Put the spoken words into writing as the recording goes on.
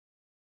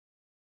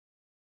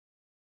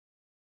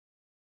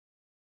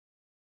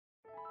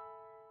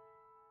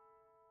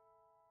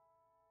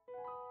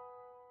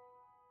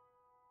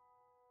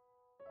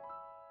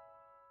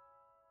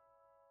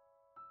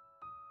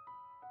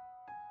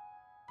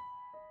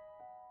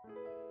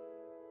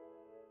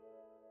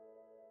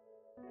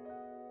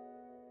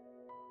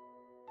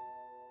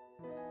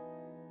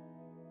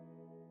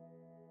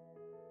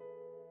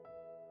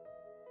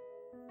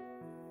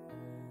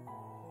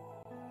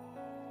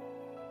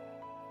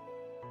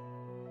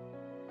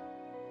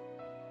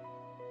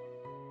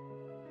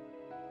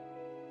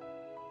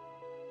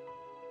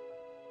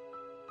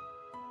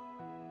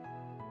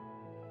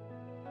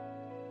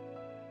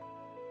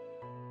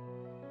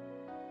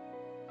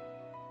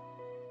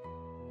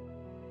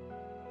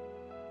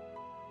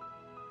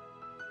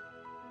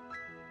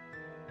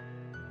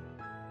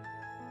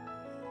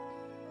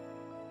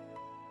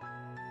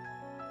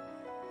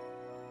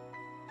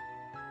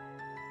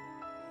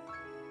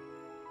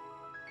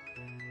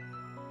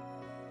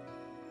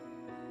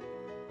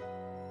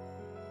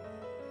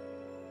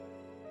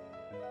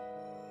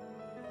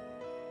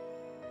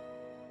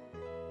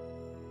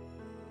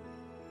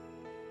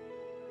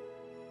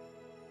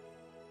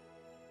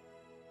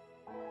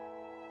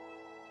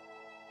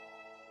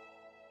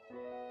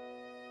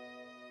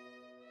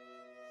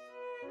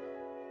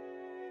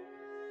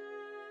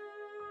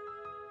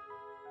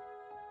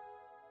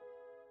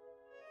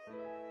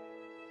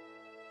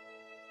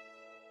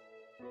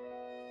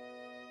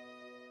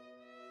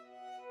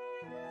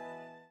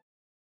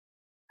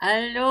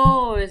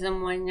Halo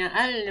semuanya,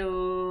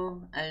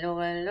 halo,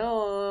 halo,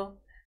 halo.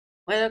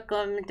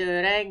 Welcome to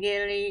Rai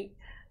Galilei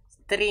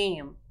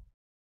stream.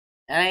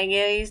 Rai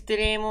Galilei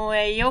stream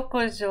へよう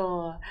こ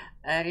そ。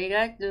あり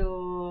が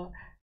とう.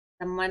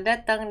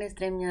 Selamat datang di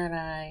streamnya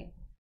Rai.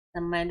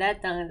 Selamat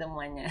datang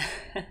semuanya.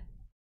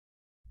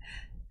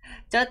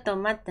 ちょっと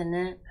待って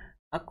ね。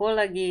I'm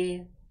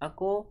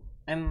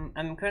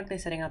currently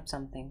setting up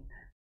something.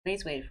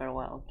 Please wait for a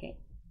while, okay?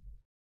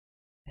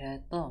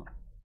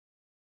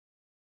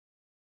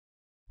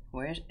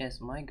 Where is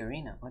my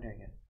Garena? Oh, there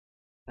you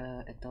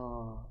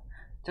go.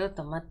 ちょっ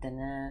と待って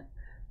ね。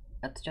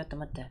あとちょっと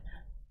待って。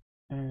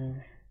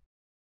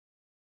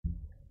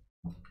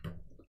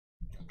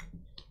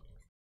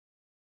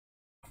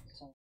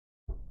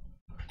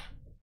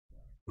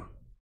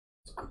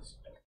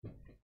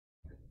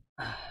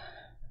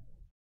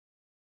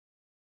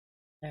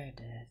There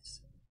it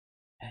is.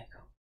 There you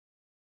go.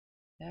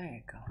 There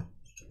you go.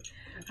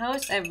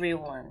 How's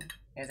everyone?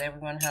 Is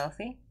everyone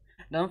healthy?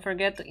 Don't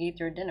forget to eat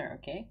your dinner,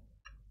 okay?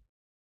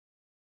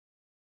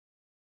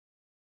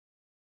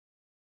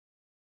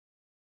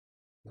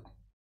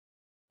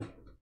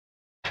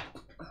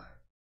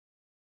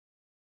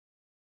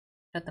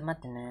 ちょっと待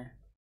ってね。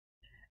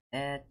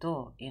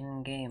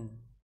in game.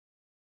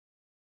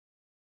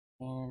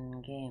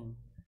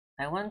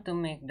 I want to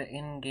make the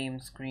in-game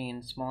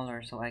screen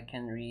smaller so I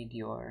can read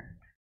your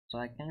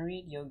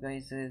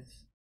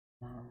guys's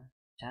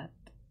chat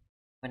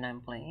when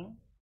I'm playing.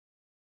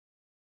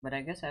 But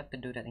I guess I have to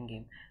do that in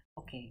game.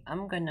 Okay,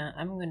 I'm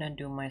gonna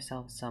do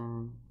myself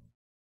some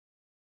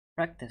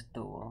practice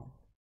to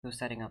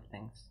setting up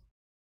things.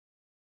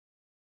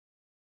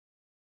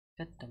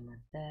 ちょっと待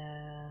って。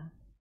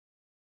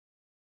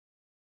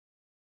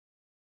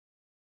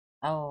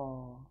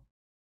Oh,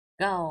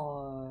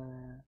 Gao.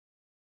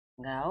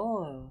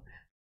 Gao.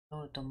 ち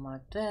ょっと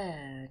待っ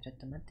て。ちょっ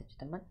と待って。ちょっ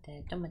と待っ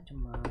て。ちょまちょ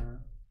ま。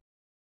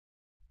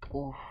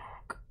お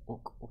く、お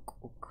く、おく、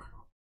おく。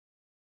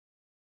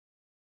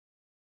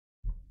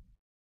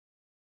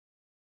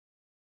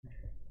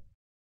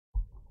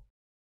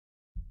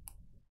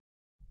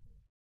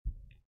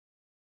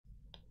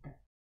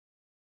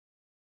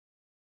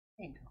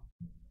There you go.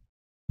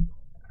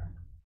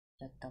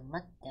 ちょっと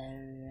待って。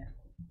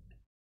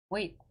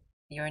Wait,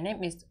 your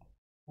name is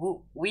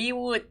Woo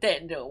っ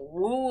て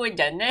Woo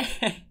じゃね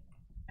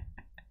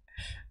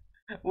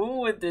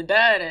Woo って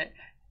誰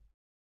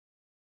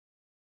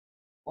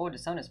Oh, the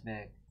sound is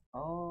big.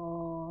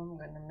 Oh, I'm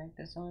gonna make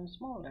the sound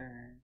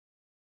smaller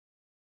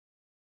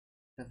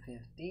to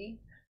 50,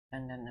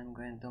 and then I'm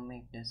going to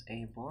make this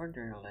a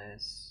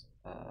borderless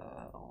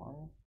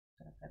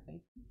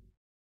 1.580.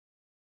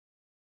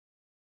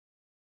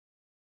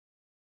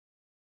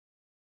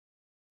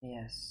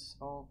 Yes,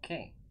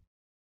 okay.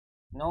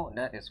 No,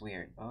 that is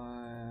weird.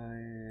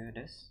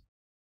 This?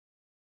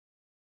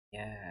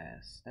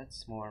 Yes,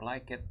 that's more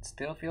like it.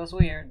 Still feels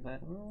weird,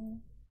 but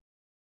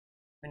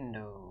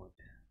windowed.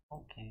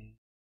 Okay.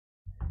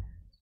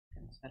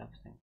 Can set up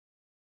things.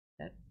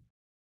 That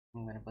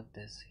I'm gonna put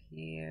this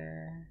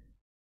here,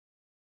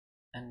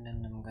 and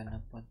then I'm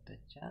gonna put the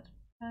chat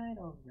right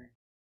over.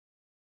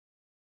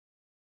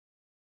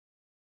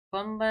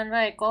 こんばん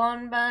らい、こ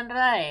んばん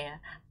ら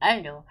い。あ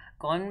ろ、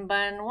こん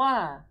ばん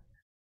は。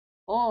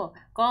お、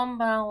こん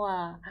ばん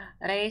は。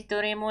レイス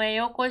トリームへ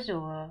ようこ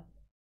そ。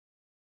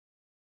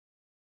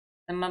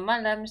Selamat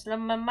malam,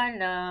 selamat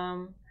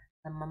malam.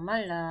 Selamat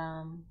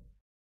malam.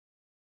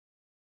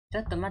 ち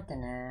ょっと待って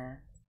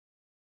ね。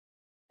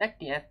Check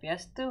the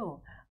FPS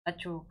too.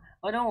 Achoo.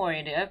 Oh, don't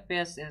worry, the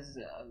FPS is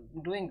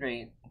doing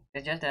great.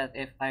 It's just that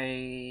if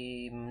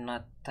I'm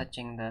not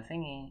touching the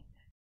thingy.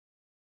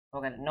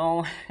 Okay,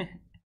 no.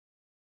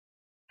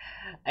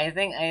 I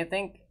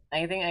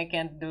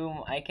can't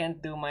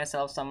do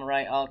myself some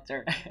right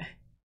alter.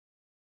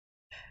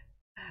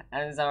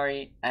 I'm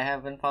sorry, I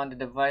haven't found a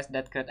device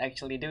that could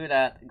actually do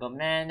that. Go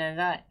man and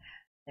that.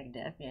 Check the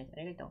FPS.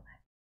 Arigato.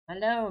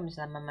 Malam,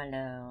 selamat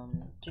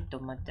malam. Cito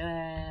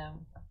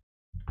matam.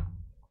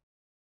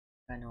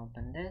 Gonna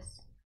open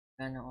this.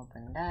 Gonna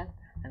open that.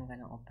 I'm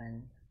gonna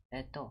open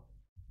eto.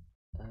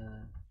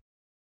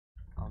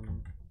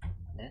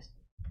 This.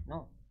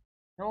 No.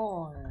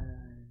 No.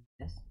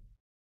 This.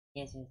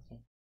 Yes.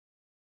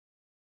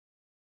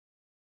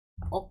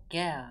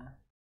 Okay.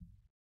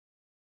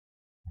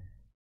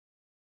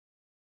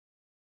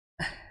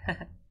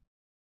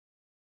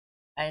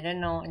 I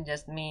don't know,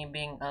 just me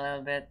being a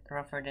little bit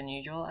rougher than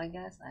usual, I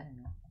guess. I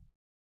don't know.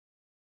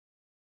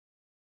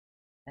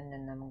 And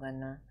then I'm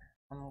gonna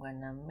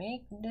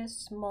make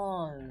this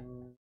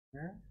smaller.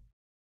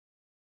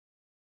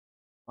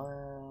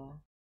 Oh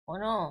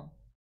no.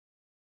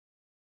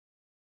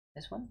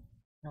 This one?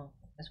 No.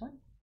 This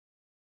one?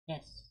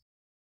 Yes.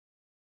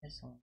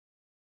 This one.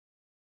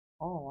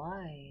 Oh,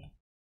 why?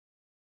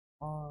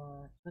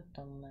 Oh,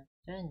 Tomatana.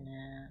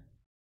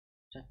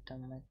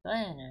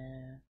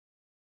 Tomatana.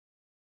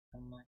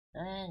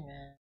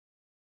 Tomatana.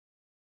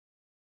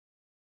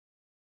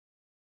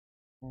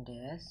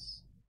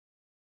 This.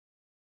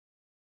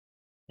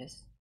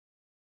 This.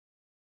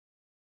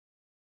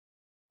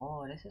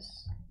 Oh, this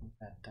is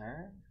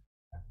better.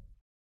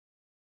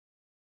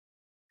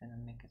 Gonna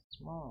make it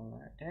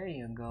smaller. There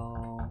you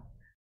go.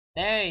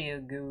 There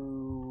you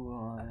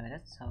go.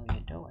 That's how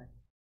you do it.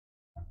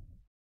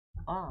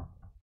 Oh.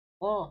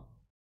 Oh.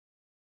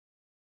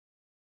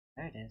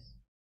 There it is.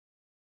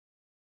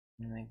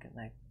 Make it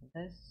like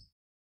this.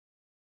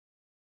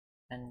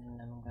 And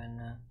then I'm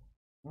gonna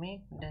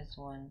make this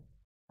one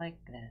like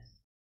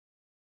this.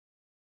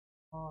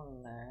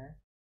 Smaller.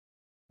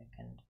 I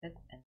can fit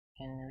and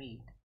can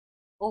read.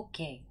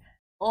 Okay.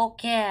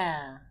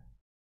 Okay.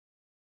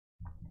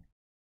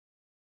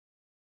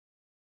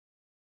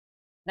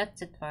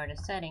 That's it for the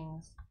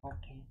settings.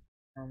 Okay.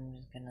 I'm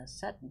just gonna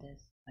set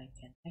this. I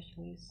can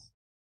actually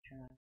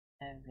try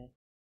everything.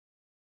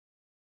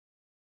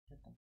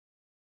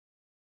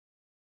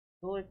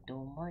 Go to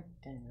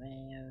Martin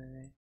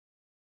where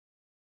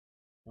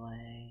do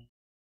I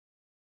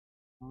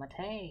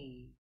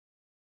Matei?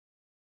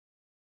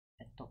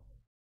 Ito.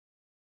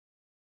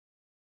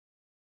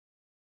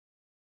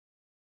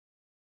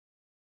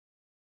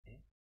 Okay.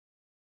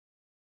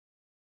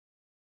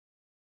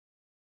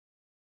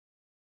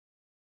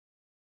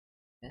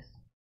 This.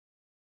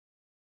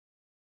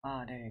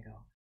 Oh, there you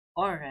go.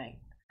 Alright.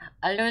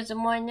 Halo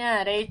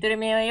semuanya, dari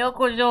streamnya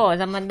Yokozo.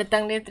 Selamat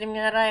datang di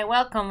streamnya Rai.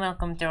 Welcome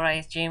to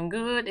Rai stream.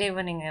 Good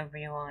evening,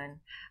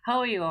 everyone. How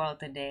are you all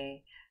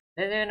today?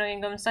 Did you know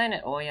income sign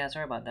it? Oh yeah,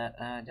 sorry about that.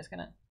 Just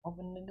gonna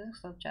open the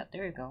desktop chat.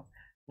 There you go.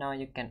 Now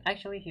you can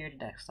actually hear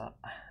the desktop.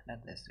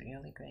 That is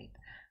really great.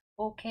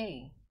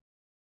 Okay.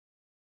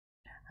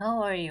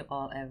 How are you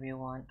all,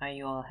 everyone? Are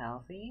you all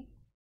healthy?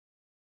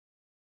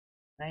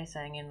 Rai,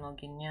 sayangin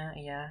loginnya,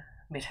 iya,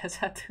 beda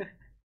satu.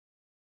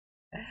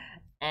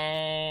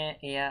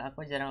 Iya,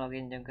 aku jarang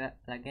login juga.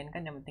 Lagian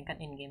kan yang penting kan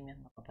in game ya,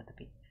 nggak apa-apa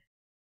tapi.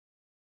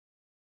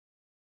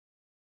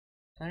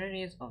 100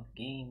 years of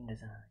game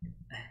design.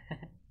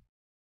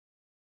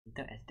 Itu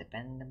as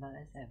dependable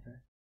as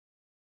ever.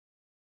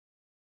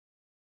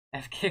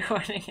 FK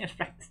warning in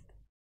practice.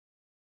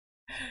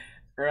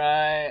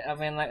 Right, I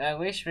mean, like, I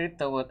wish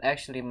Rito would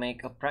actually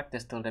make a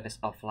practice tool that is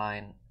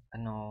offline. I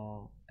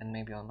know, and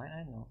maybe online,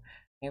 I don't know.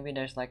 Maybe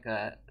there's like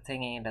a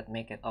thingy that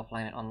make it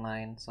offline and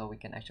online, so we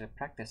can actually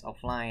practice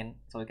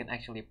offline, so we can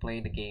actually play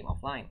the game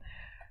offline.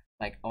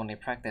 Like, only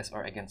practice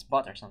or against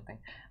bot or something.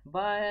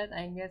 But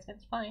I guess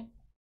it's fine.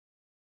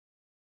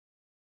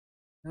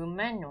 Do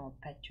manual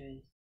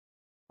patches.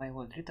 Why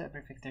would Rito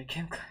ever fix their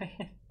game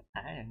client?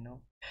 I don't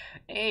know.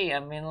 Hey, I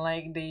mean,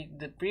 like,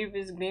 the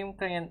previous game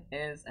client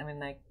is, I mean,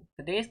 like,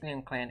 today's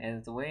game client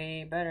is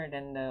way better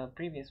than the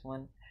previous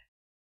one.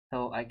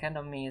 So I kind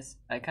of miss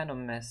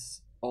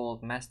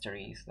old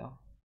masteries though,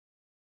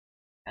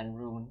 and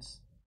runes.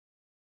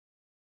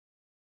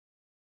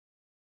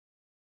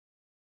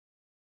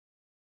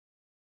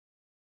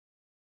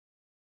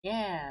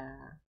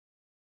 Yeah.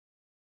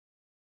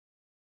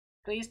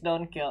 Please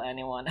don't kill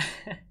anyone.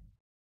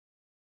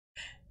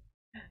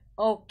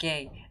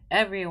 Okay,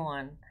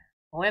 everyone,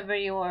 whoever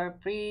you are,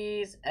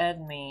 please add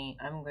me.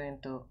 I'm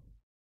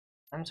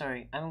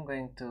sorry, I'm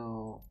going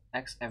to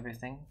X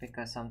everything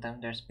because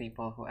sometimes there's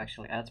people who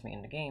actually add me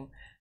in the game.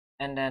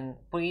 And then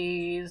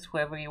please,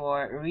 whoever you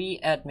are,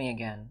 re-add me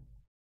again.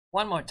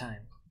 One more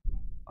time.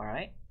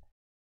 Alright?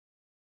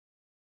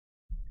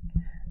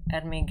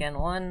 Add me again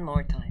one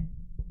more time.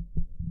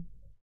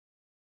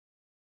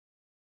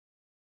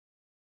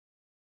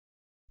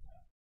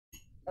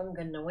 I'm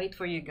gonna wait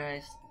for you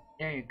guys.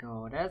 There you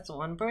go. That's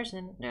one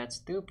person.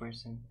 That's two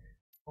person.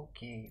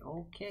 Okay,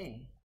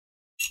 okay.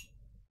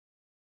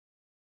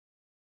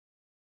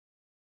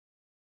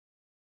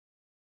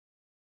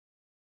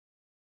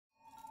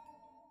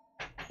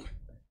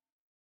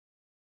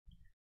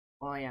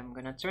 Oh yeah, I'm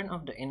gonna turn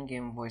off the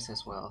in-game voice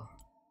as well.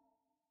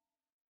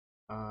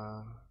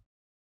 Uh,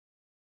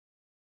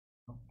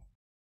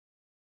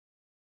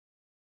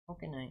 how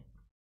can I?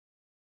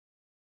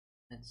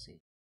 Let's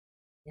see.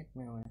 Give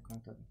me one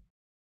control.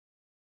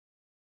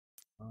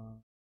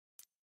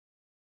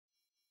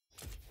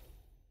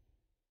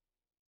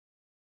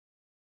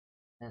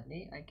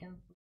 Sadly, I can't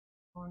put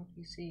on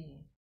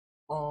PC.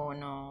 Oh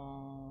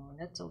no,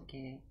 that's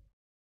okay.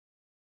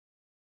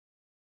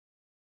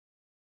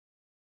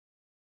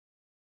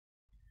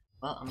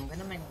 Well, I'm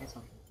gonna make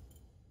myself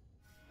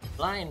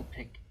blind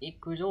pick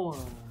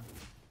IKUZOOOOO.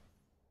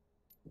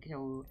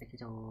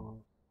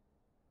 IKUZOOOO.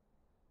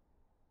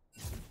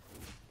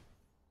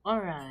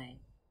 Alright.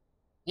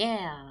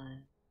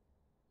 Yeah.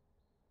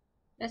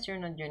 As you're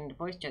not joining the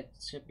voice chat,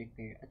 should be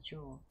clear at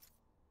you.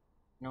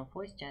 No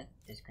voice chat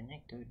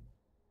disconnected.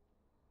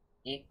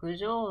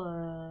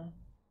 IKUZOOOOO.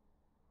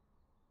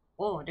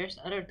 Oh, there's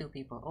other two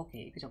people.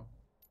 Okay, IKUZOOOOO.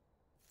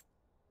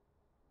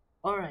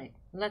 Alright,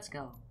 let's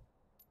go.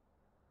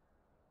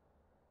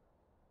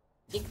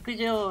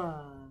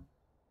 IKUZOOOOO.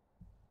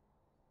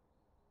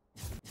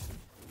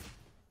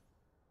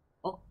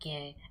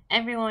 Okay,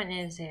 everyone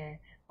is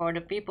here. For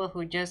the people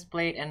who just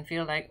played and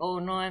feel like, oh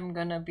no, I'm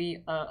gonna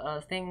be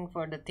a thing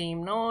for the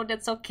team. No,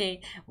 that's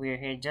okay. We're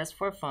here just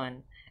for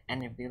fun.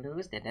 And if we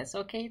lose, then that's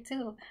okay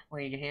too.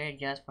 We're here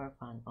just for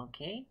fun,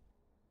 okay?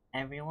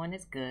 Everyone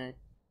is good.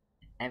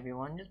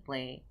 Everyone just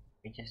play.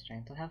 We're just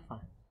trying to have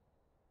fun.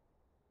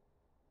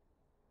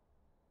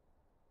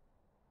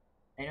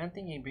 I don't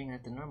think you bring her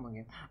to normal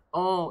game.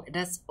 Oh,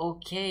 that's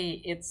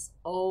okay. It's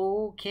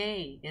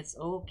okay. It's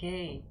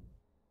okay.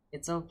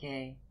 It's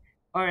okay.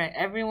 Alright,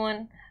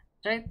 everyone,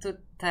 try to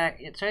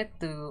try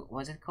to,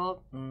 what's it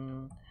called?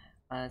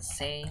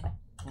 Say,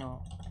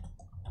 no,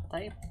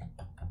 type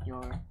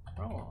your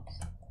roles.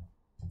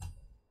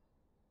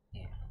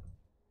 Yeah.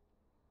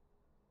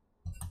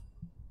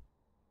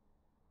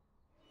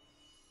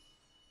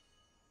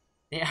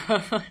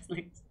 Yeah.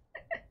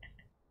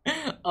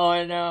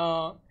 Oh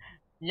no.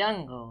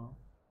 Jungle.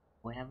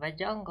 We have a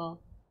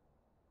jungle.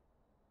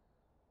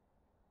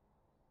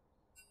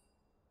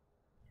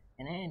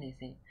 And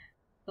anything.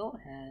 Go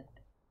ahead.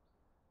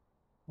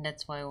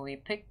 That's why we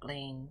pick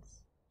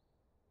lanes.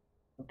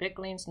 We pick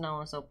lanes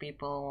now so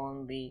people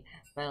won't be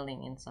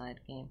failing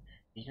inside game.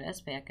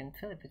 Usually I can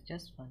feel if it's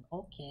just fun.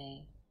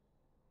 Okay.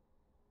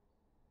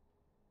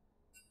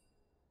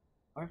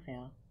 Or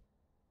fail.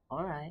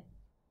 Alright.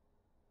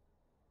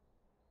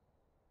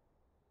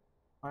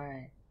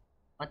 Alright.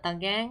 Ota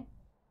gang?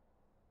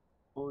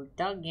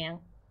 Ota gang?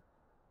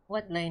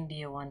 What lane do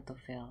you want to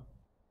fill?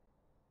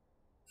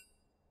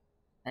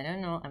 I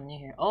don't know, I'm new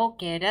here.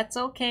 Okay, that's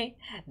okay.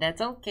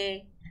 That's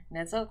okay.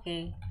 That's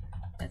okay.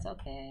 That's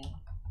okay.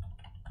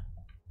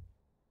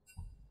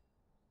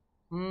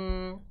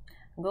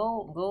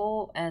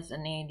 Go as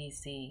an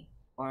ADC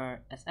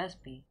or as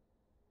SP.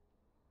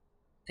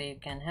 So you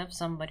can have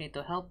somebody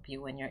to help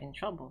you when you're in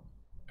trouble.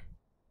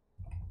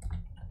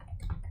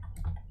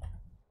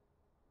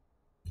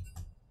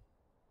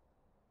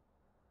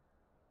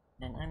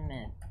 Then I'm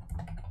mid.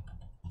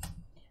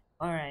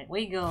 Alright,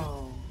 we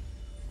go.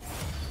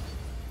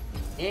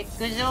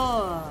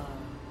 IKUZOOOOO!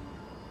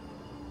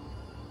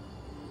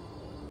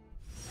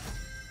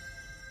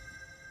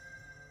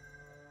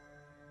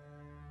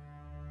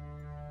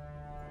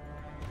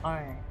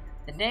 Alright,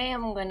 today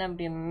I'm gonna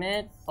be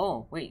mid.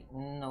 Oh, wait,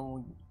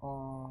 no.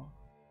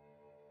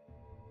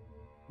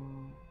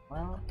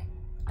 Well,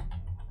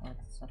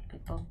 what's up,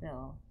 people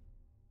feel?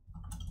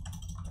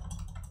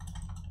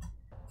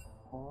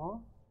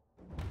 Oh.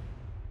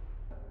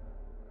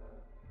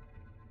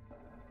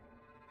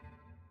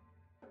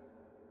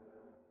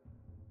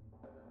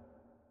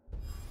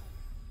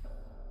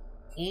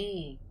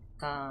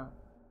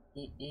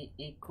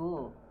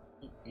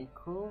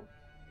 Iku,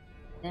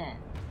 yeah.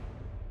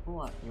 Who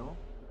are you?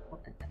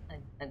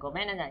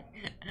 Gomenasai.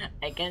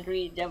 I can't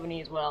read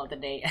Japanese well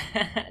today.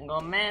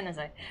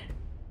 Gomenasai.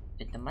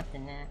 ちょっと待って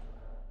ね。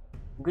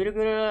ぐる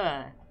ぐ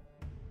る。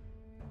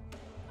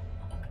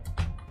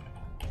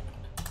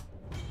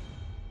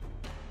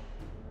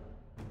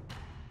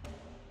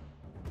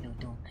ド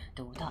ドン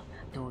ドダ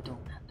ドドン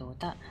ド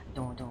ダ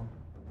ドドン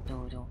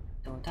ドドン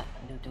ドダ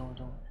ドドン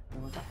ド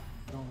ダ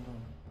ドンドン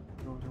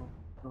ドドン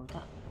ド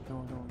ダド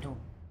ドンドン。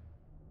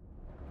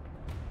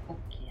オッ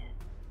ケー。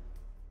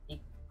行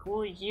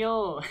く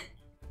よ。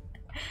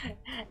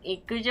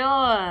行くよ。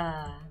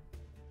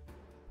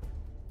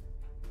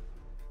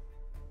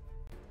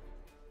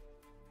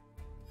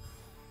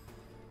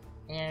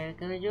行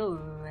くよ。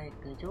行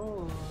く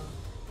よ。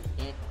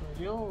行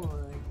くよ。行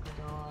く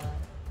よ。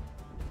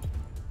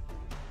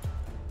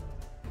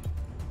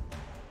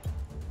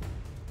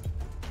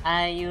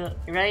Are you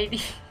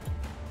ready?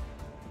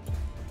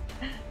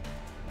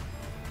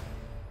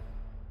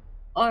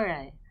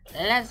 Alright,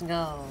 let's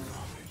go.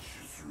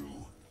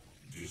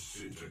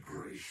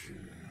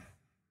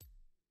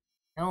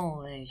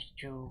 Knowledge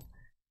through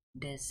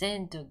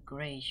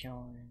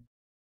disintegration.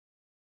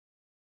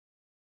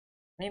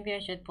 Maybe I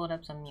should put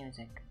up some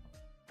music.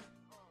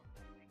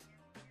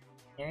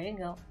 There you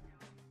go.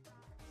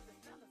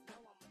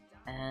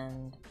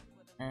 And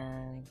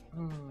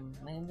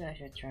maybe I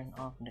should turn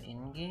off the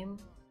in-game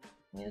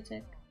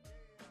music.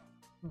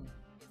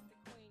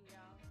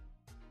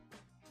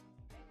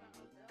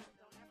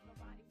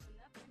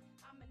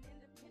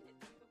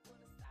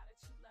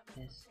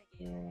 This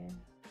here.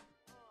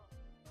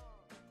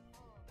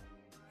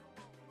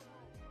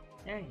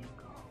 There you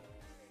go.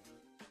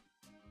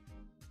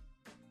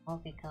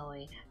 Okay,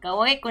 kawaii.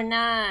 Kawaii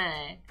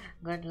kunai!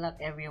 Good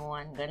luck,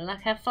 everyone. Good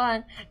luck, have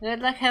fun. Good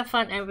luck, have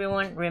fun,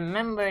 everyone.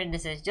 Remember,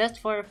 this is just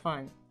for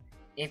fun.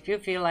 If you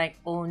feel like,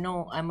 oh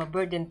no, I'm a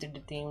burden to the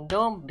team,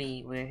 don't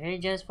be. We're here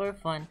just for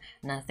fun.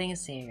 Nothing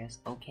serious,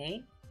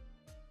 okay?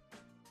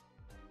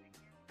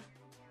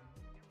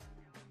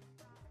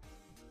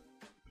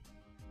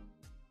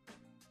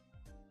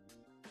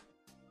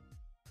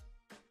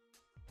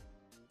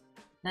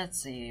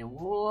 Let's see,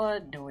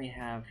 what do we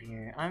have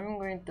here? I'm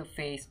going to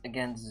face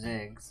against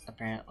Ziggs.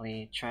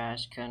 Apparently,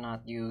 Trash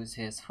cannot use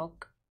his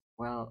hook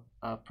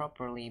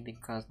properly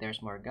because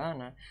there's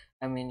Morgana.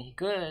 I mean, he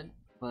could,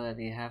 but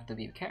you have to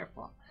be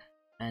careful.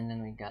 And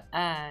then we got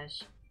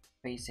Ash.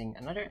 Facing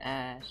another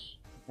ash.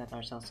 Let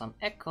ourselves some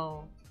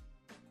echo.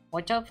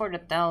 Watch out for the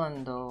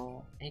Talon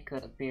though. He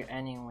could appear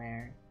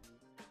anywhere.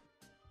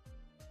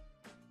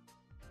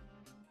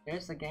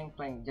 There's a gang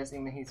playing just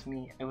image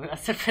me. I will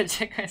also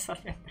project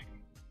myself in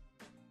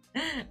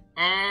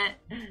there.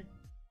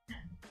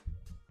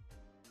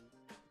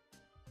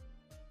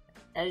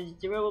 As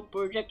zero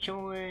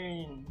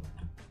projection.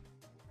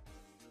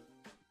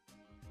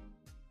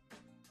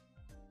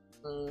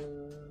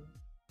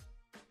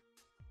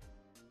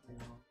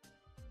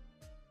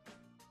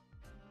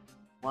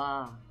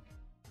 Wow.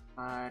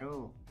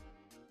 Haru.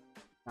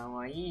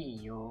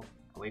 Kawaii yo.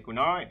 Kawaii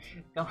kunai.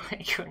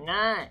 Kawaii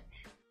kunai.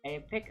 I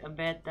pick a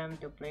bad time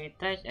to play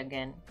touch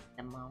again.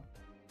 The mouth.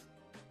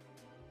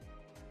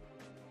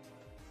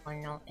 Oh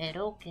no, it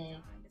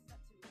okay.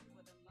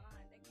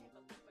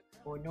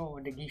 Oh no,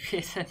 the gift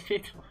is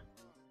unfitful.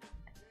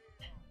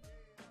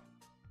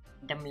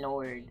 Damn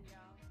lord.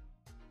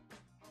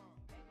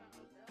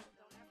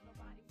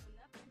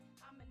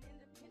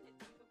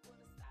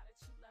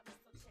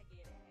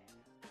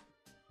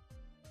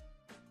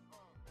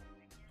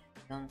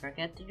 Don't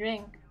forget to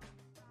drink.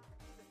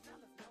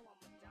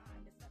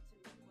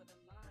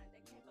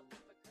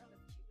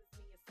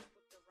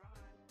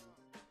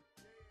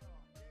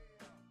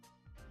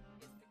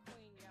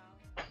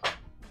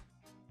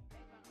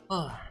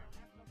 Oh.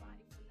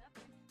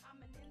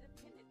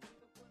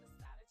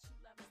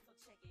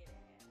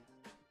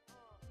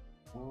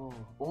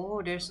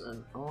 Oh, there's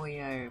a. Oh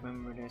yeah, I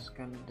remember. There's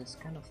this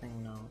kind of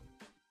thing now.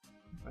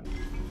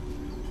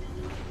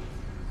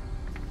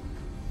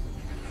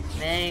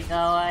 Very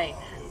kawaii,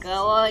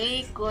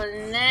 kawaii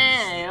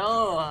kunne.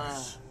 Oh,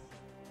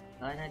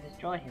 gonna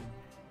destroy him.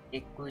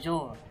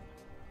 IKUZOOOOO.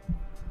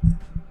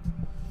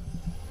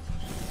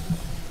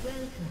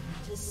 Welcome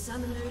to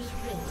Summoner's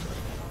Rift.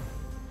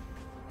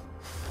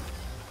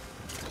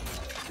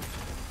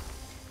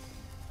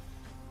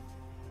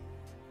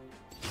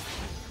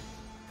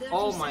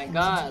 Oh my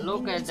god,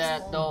 look at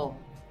that though.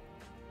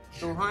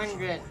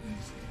 200.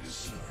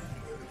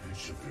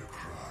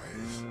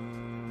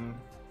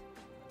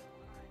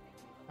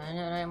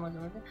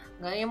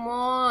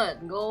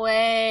 Gaimot, go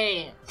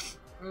away.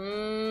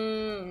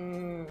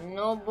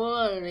 No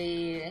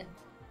bully.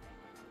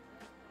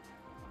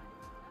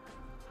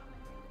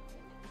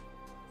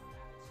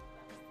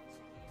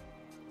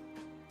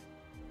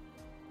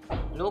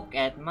 Look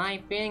at my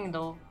ping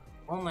though.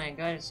 Oh my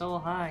god, it's so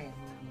high.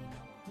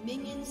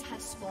 Minions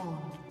have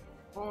spawned.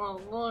 Oh my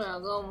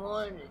god, go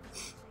more.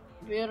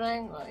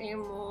 Birang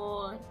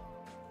Gaimot.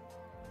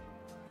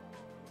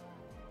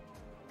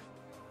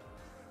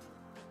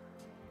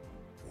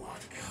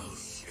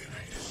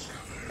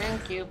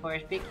 Thank you for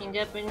speaking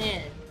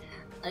Japanese.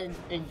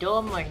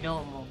 Domo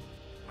domo.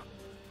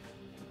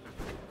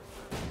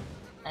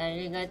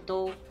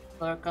 Arigato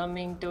for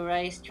coming to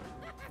Rice.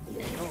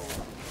 Hello.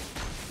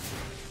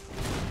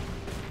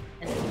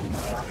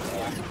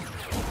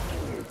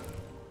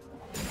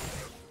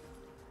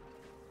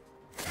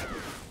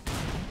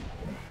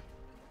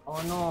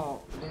 Oh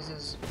no, this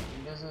is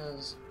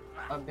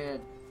a bit.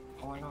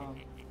 Oh no.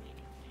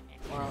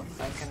 Well,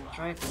 I can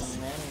try to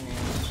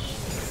manage.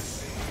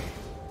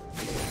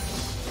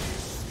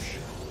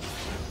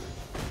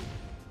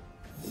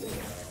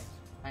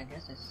 I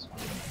guess it's fine.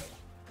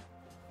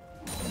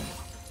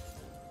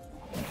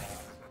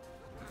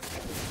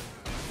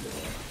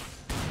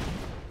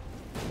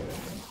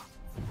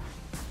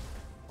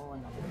 Oh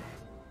no.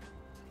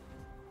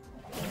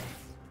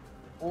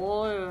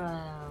 Oh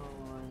wow.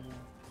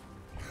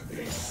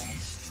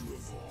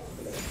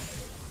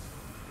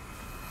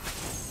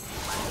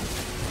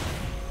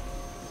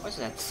 What's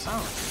that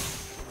sound?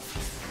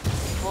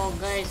 Oh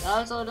guys,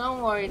 also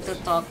don't worry to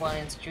talk while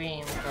in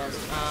stream because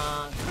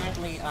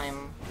currently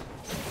I'm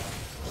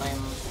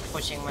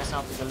pushing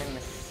myself to the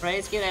limit.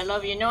 Praise kid, I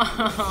love you. No.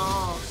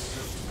 Oh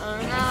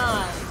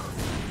no.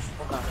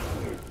 Oh god.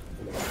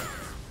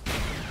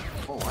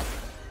 Oh what?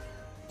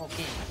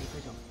 Okay,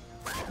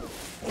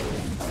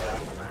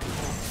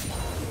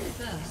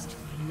 First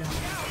love.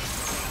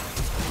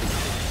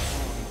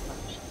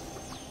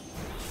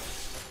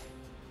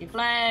 He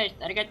flashed!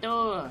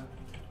 Arigato!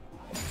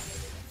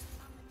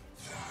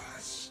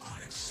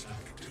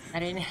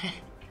 Arena.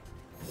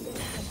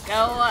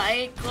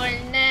 Kawaii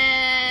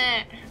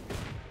kunne!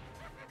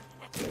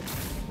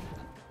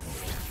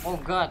 Oh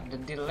god, the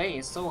delay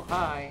is so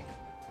high.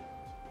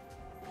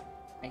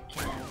 I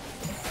can't.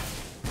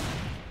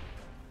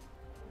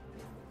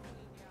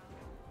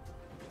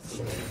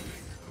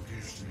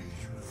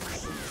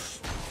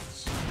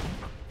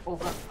 Oh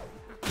god.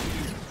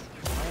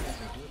 Why does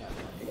it do that?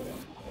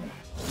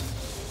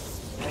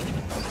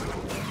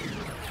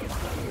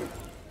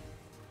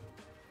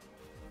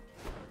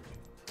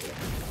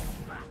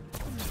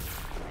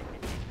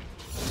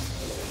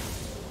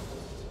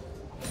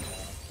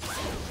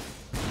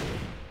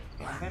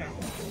 Better.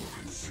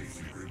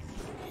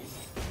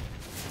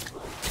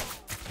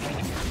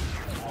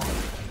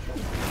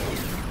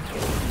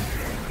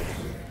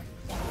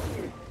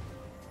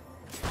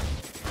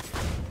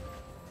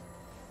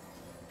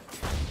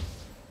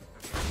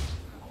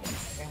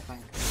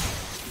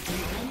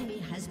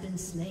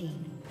 slain.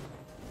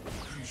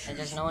 I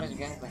just noticed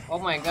gameplay. Oh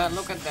my god,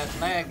 look at that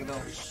lag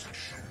though.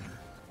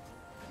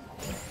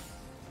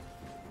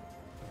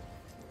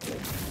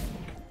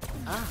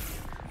 Ah,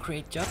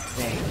 great job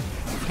today.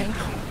 Thank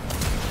you.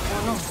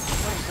 Oh no,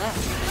 what is that?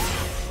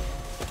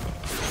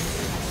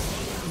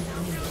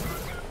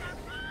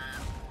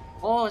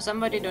 Oh,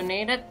 somebody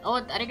donated? Oh,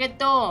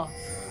 arigato!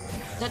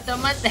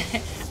 Totomate!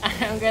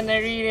 I'm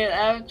gonna read it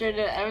after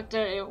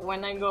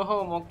when I go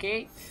home,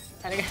 okay?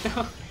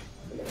 Arigato!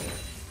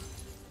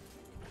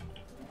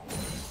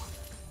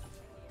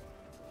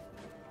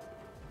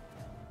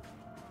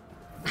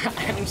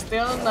 I'm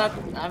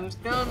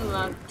still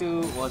not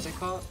too, what's it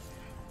called?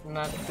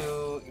 Not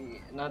too,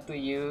 not too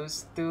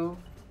used to,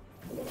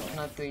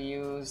 not too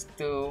used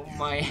to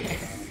my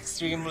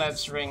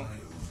Streamlabs ring.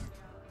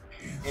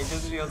 It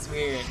just feels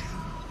weird.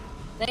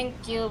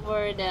 Thank you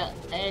for the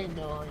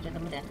Eldo.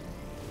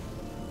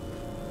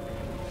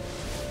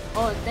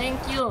 Oh, thank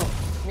you,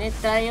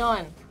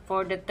 Nitayon,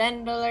 for the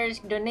 $10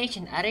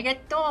 donation.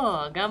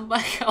 Arigato! Gamba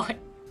kawai.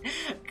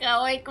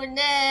 Kawai ko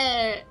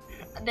ne!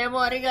 Demo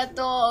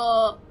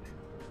arigato!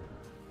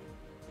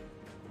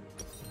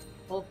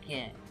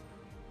 Okay.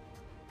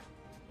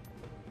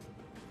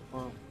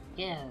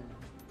 Okay.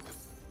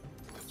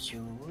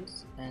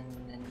 Choose, and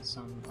then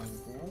some of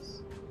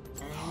this.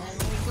 And then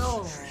we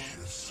go.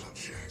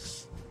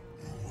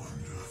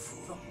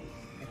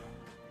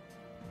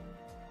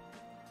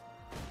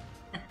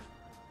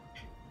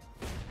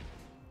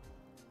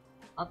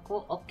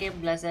 Ako, okay,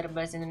 Blazer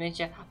Blast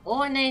Indonesia.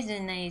 Oh, nice,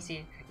 nice.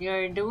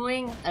 You're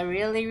doing a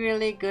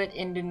really good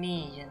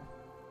Indonesian.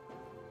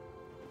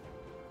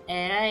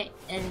 Alright,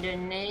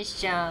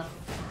 Indonesia.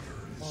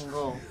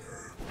 Go.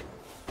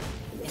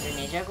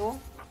 Indonesia, go.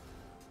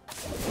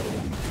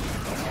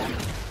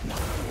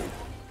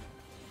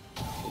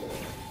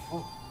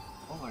 Oh,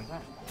 oh my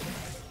god.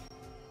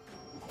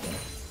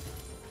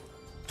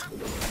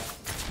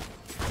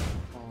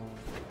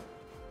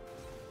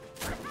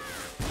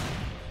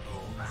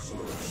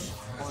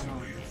 Oh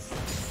no.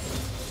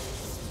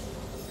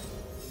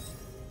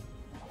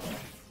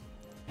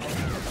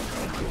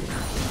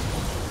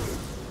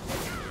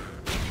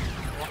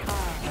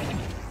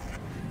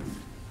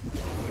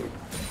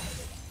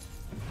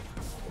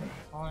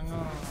 Oh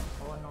no,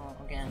 oh no,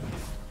 again.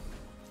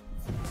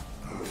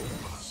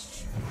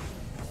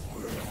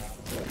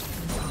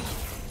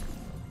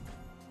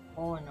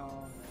 Oh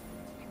no.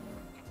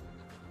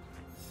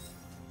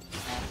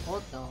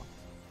 Photo.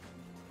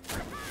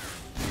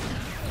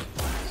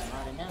 That's a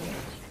lot of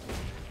damage.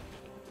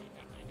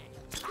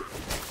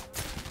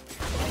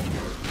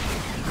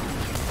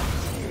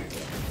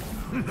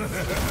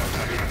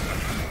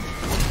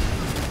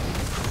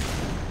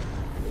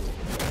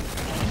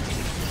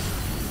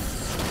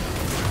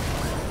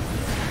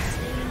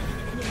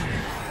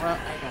 Well,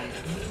 I got it.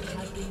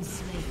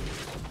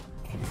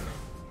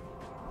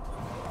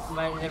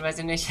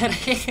 Bahasa Indonesia.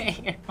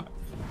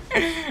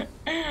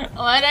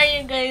 What are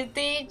you guys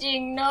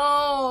teaching?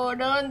 No,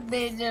 don't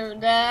teach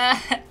him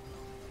that.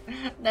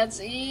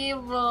 That's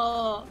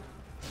evil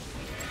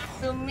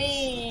to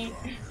me.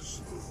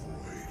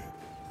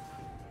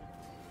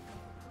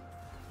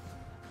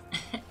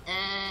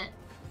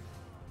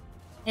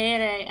 Hey,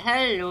 Rai,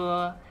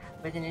 hello.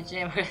 Bahasa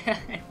Indonesia.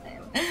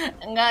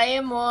 Enggak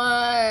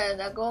emot,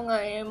 aku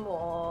enggak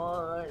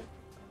emot.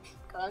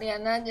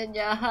 Kalian aja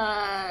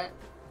jahat.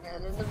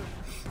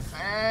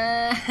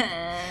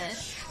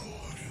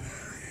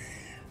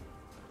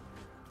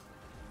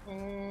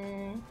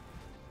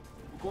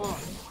 Go.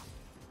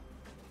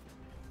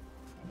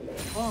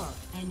 Go.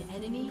 An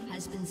enemy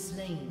has been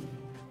slain.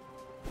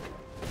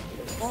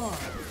 Go.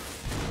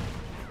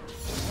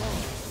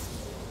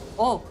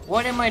 Oh,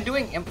 what am I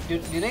doing?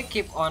 Did I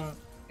keep on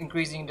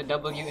increasing the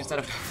W instead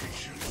of...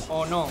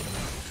 Oh no,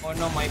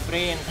 my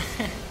brain.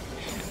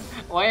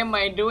 Why am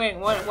I doing?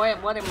 What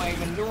am I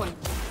even doing?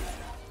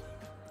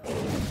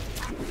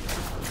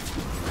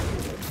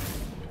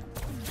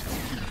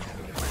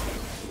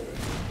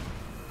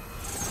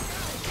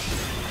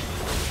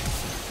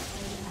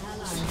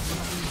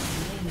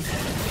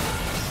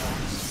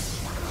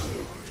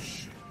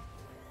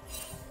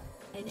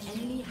 An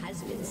enemy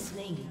has been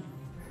slain.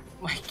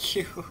 My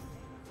Q.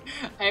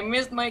 I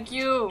missed my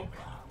Q.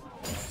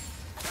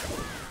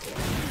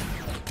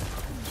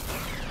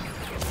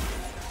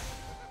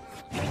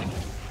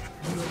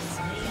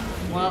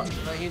 Well,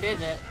 you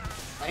did it.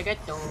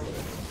 Arigato.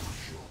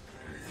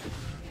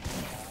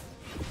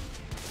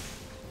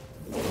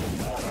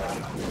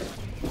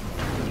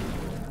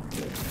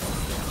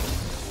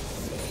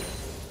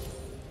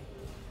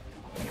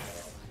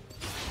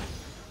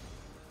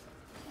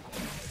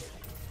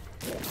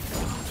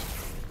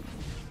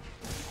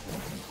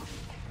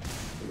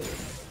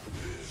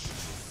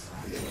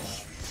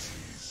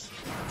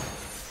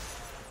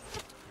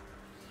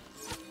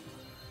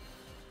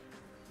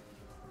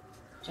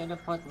 Try to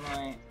put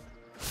my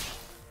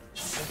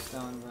this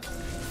down, but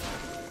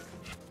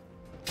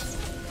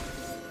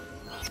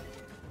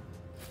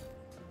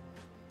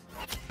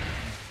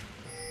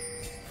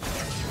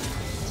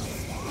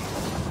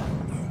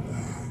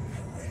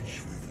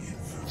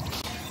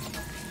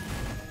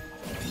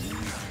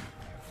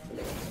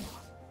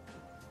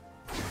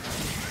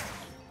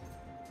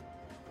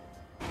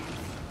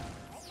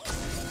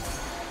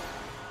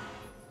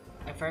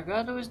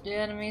forgot who's the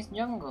enemy's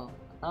jungle.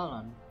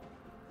 Talon.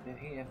 Did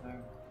he ever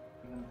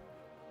even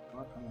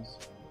work on this?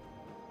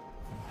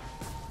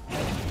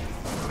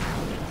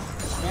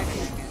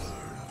 Jackie, I guess.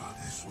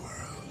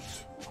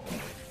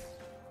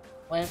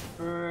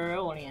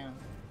 Weaponium.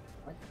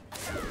 What?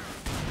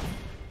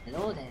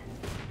 Hello there.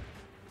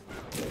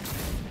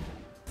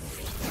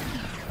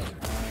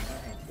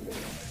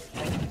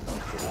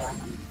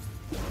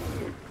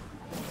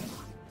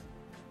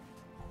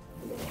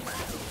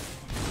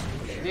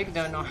 Big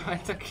daw no,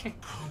 it's okay.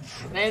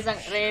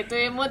 Reto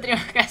mo,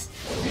 terima kasih.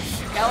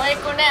 Kawai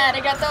ko na,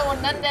 arigato,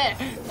 nande.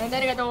 Nande,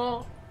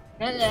 arigato.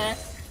 Nande.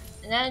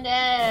 Nande.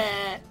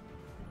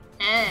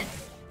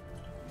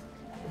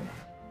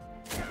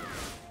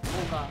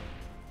 Buka.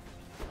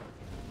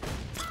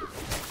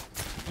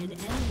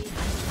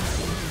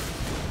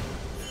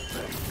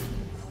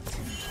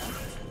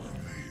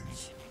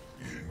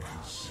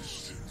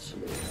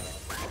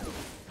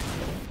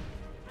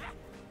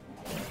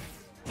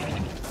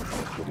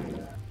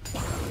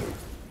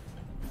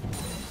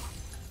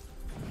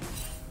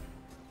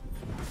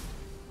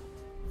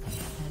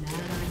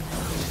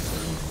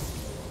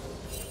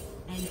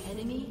 An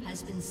enemy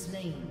has been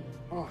slain.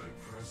 Oh,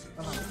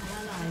 an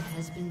ally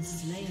has been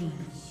slain.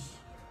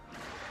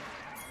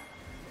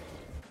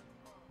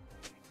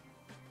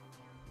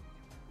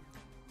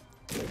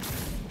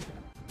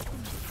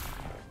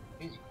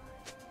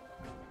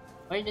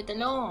 Where's the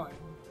talon?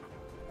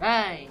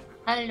 Rai,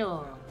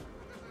 hello.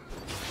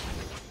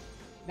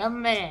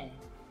 Gambe.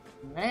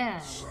 There.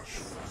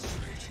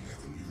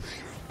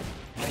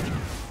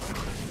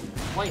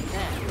 What is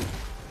that?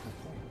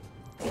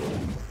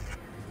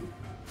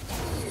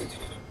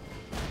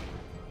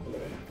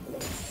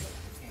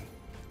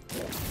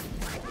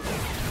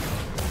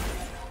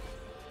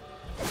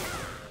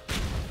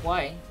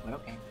 Why? But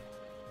okay.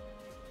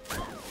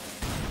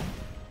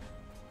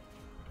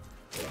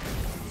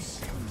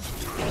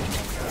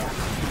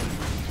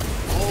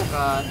 Oh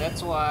god,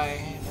 that's why.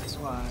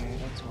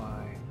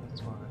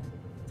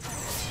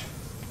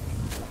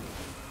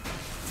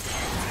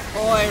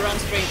 Oh, I run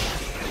straight.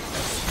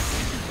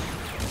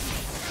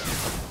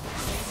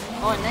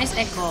 Oh, nice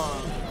echo.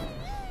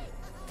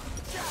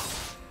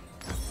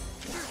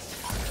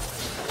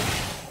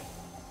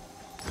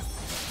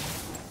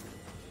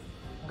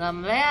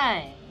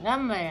 Gambai.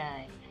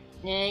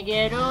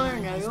 Negeru,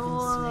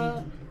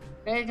 Naru.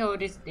 I thought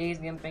this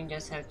game playing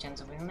just have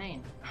chance of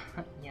winning.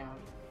 Yeah.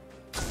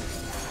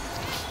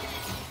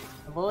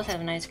 Both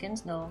have nice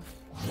skins though.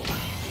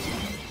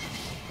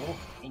 Oh,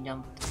 he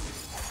jumped.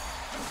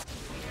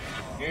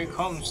 Here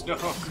comes the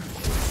hook.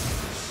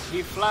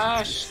 He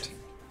flashed.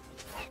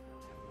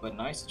 But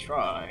nice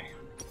try.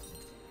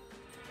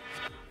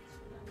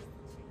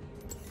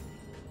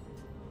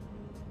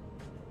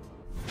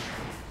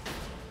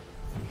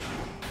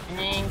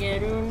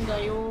 Nenggerun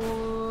kayo.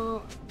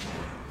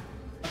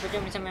 Ako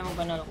dyan bisa may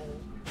mabanal ko.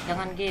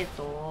 Jangan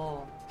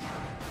gitu.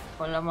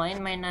 Kalau main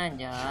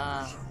aja.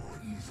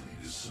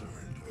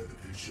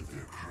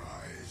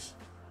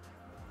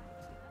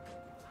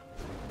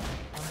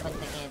 Ang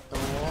penting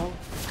itu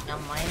na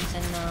main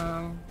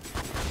senang.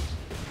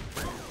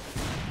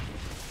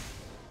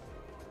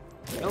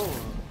 Oh.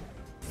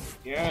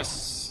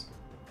 Yes.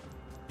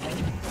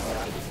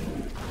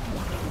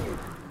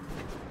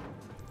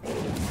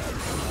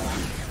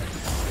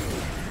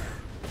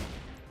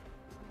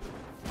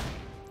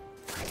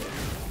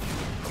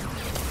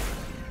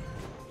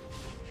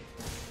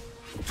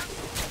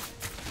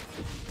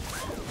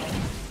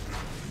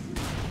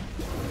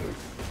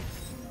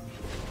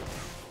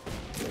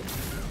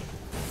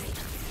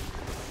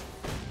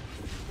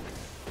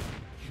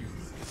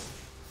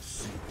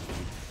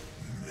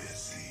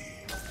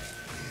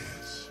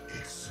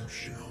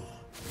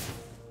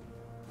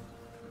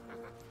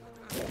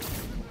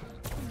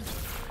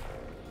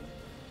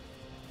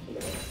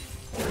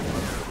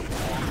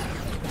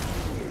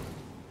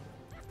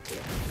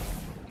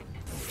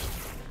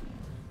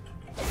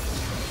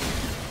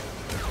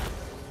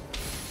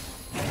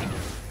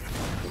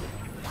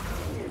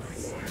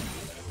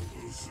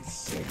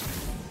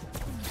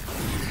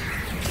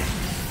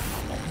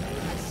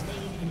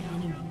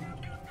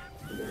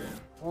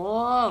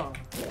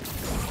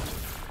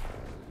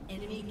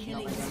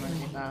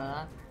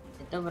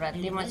 Itu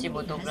berarti masih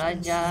butuh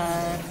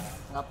belajar.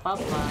 Nggak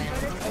apa-apa, yang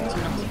penting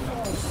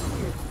senang-senang.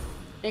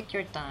 Take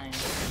your time.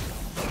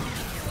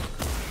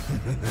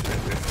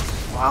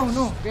 Wow,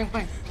 no,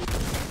 bang.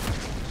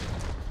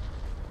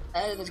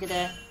 Terus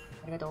kita ya.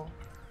 Arigato.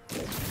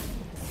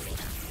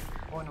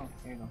 Oh no,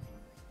 here you go.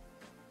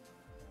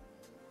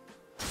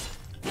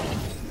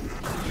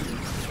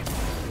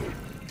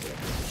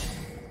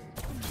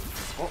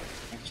 Oh,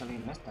 actually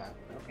missed that.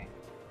 Okay.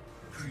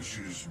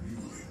 Creatures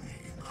mewing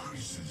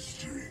increases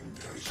during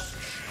digestion.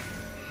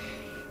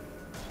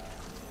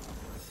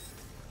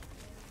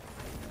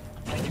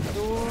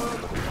 Arigato.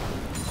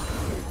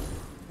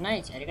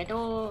 Nice, arigato.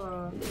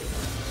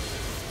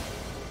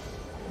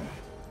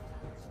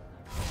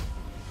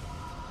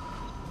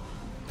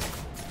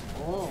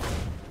 Oh.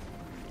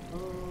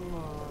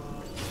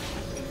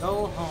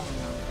 Go home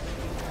now.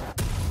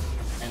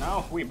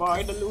 now we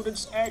buy the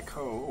Luden's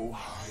Echo.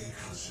 High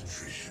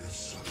concentration of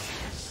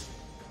substance.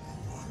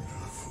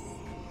 Wonderful.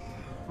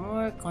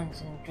 More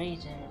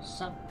concentration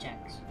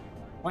subjects.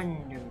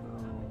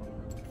 Wonderful.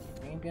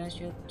 Maybe I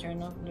should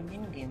turn off the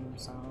in-game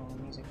sound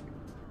music.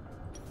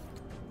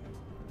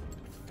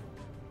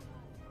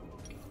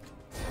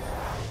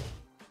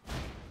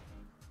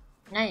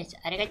 Nice,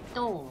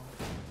 arigato.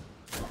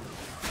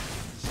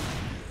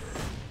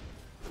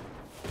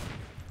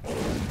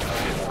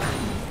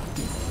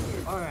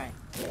 Alright.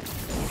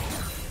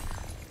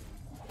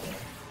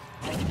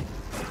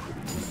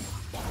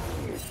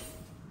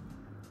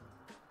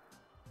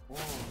 Oh.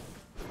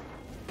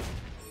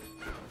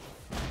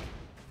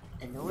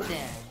 Hello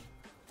there.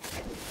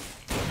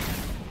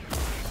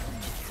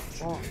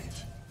 Oh.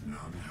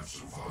 None have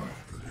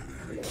survived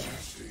preliminary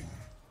testing.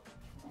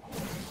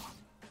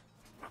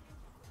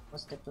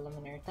 What's the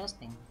preliminary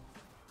testing?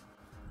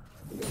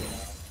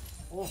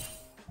 Oh.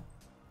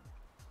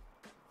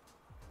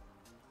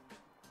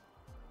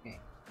 Okay.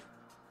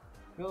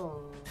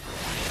 Go.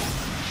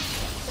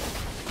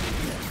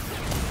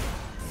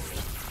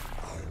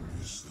 I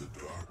miss the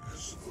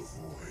darkness of the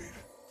void.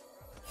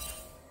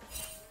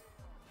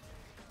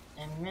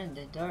 Amid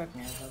the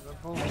darkness of the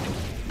void.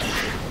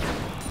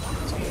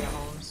 So you're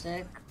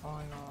homesick? Oh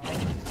no.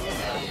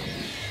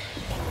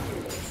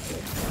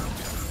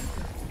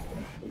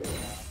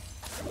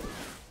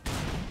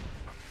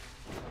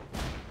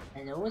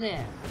 Hello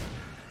there.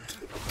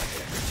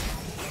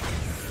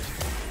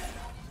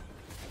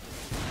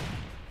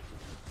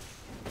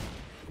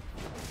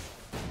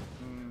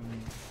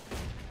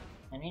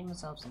 I need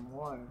myself some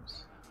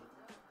words.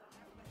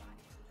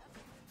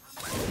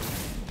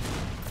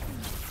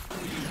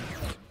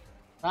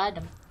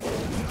 Padam.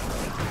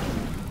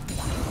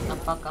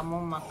 Apa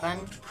kamu makan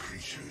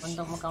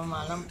untuk makan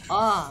malam?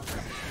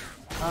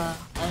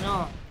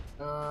 Ano?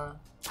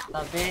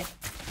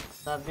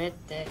 Tabe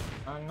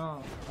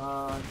ano?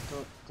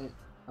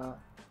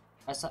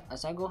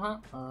 Asago ha?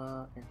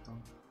 Ito.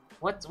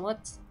 What's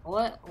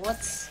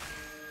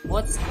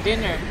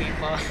dinner,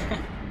 people?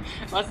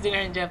 What's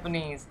dinner in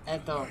Japanese?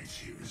 Ito.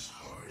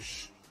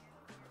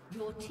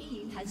 Your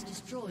team has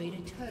destroyed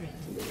a turret.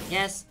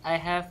 Yes, I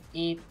have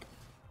eat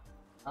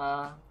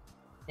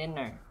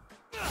dinner.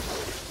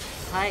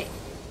 Hi.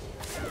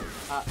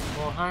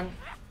 Gohan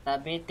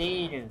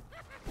tabeteiru.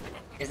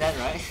 Is that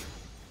right?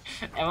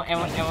 am I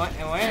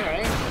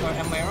right or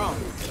am I wrong?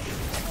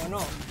 Oh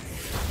no.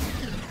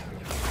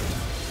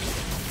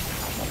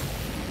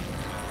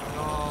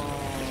 No.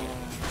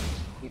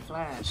 He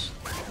flashed.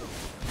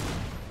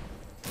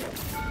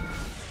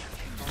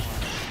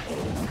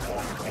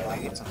 Oh, I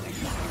hit something.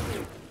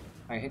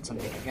 I hit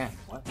something again.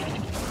 What? Let's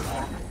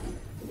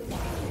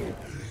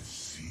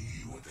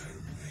see what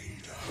they're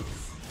made of.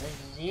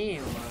 Let's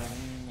see what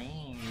I'm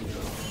made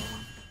of.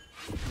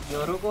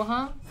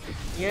 Yorugohan?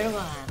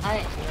 Yorugohan. Hi,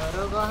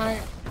 Yorugohan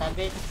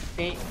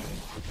tabete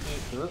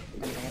itu.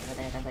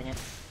 Tanya.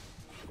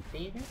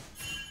 Tidak?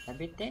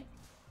 Tabete?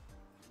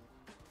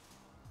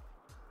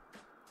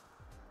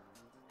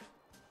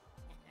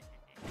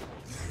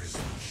 There is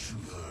much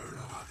to learn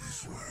about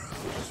this world.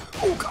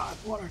 Oh god,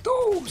 what are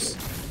those?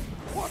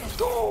 What are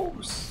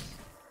those?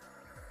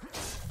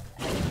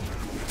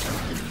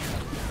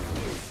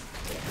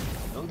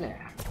 Hello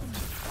there.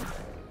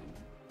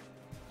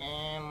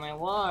 And my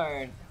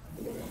ward.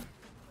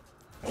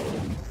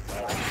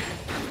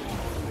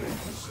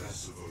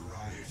 Possess a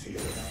variety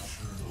of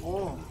internal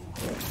Oh.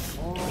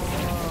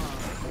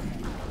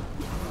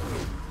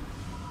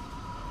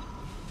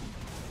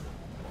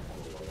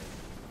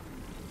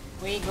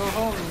 We go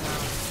home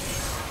now.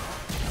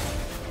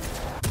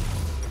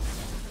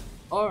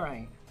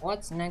 Alright,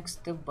 what's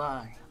next to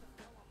buy?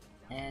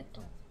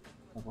 Eto.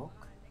 The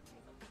book?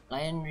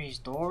 Lion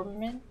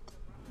Restorement?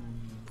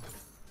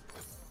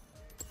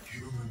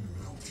 human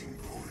melting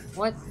point.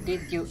 What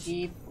did you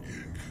eat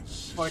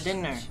for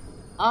dinner?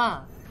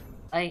 I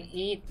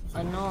eat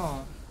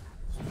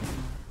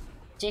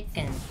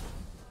chicken.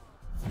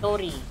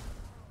 Tori.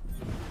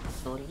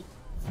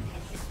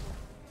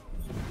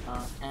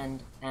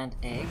 And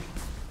egg.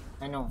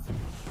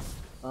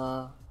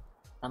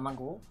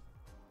 Tamago.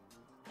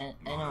 And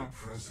My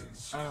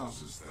presence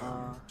causes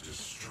them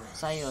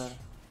distress. sayur.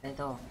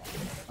 Ito.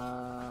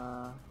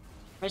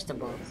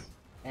 Vegetables.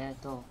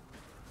 Ito.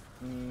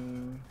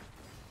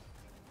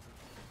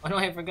 Oh no,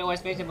 I forgot what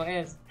vegetable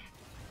is.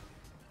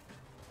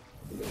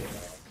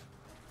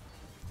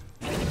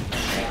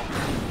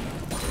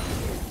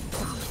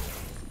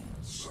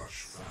 Such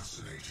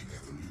fascinating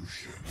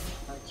evolution.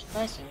 Such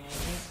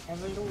fascinating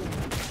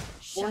evolution.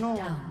 Oh Shut no.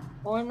 down.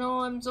 Oh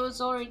no, I'm so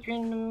sorry,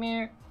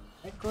 Trindamere.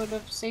 I could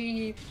have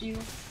saved you.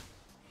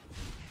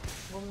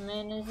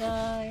 Woman is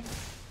I.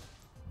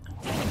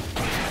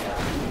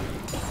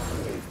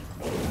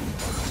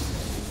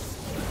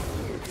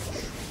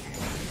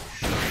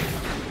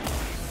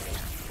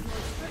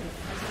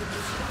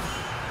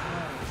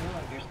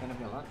 There's gonna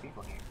be a lot of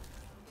people here.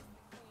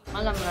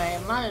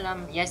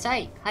 Malam,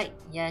 yasai. Hi,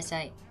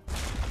 yasai.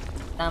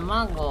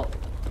 Tamago.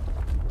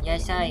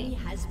 Yasai. Enemy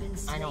has been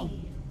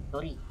slain.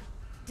 Tori.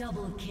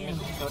 Double kill.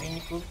 Tori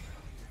niku.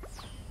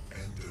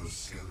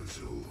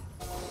 Endoskeletal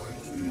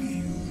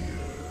peculiar.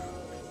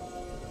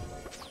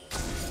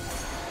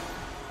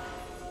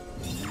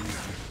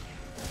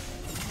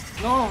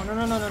 No.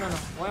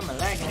 Why am I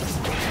lagging?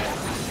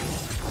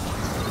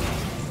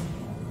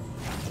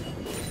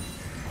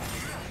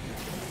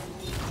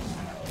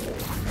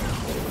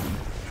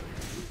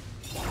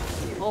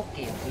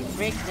 Okay, we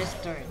break this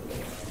turret.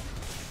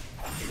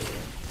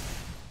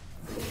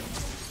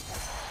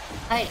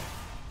 Hi,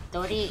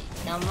 Tori,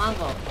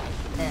 Namago.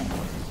 There,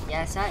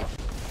 yasai.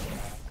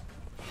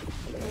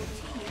 Your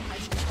team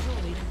has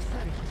destroyed a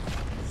turret.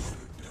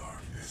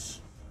 Darkness.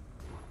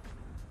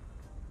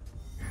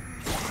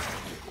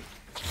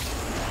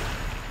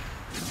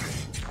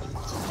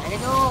 There you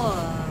go.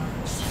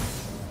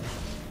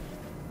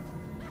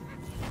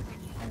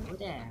 Hello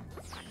there.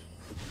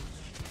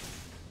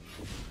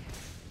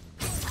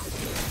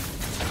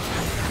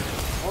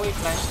 Oh, he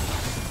flashed.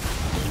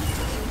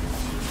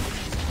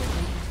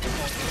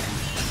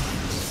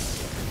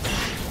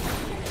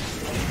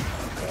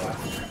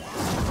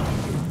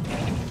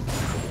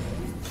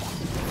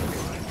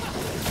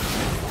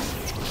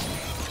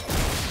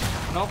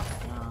 Nope.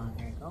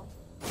 There you go.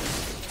 I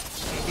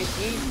did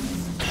eat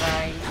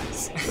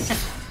rice.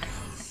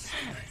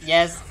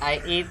 Yes,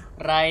 I eat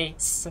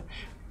rice.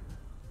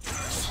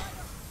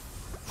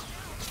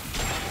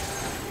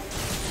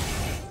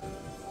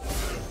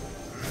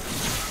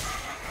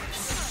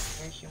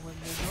 Where she would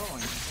be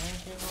going? Where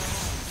she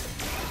going?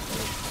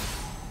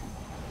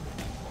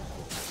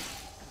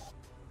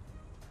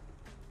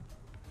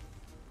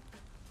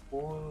 Oh.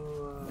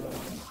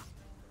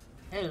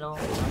 Hello,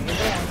 are you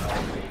there?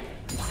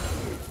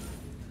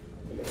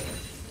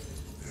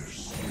 Their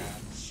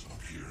skills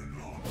appear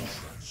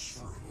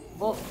non-transferable.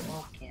 Oh,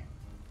 okay.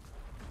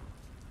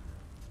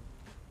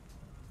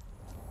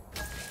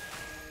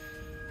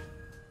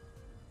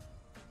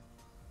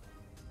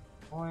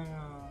 Oh no,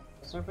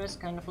 the server is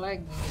kind of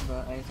laggy,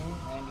 but I think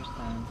I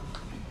understand.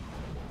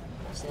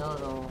 Still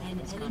though, An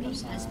it's kind enemy of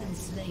sad. has been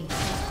slain.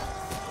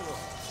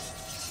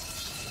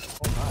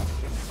 Oh god,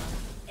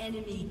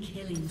 Enemy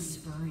killing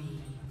spree.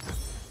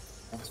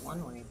 that's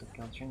one way to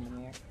kill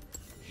Tryndamere.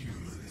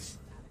 Humans.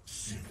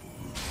 Simple.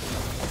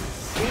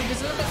 Dude,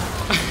 this is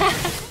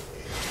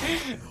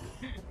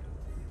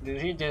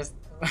Did he just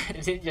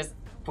did he just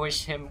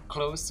push him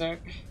closer?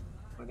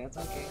 But that's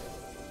okay.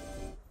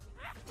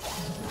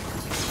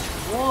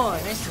 Whoa,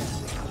 nice one.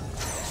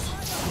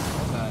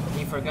 Oh god,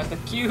 he forgot the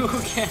Q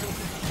again.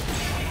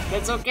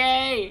 That's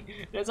okay.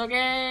 That's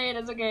okay.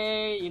 That's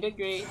okay. You did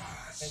great.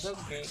 That's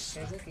okay.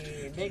 That's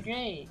okay. You did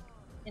great.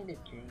 You did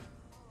great.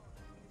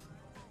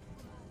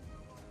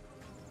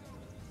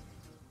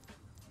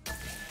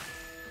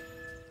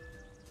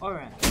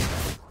 Alright.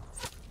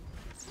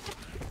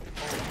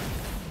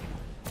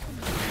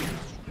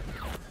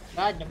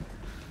 Got him.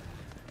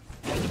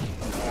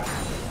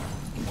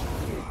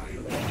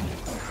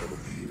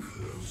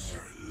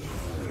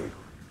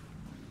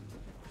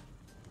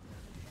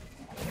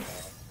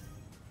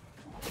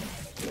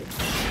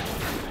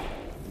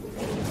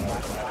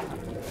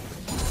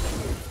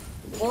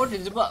 Oh,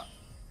 this is about.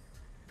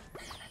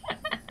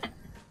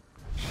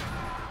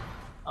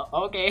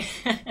 Oh, okay.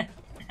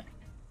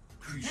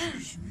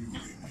 Creatures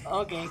moving.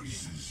 Okay.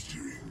 Pieces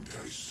during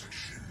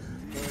dissection.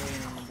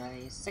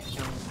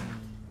 Dissection.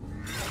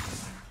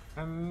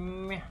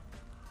 Yeah.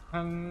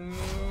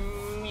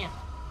 Yeah.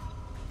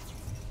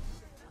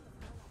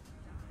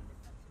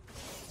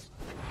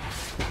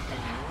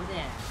 Hello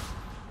there.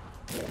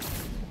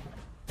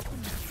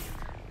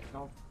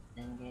 Nope.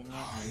 Then get near.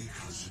 High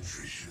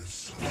concentration of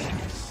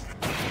substance.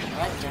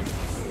 Gotcha.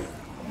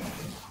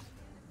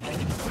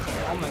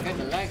 Oh my god,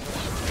 the lag.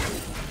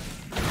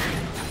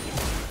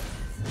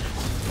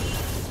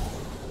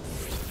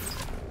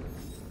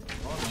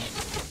 Oh no.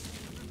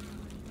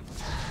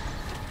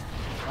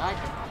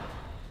 Gotcha.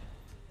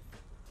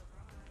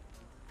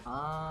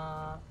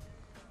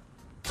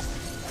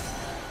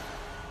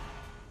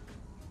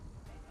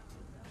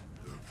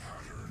 The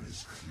pattern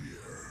is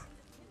clear.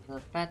 The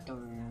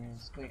pattern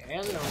is clear.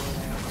 Hello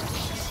there.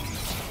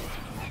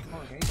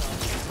 Oh, there you go.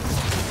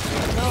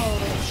 Hello.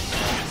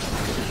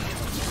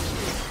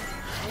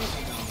 There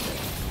you go.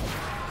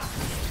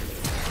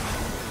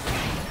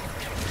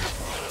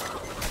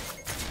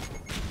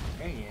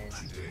 There he is.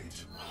 To date.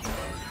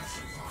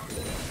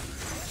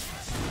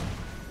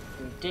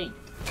 To date.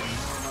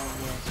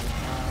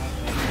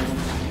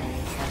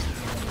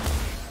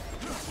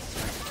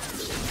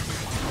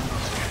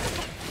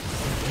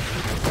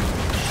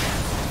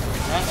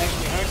 That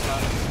actually hurts a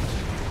lot.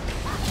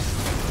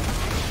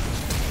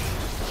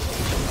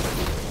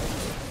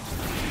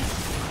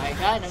 I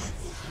got him.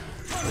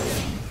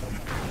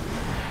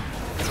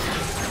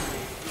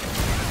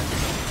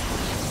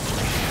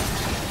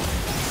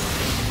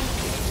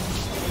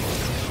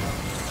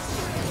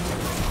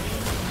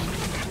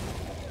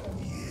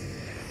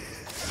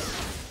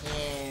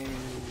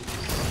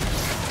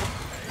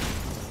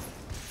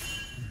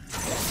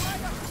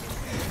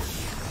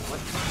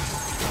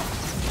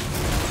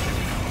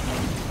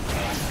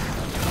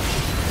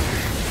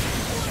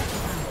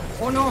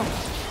 no!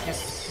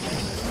 Yes.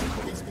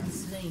 Has been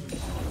slain.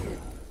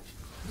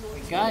 We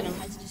got him.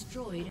 Has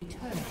destroyed a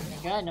turret. We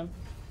got him.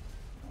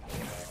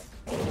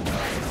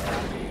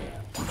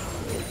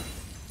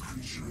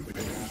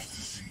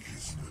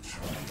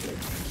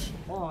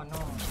 Oh no.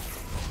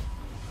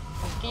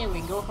 Okay,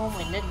 we go home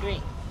with that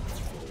drink.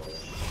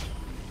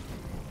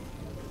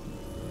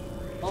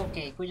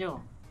 Okay,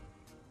 Kujo.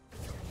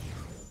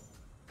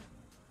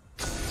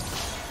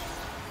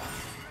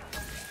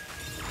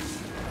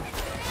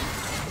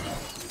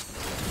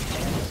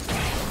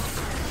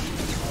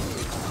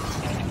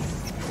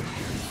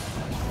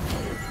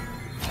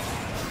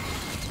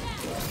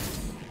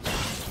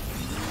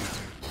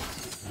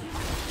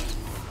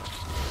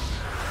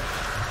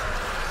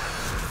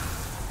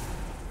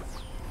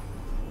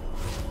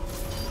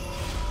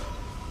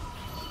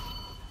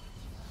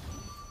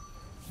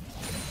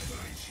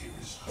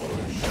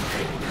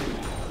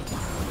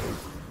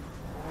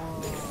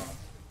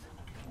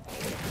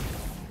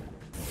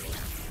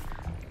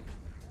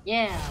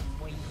 Yeah,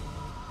 boy.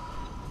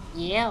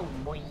 Yeah,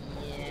 boy.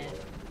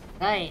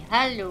 Hi,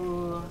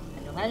 hello.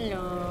 Hello,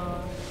 hello.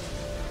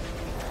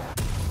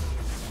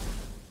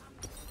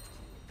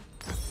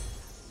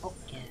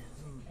 Okay.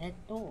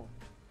 Eto.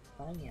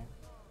 Parang yan.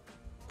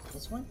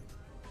 This one?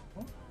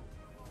 Oh?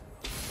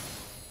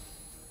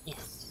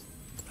 Yes.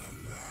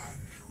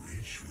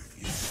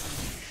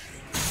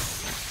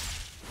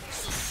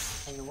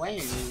 Hello,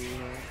 hello.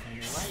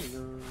 Hello,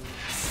 hello.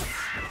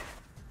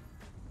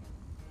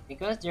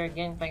 Because their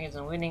gangplank is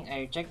winning, I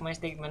reject my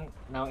statement.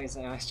 Now is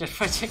a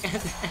project.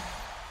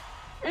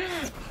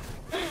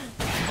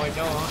 Oh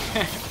no.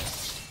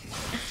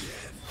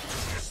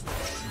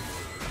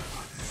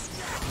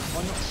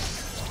 Oh no.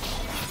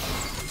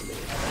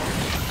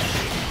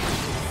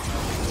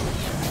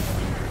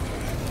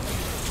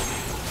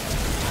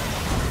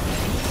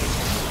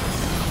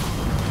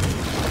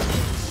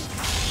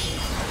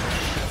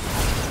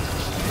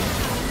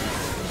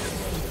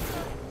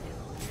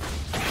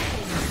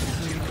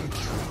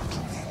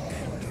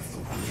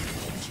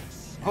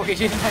 Oh, he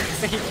didn't have to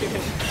say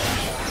it.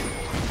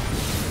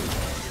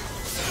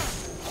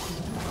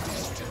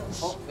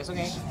 Oh, that's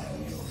okay.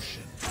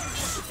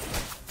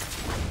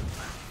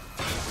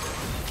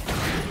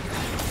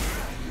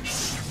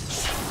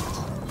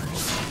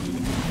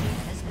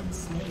 Has been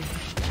slain.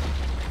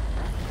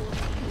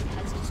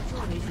 Has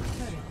destroyed a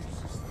turret.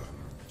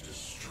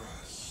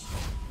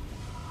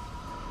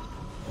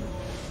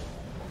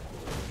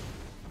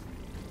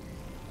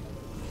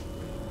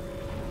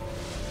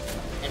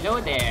 Hello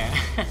there.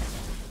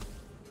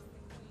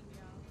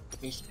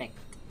 Respect.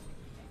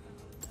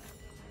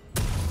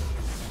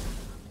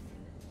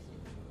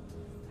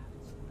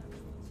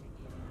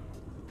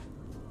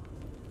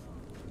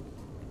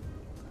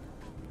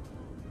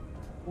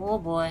 Oh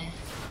boy.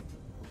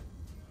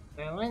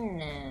 We're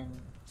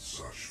winning.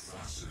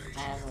 I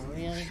have a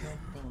really good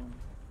thing.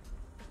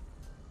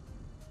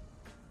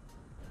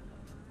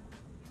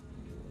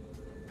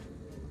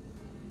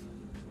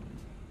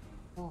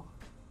 Oh.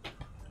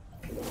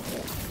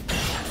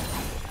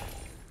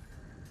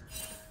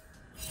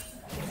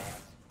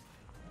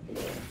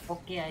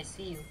 Okay, I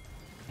see you.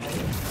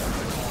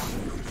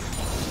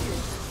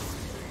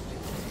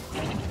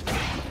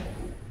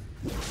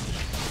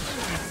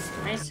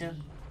 Nice, sir.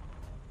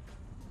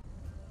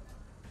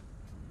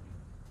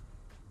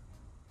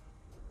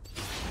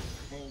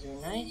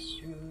 Nice.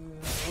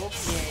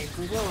 Okay,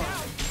 good job.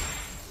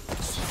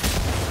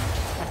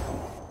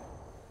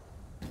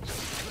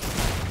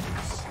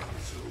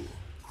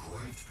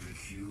 Quite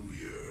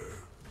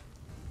peculiar.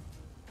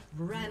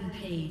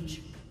 Rampage.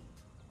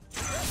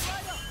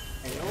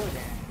 Hello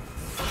there.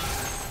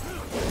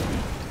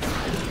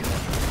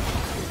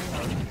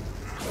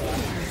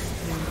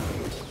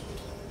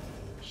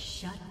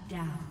 Shut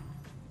down.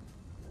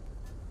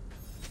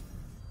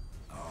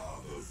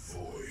 Ah, the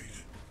void.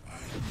 I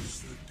miss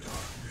the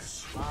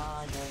darkness.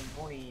 Ah, the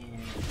void.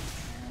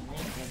 I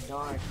make the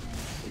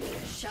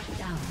darkness. Shut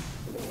down.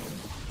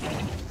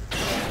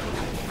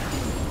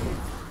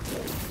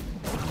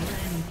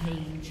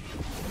 Rampage.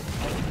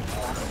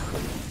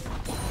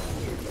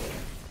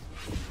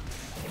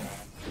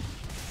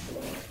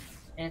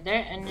 Is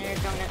there any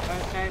recommended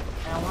archive?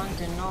 I want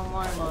to know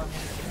more about it.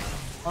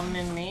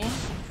 Comment me.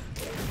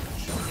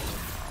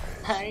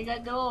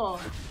 Arigato.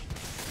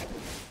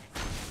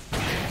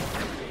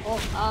 Oh,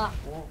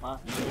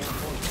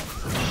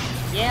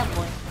 yeah,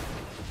 boy.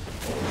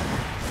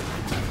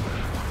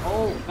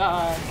 Oh,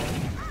 God.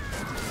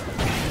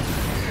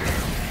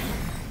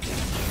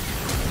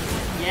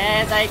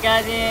 Yes, I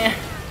got him.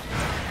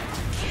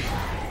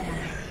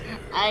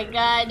 I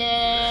got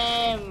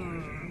him.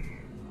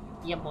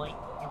 Yeah, boy.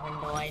 Even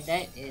though I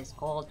died, it's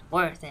called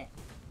worth it.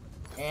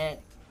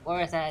 It's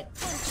worth it.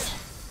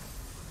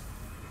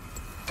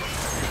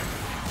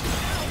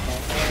 The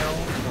hell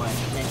was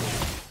it?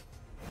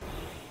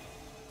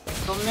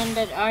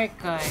 Recommended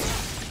archive.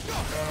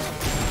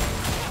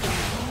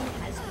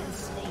 Has been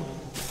slain.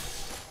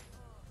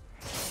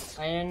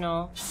 I don't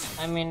know.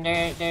 I mean,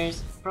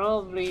 there's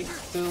probably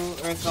two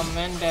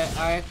recommended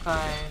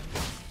archives.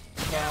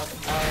 that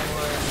I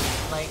would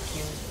like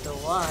you to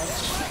watch,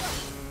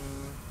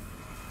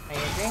 I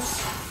think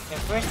the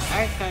first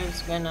archive is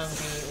gonna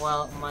be,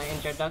 well, my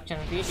introduction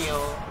video,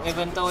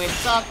 even though it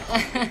sucked.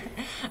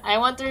 I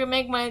want to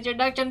remake my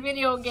introduction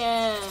video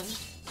again.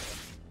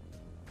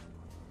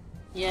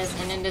 Yes,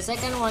 and then the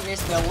second one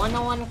is the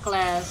 101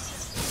 class,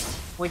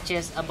 which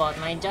is about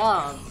my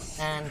job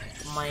and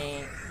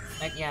my,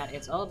 like, yeah,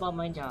 it's all about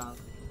my job.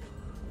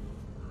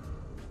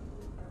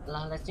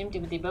 Lah, live stream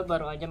tiba-tiba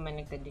baru aja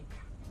main tadi.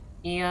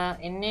 Iya,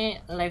 ini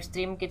live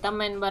stream kita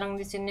main bareng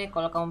di sini.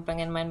 Kalau kamu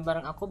pengen main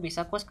bareng aku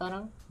bisa kok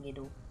sekarang,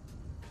 gitu.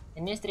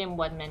 Ini stream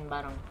buat main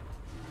bareng.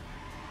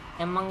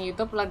 Emang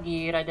YouTube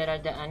lagi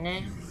rada-rada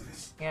aneh,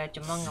 ya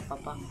cuma nggak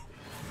apa-apa.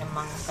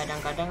 Emang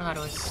kadang-kadang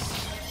harus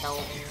tahu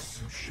ini.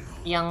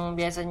 Yang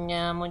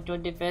biasanya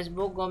muncul di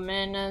Facebook,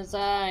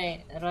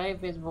 gomenasai. Rai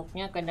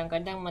Facebooknya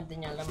kadang-kadang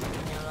mati nyala.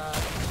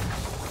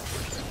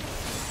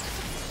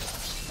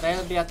 Rai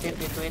lebih aktif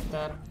di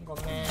Twitter,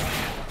 gomen.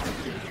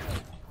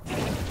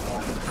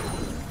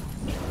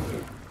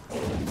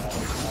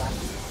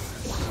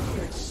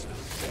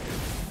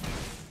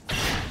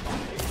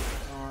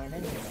 Oh, ini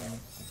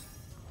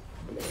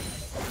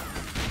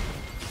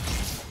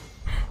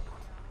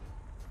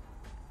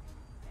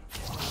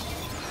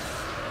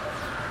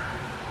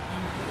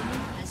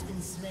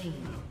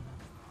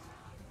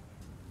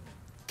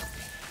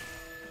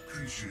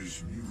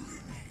Creatures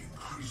mewing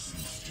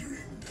increases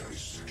during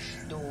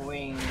dissection.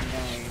 doing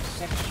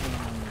dissection.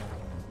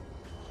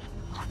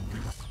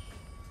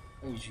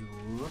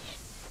 Azure.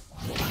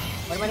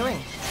 What am I doing?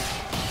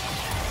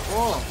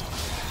 Oh,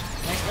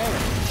 nice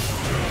arrow.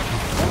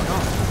 Oh no,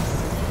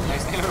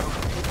 nice arrow.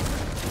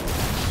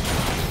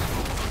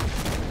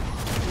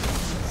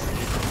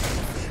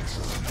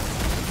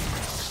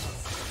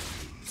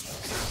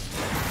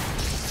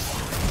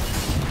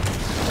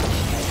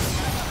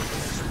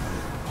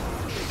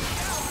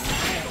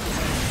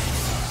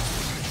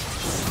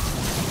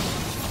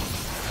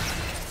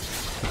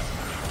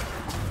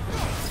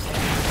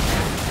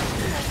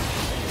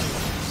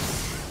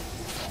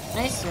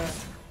 Nice.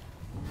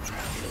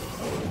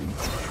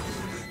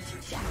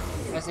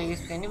 Kasih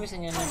ini bisa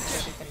nyala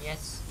Twitter,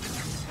 yes.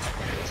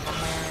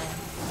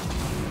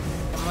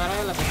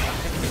 Kemarin lebih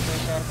aktif di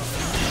Twitter.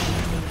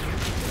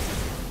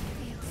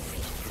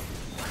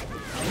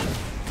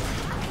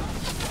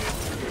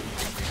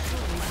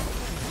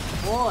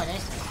 Wow,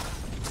 nice.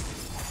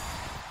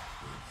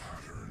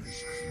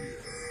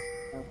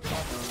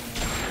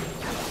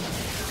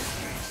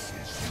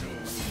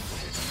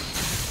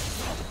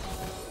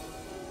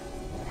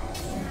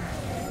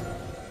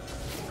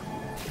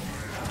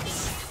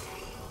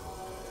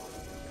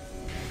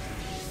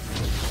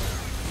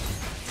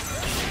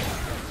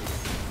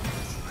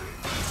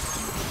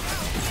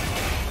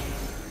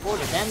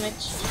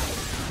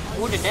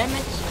 Oh, the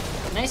damage.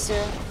 Nice.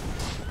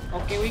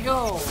 Okay, we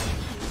go.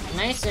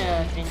 Nice,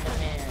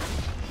 Internet.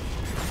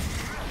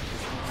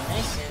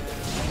 Nice.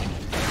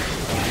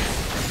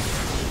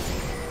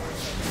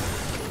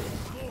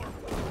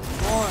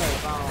 More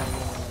power.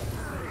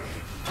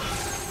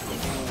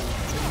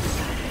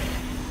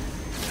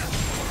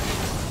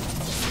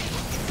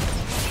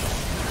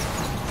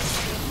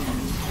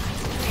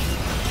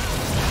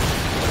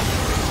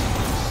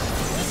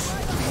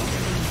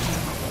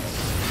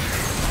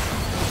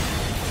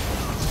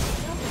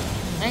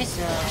 Nice.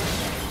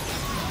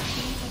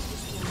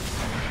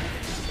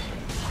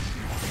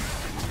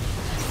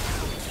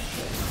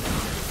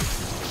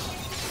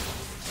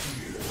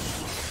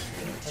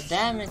 The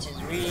damage is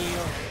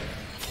real.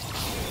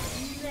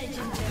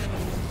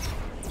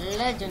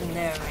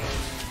 Legendary.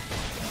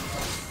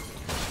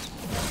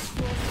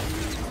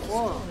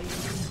 Whoa.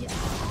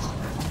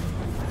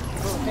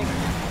 Oh, thank you.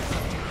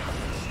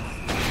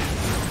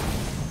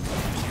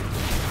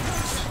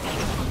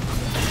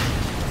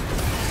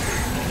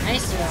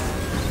 Nice.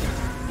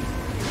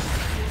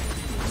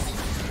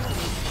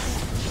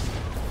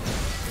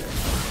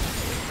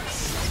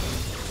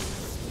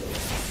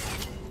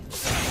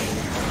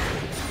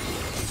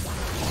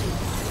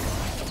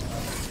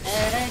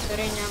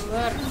 Sorry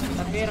nyamber,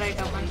 tapi Rai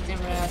kapan stream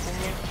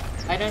rasanya?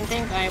 I don't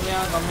think I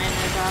will comment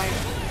as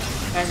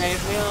cause I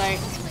feel like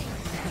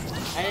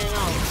I don't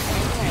know.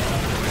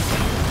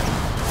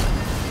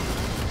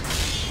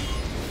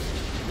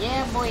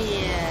 Yeah boy,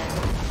 yeah.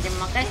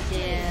 Terima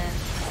kasih.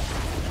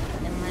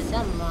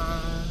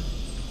 Sama-sama.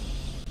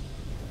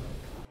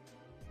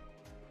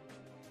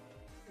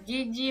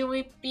 GG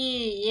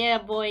Whippy,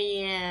 yeah boy,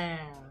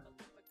 yeah.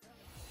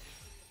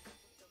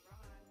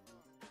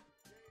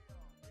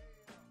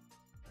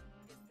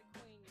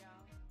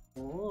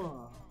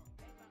 Oh,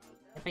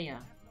 apa ya?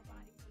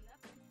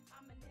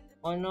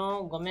 Oh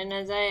no,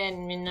 gomenasai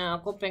Mina,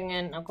 aku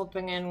pengen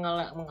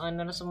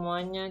nge-honor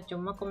semuanya.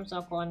 Cuma kalau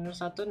misalnya aku honor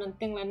satu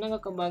nanti Lana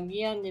gak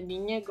kebagian.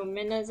 Jadinya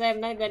gomenasai,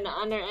 I'm not gonna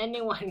honor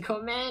anyone.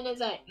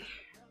 Gomenasai.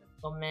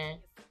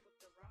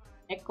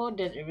 Echo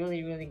did a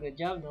really good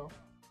job though.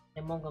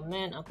 Mau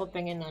gomen, aku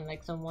pengen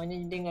like semuanya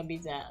jadi nggak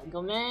bisa.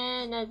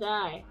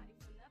 Gomenasai.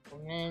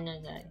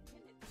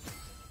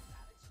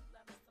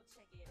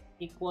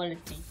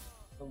 Equality.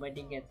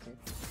 Nobody gets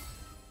it.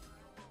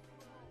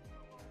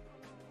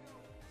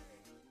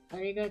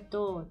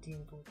 Arigato,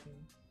 Team Putin.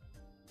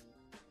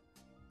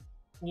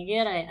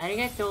 Gigerai,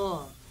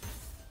 arigato.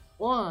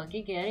 Oh,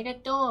 Gige,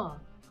 arigato.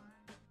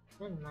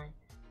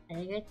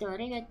 Arigato,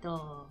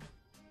 arigato.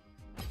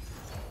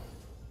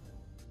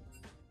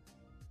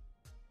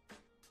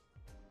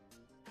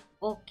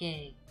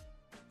 Okay.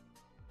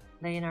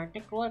 Lagi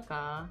natin keluar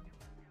kah?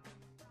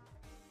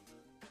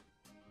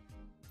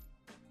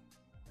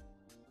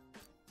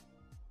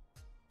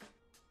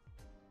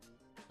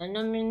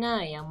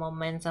 Fenomena yang mau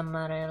main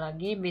sama Rai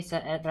lagi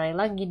bisa add Rai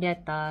lagi di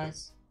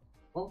atas.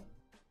 Oh.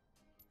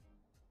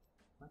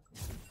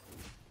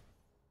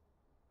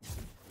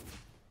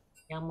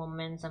 Yang mau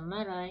main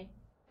sama Rai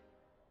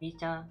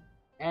bisa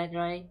add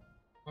Rai,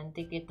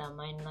 nanti kita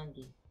main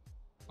lagi.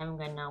 I'm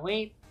gonna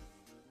wait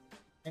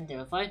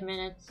until 5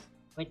 minutes,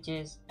 which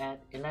is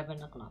at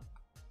 11 o'clock.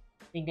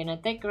 We're gonna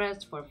take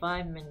rest for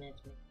 5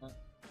 minutes.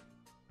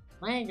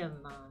 Wait a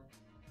minute.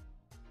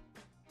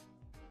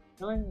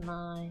 Don't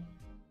mind.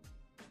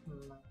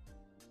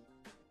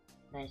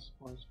 Nice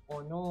voice. Oh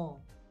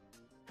no.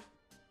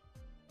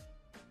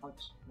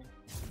 Ouch.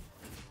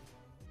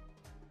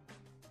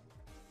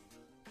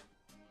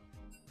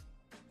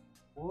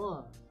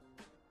 Whoa.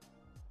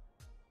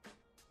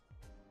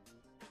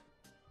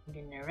 I'm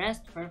gonna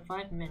rest for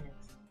 5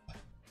 minutes.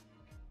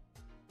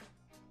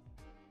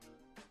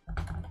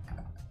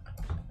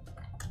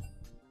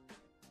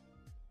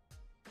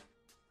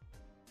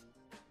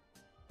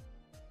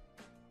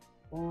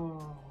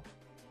 Oh.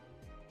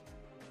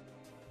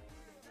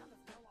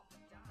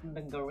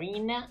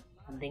 Bingarino.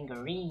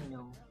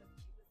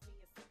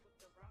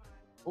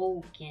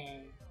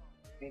 Okay.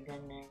 We're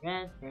gonna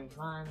rest for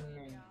 1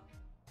 minute.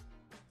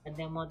 Ada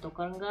yang mau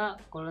tukar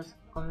nggak? Kalau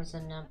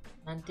misalnya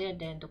nanti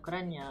ada yang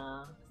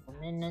tukerannya,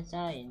 komen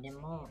aja. Ini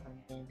mau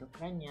ada yang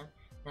tukerannya.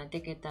 Nanti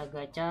kita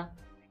gacha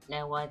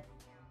lewat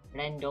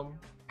random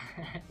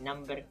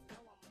number.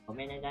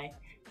 Komen aja.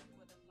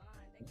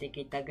 Nanti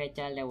kita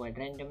gacha lewat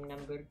random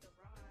number.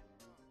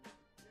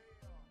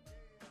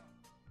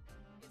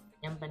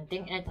 Yang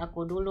penting add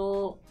aku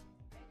dulu.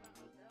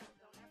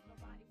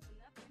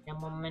 Yang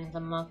mau main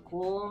sama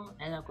aku,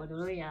 add aku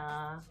dulu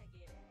ya.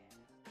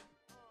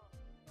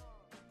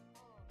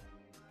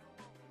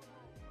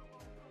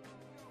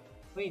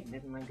 Wait,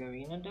 did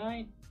Margarina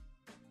died?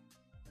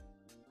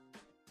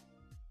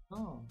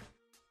 Oh.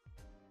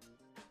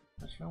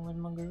 What's wrong with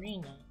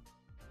Margarina?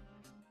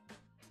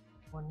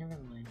 Oh, never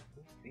mind.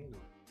 Reload.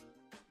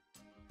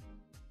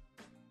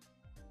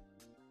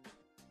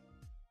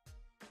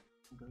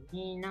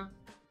 Margarina.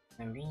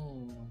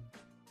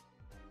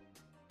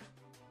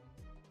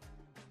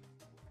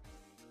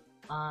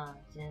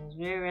 Since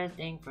we're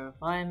resting for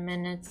 5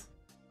 minutes,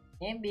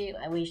 maybe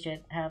we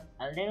should have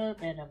a little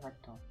bit of a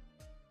talk.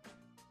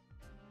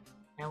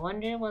 I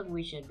wonder what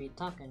we should be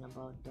talking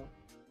about though.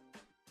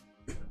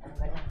 I'm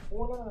gonna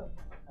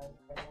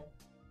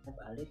have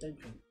a little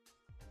drink.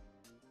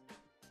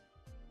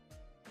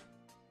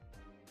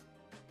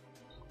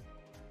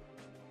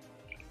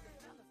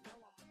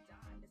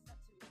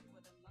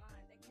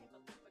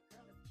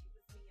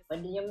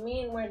 What do you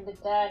mean we're the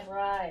chat,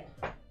 right?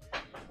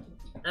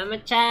 I'm a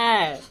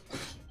chat.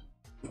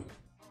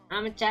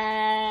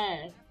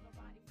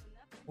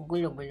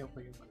 Gulo.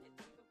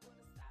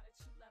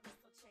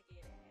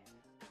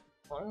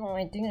 Oh no,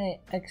 I think I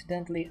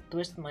accidentally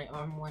twist my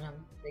arm when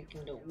I'm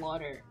taking the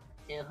water.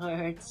 It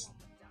hurts.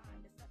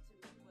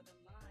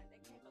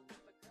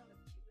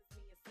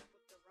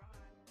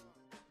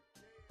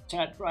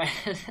 Chat, right?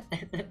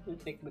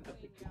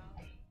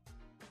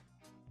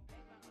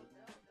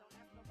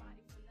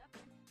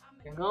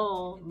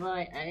 Go,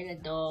 bye,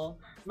 arigato.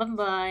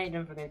 Bye.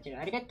 Don't forget to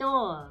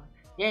arigato.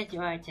 Yes, you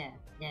are chat.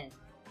 Yes,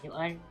 you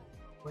are.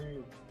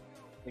 Gulo.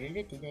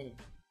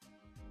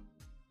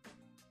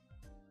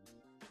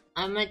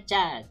 I'm a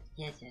chat.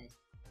 Yes.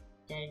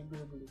 Chat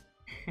gulu.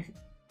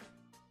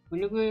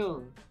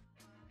 Gulu.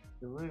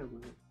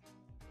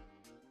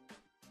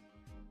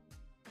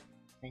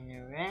 When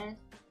you rest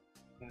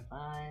for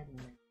 5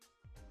 minutes.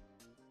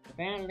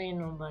 Apparently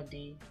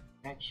nobody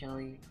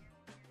actually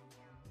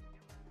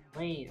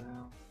played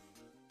around.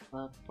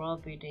 Well,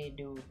 probably they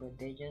do, but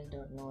they just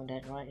don't know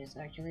that Rai is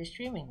actually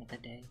streaming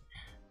today.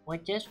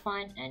 Which is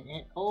fine and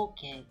it's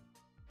okay.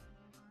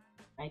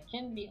 I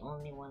can be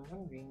only one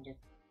wondering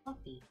just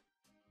puppy.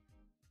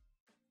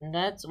 And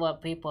that's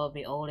what people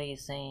be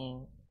always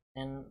saying,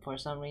 and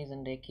for some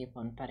reason they keep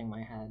on patting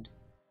my head.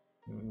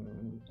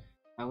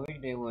 I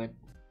wish they would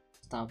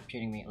stop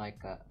treating me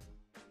like a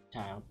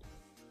child.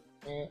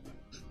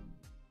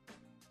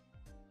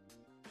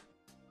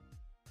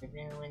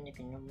 Everyone you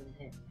can remember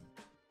him.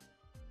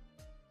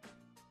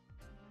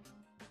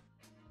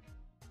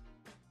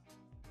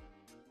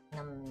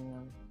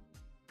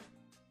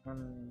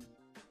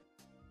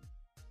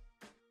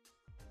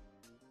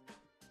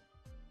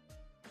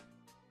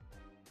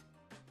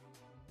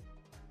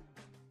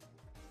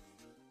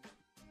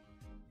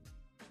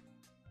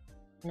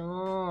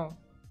 No.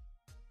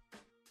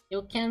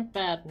 You can't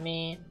pat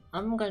me.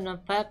 I'm gonna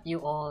pat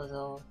you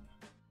also.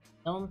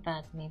 Don't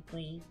pat me,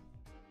 please.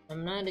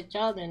 I'm not a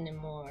child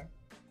anymore.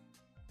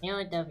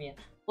 Mew W.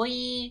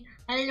 Boy,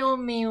 hello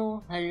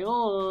Mew.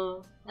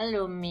 Hello.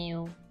 Hello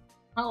Mew.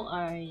 How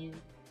are you?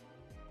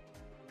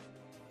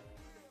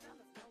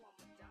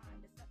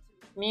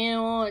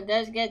 Mew,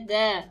 let's get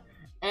that.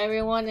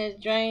 Everyone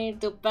is trying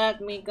to pat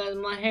me because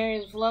my hair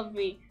is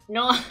fluffy.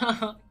 No.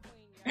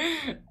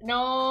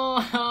 No.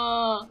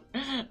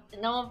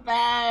 No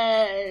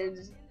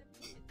pats.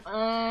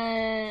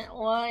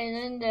 Why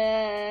isn't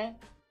there?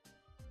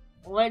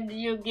 What do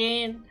you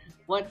gain?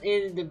 What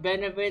is the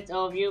benefits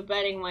of you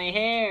patting my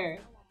hair?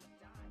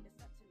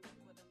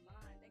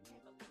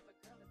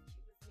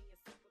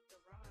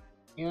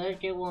 You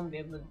actually won't be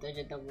able to touch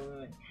it up.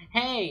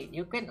 Hey,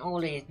 you can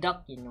always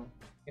duck, you know.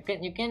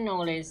 You can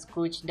always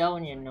scooch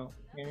down, you know.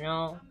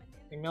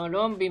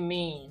 Don't be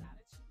mean.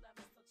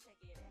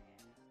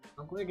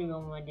 Aku juga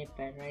mau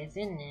depend right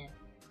in it.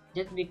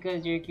 Just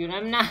because you're cute,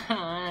 I'm not.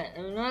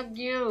 I'm not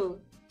cute.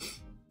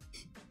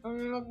 I'm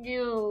not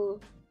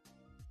cute.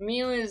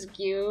 Mew is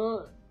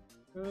cute.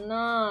 I'm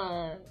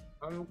not.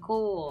 I'm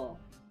cool.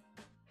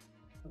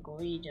 Go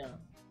eat ya.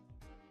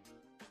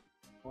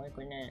 Why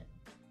couldn't?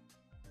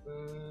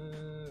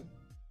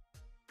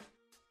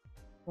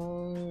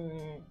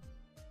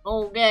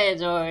 Okay,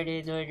 it's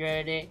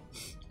already.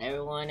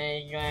 Everyone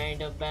is trying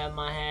to pat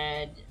my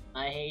head.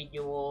 I hate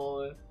you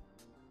all.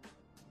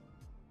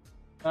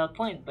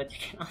 Point, but you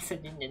can also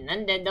do the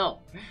nanda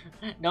though.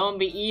 Don't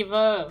be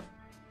evil.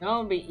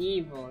 Don't be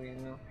evil, you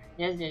know.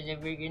 Just a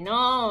freaking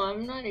no,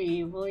 I'm not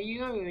evil,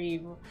 you're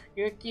evil.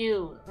 You're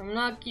cute. I'm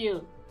not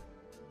cute.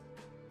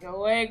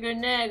 You're good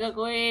neck,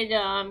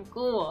 I'm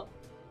cool.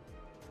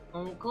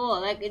 I'm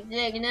cool, like a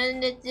dick, not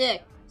a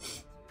dick.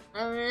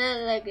 I'm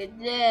not like a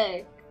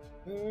dick.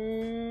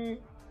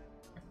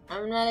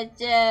 I'm not a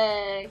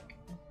dick.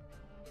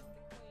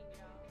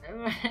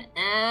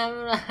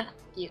 I'm not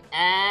cute.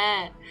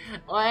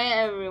 Why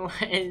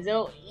everyone is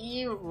so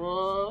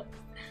evil?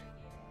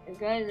 You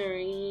guys are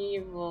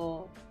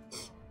evil.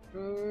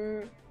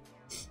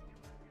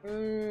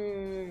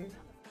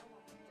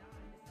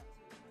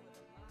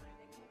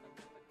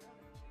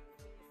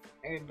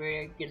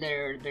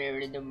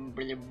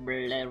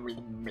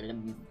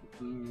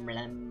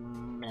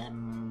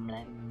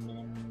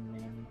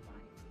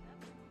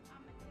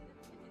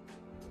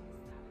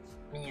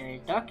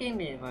 You're talking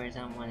before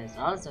someone is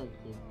also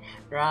cute,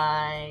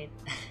 right?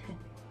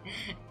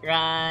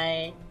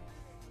 Right?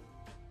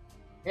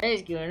 That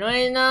is cute. No,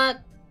 it's not.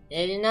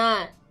 It's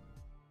not.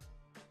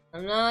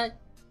 I'm not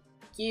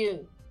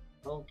cute.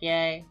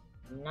 Okay?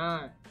 I'm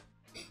not.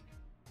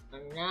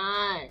 I'm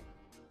not.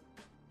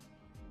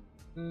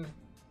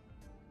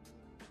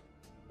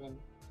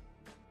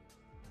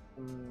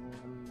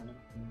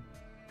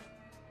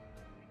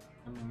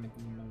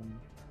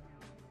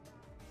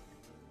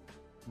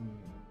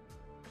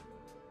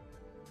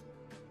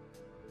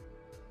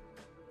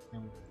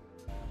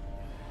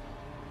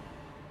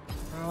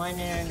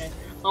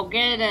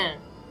 Okay then.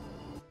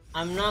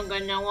 I'm not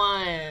gonna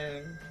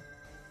whine.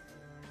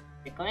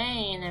 Be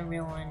clean,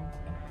 everyone.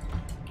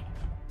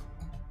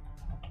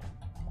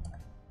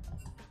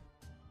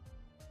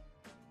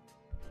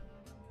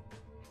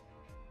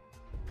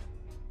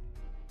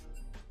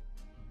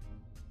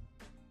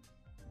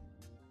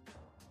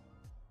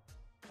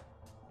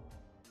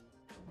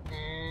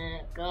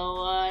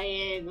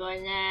 Kawaii ko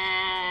na.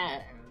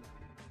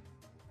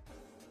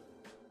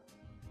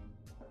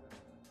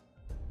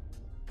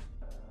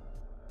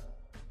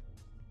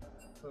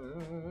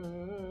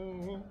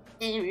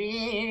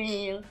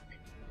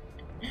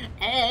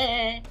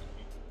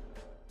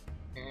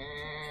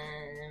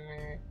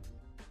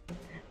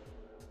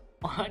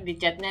 Oh, di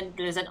chatnya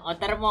tulisan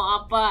otter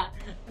mau apa?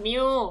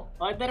 Mew,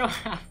 otter mau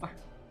apa?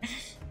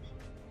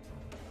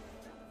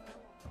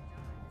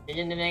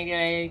 Didn't make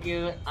it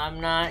cute.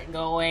 I'm not.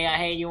 Go away. I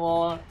hate you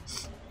all.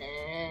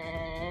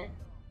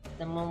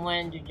 Someone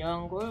went to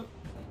jungle.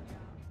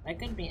 I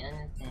could be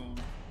anything.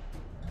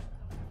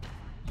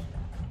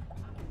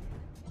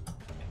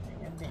 I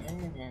could be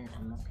anything.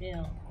 I'm okay.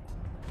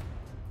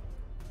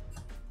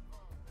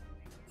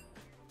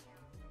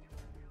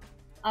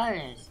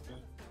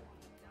 Honestly.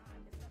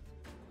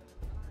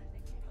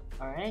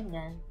 Alright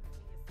then.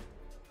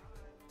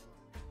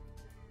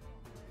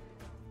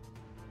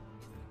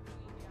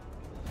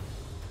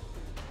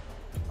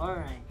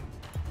 Alright.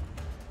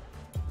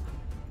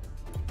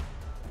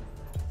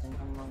 Then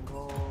I'm gonna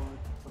go.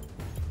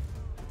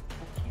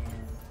 Okay.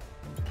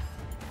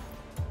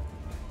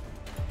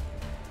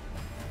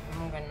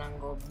 I'm gonna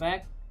go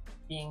back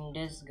being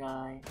this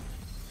guy.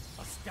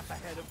 A step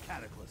ahead of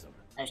Cataclysm.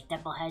 A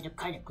step ahead of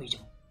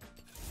Cataclysm.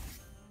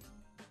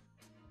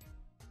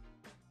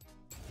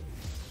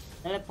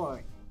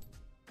 Teleport.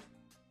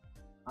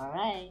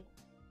 Alright.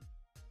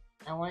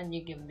 I want you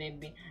to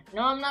baby.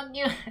 No, I'm not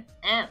cute.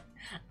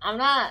 I'm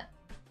not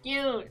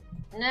cute.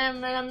 No,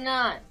 but I'm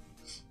not.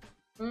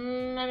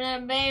 I'm not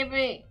a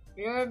baby.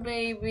 You're a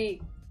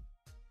baby.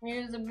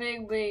 You're a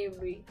big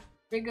baby.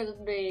 Biggest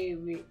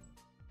baby.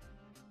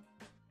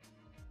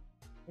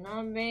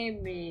 No,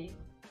 baby.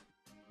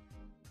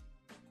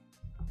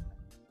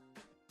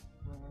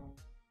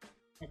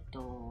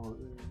 Ito.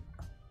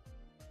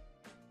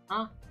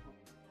 Huh?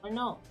 Oh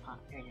no. Ah,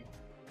 here it is.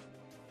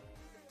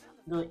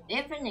 Good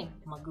evening,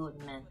 my good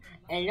man.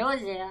 Hello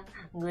there.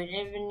 Good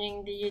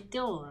evening to you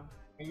too.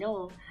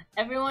 Hello.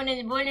 Everyone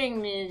is bullying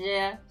me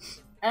there.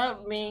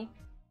 Help me.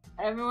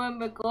 Everyone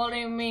be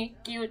calling me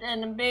cute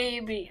and a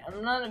baby.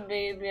 I'm not a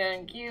baby,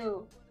 I'm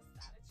cute.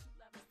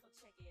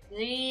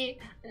 See?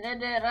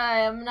 That I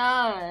am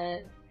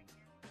not.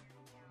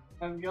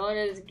 I'm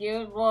just a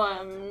cute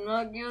boy. I'm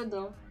not cute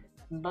though.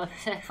 But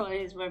that's why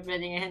he's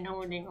forbidding and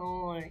holding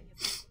on.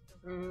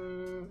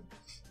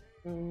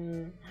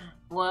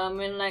 Well, I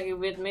mean, like,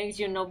 if it makes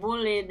you no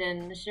bully,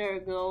 then sure,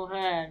 go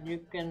ahead.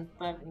 You can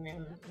fuck me.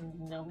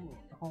 No,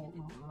 hold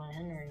my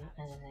Henry,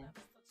 anything.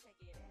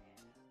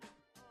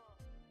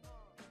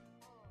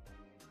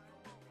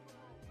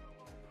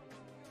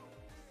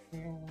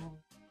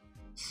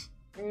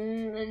 I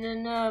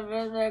don't know, I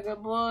feel like a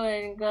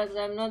boy because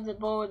I'm not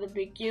supposed to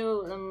be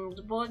cute. I'm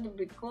supposed to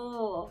be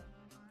cool.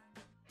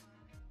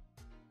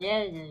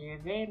 Yes, you're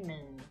very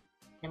manly.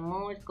 The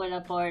most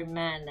colorful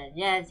man.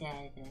 Yes.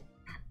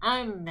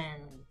 I'm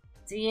manly.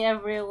 See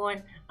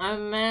everyone,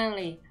 I'm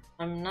manly.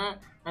 I'm not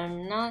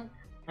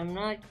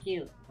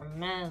cute. I'm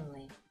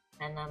manly.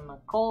 And I'm a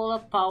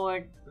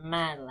cola-powered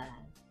mad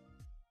lad.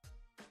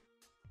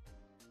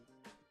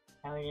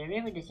 I would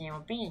agree with the same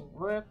opinion.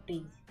 World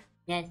peace.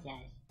 Yes.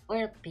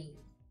 World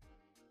peace.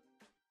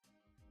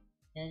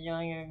 Just show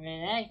your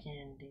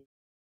reaction, dude.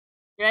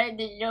 Try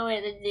to show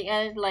it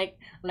as like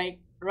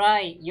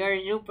right, you're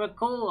super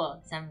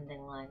cool.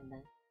 Something like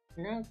that.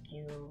 No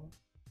cute.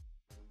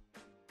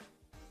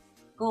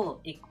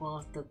 Cool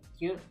equals to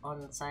cute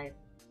outside,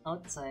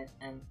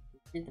 and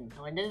didn't.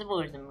 What does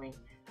the mean?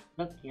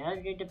 Look, you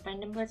have your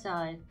dependable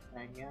side,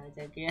 but you have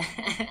the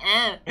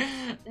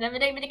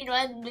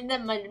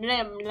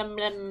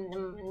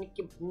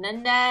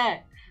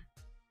Nanda!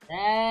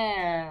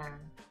 There!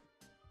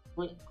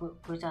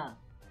 Kusa.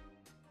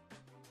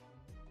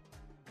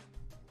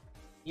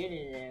 You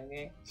did it,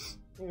 okay?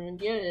 You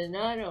did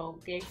not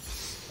okay.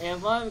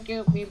 If I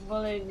kill people,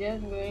 I'm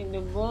just going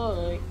to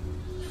bully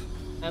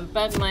and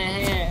pat my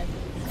hair.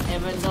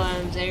 Even though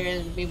I'm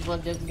serious, people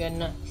just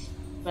gonna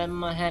pat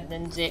my head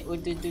and say, ooh,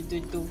 do,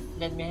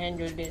 let me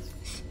handle this.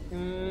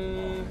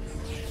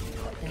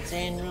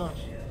 Insane rune.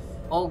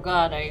 Oh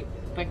god, I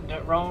picked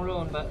the wrong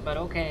rune, but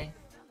okay.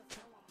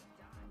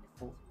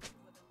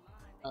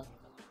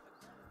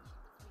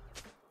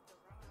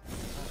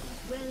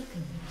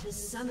 Welcome to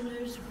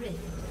Summoner's Rift.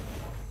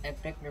 I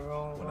picked the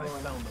wrong When rune. I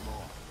found them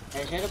all.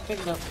 I should have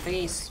picked the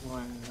face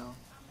one though.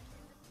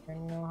 I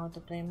don't know how to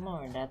play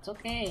more. That's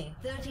okay.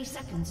 30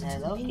 seconds That's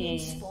until okay.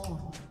 minions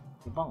spawn.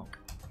 You bonk.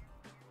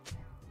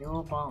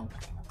 You bonk.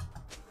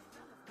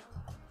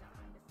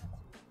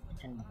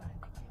 And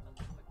bonk.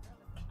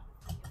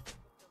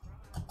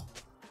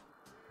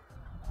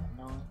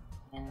 Don't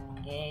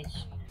engage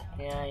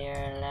till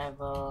you're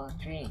level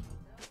 3.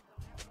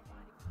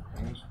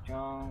 Very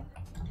strong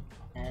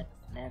at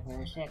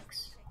level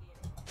 6.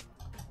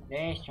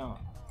 Very strong.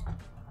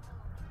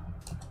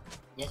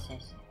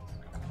 Yes.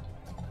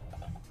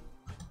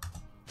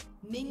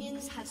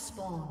 Minions have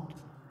spawned.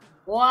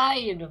 Why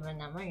you doing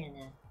that?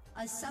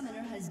 A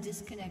summoner has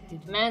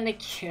disconnected.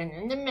 Manicure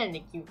and the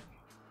manicure.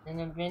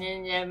 And I've been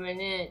in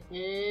Japanese.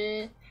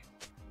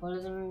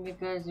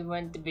 Because you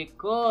want to be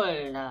cool.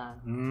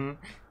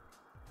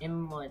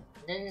 Emote.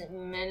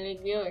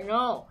 Manicure.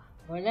 No.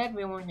 Well,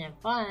 everyone have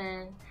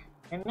fun.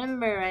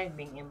 Remember, right?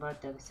 Being able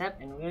to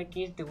accept and will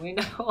keys to win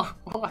the whole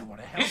war. You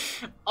wanna help?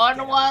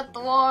 On what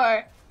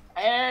war?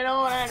 I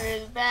don't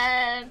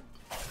understand.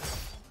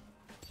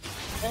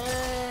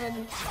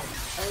 And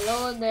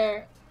hello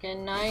there.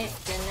 Can I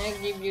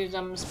give you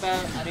some spell?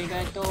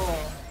 Arigato.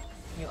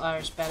 You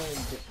are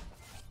spelled.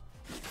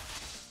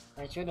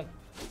 I should have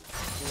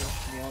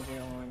used the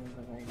other one,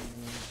 but I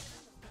didn't.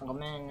 I'll go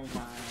man and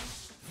die.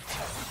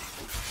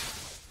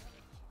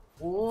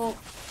 Oh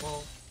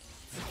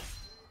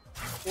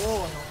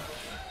no.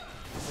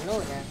 Hello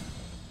there.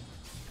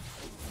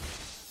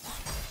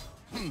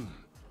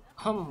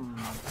 Oh.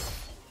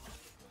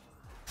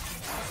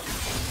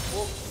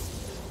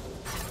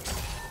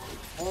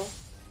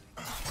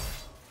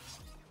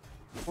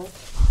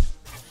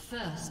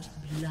 First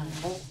blood.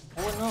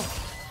 Oh no.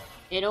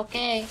 It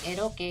okay.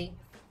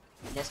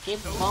 Just keep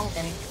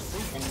bonking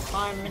and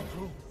farming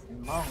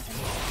and bonking.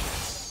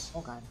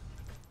 Oh god.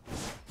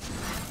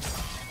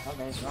 Oh,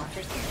 there's wrong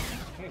first.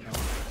 Here you go.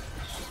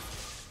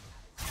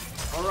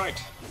 Alright.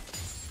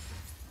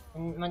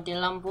 Mati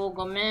lampu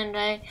komen,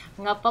 right?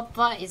 Nggak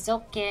apa-apa, it's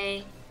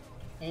okay.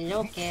 It's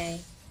okay.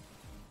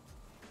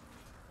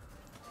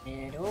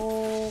 It's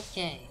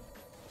okay.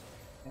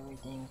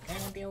 Everything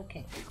can be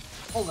okay.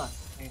 Oh god,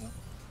 there you go.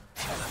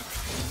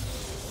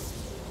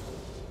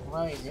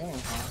 What is doing,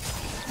 huh?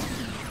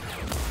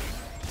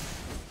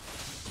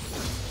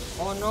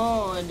 Oh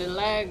no, the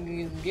lag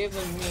is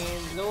giving me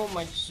so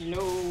much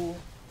slow.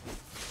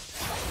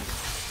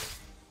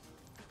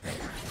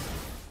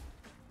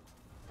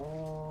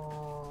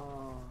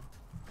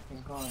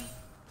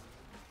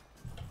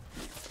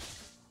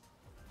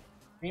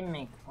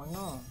 Remake. Oh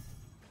no.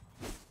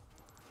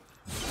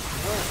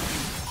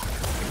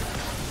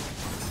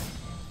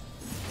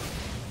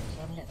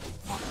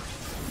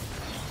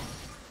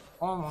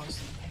 Almost.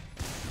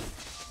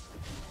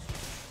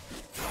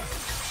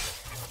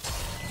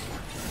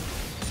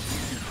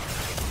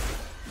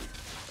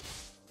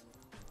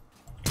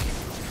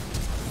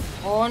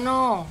 Oh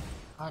no!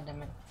 God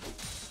damn it.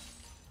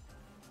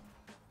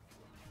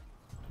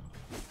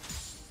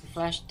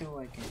 Flash 2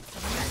 again.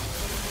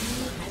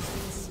 Has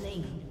been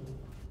slain.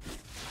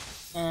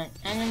 An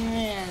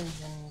enemy has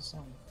been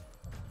slain.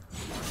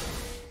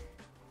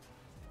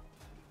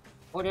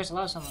 Oh, there's a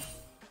lot of someone.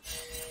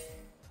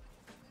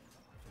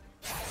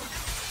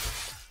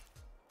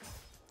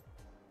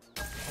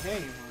 Oh, there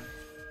you are.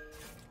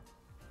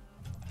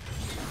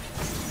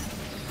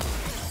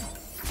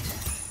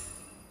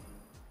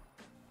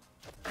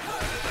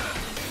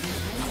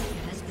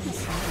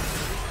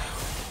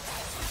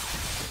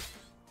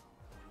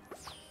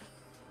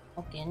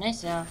 Okay,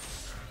 nice.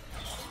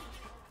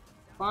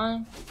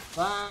 One,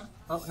 ba,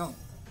 oh no,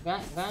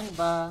 gun,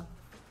 ba,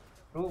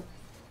 ro,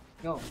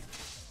 yo.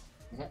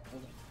 Is that?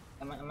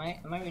 Am I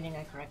reading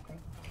that correctly?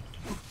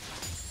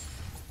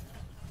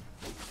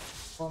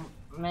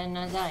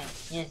 Gomenazai.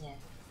 Yes, yes.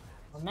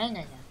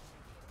 Gomenazai.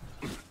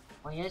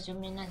 Oh yes,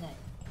 gomenazai.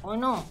 Oh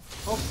no.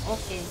 Oh,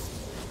 okay.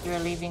 You're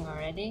leaving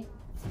already.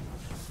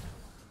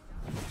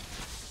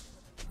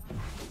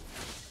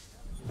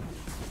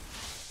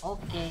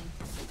 Okay.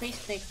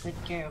 Please take good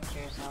care of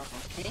yourself,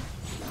 okay?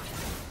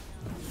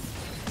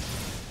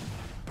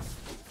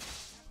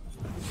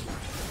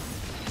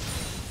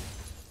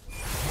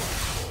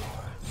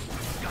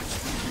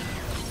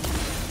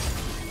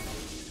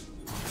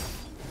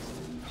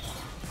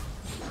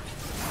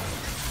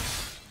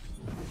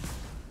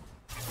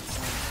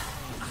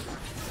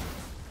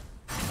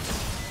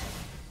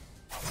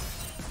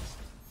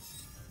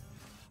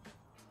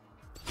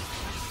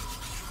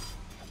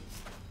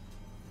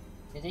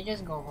 Did they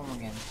just go home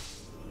again?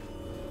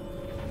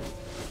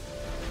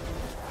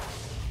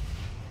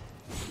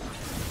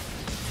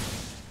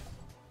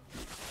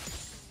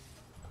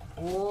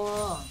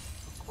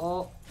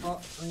 Oh,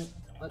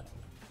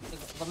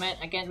 go man,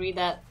 I can't read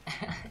that.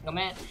 Go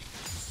man,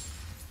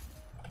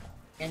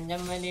 can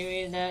somebody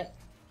read that,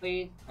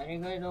 please?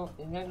 Arigato.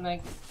 Is that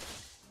like,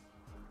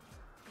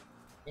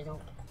 you know?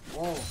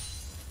 Oh,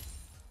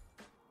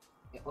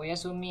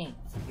 Oyasumi,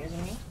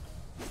 Oyasumi,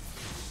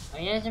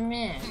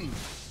 Oyasumi.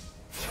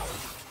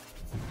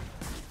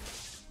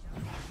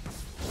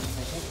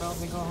 I should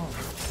probably go home.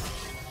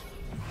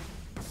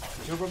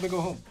 I should probably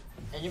go home.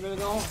 I should probably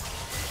go home.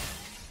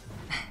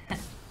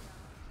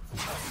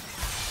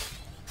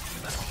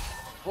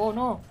 Oh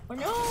no! Oh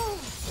no!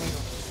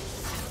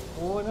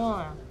 Oh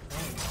no!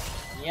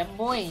 Yeah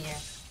boy!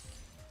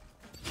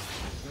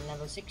 I'm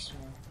level 6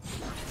 now.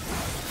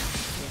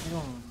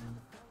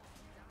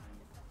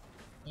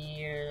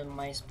 Hear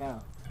my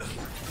spell.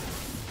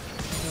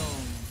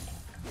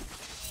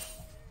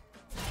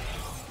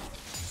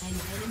 An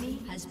enemy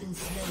has been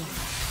slain.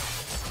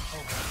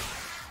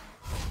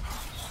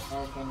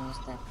 Oh, can you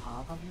step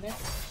off a bit?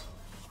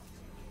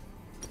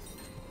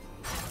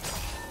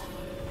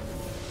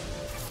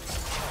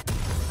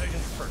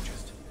 Items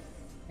purchased.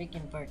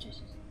 Freaking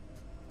purchases.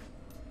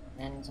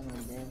 And some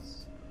of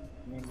this.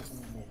 Maybe some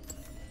of this.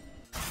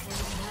 An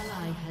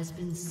ally has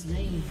been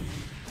slain.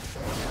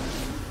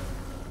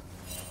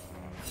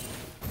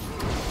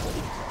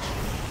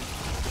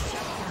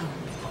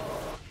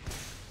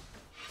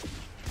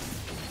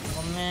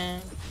 Oh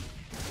man.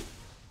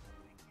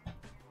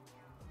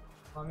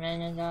 Oh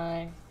man, I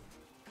die.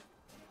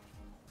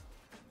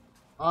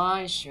 Oh,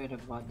 I should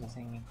have bought the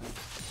thingy first.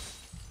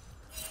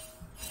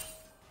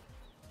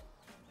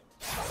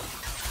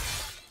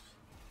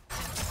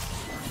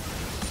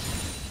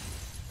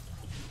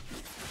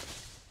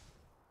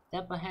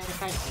 Step ahead of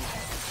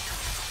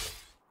crisis.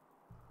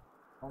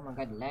 Oh my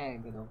god,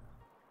 lag though.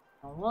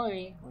 Don't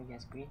worry, we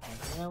just greet her.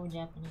 Hello,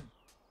 Japanese.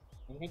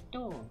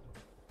 Arigato.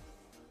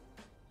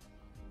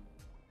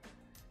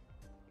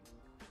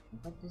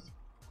 What is it?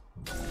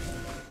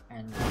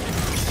 And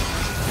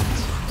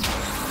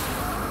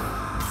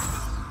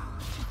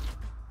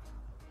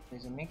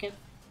does he make it?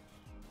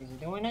 Is he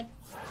doing it?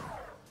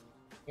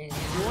 Is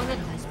he doing it?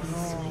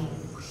 No.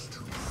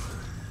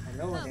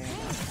 Hello there.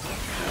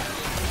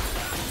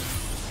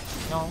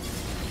 No.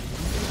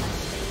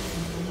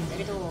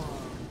 Arigato.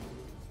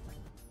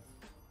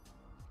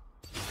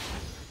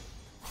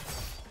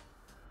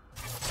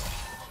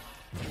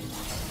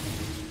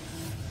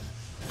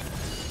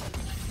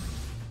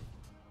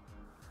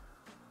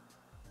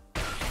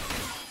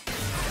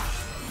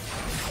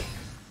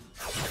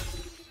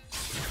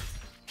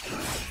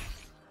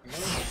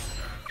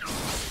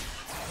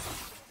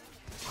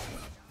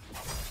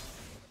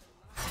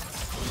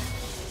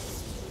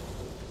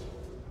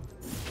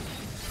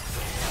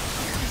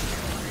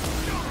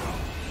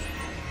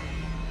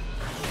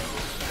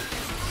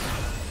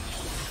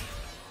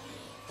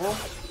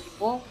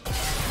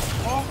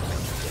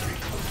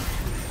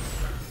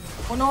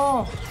 Oh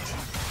no!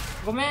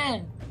 Go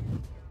man!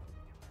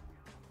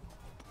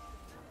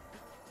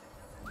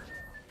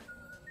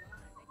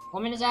 ご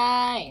めんな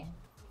さい。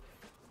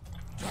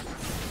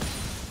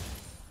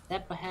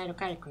Step ahead of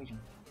cataclysm.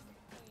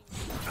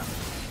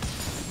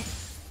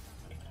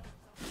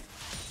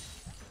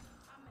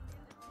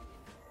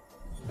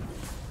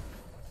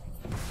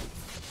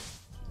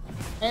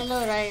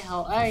 Hello, Rai.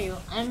 How are you?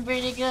 I'm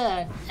pretty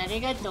good.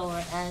 Arigato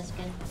for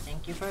asking.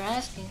 Thank you for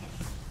asking.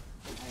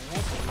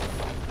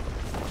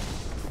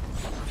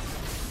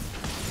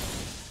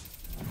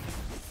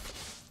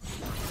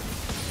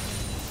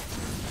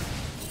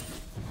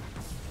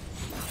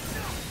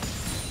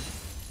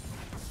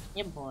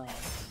 Yeah, boy.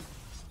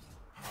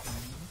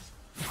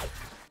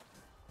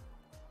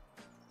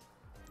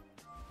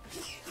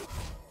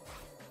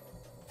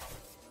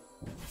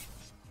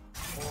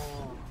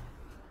 Oh.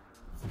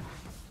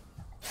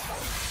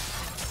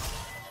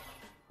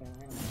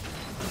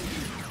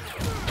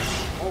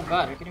 Oh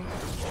god, are you kidding me?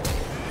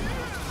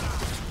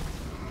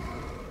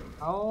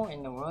 How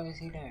in the world is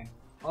he there?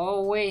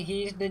 Oh wait,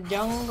 he's the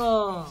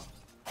jungle!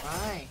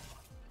 Right.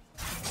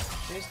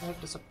 There's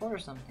like the support or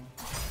something.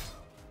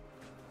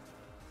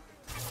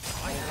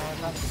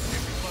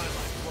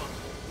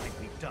 Might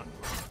be done.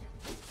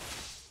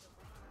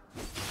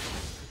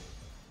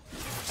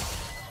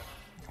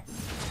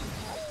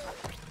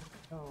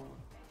 Oh.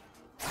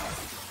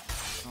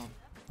 Oh.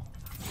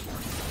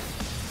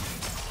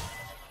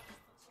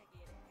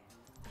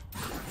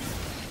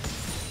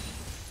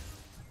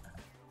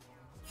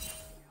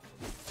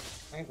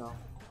 There you go.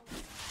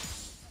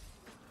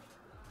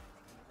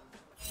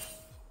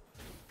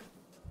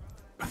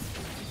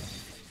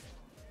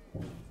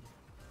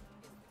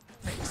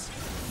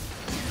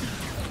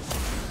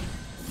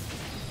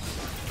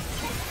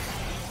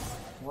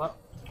 What?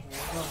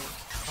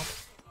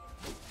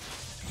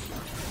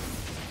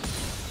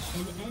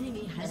 An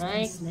enemy has been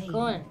Rai slain.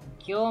 kun,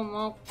 kyo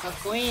mo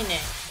kakkoi ne.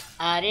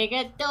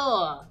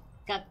 Arigato!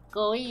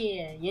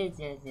 Kakkoi! Yes,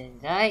 yes, yes.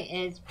 Rai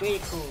is pretty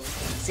cool.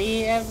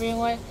 See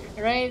everyone?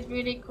 Rai is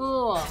pretty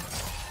cool.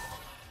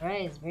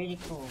 Rai is pretty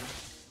cool.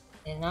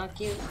 It's not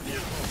cute.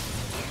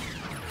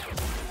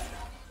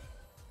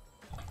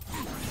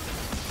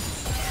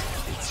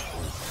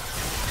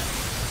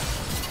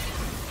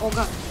 Oh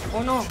god!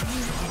 Oh no!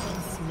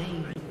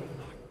 Slain.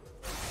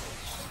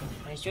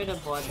 I should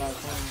have bought that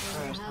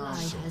thing An first, ally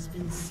huh? has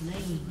been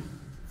slain.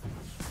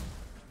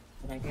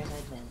 But I guess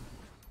I didn't.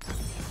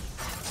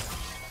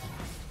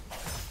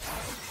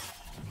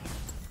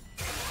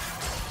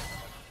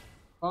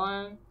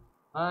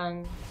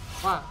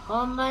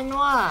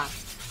 Konbanwa!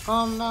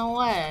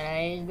 Konbanwa!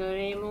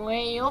 Raidorimu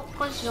e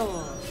yokoso!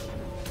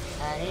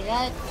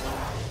 Arigato!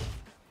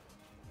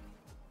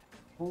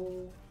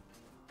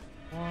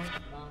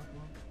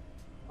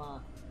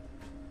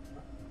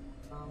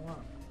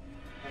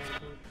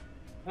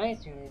 Right,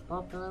 it's really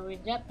popular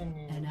with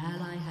Japanese. An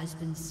ally has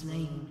been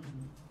slain.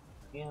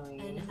 Really?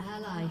 An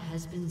ally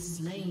has been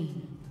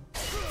slain.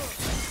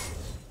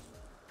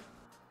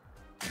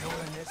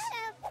 Knowing this,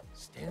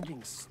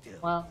 standing still.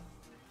 Well,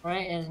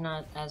 Rai is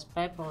not as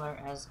popular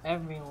as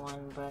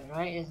everyone, but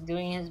Rai is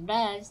doing his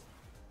best.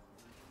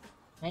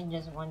 I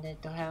just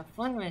wanted to have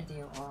fun with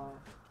you all.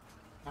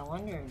 I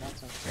wonder if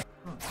that's okay.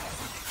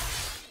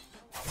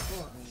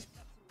 Cool.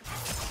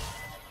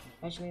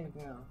 Especially the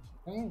girl.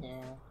 In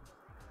there.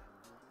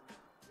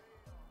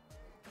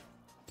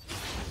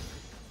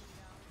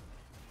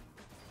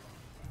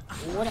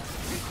 What up?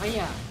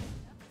 Hiya!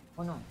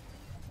 Oh no.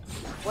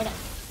 What up?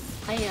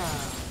 Hiya!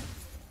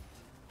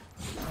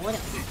 What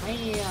up?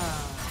 Hiya!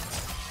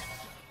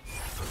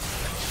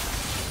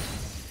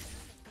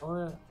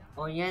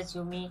 Oh yes,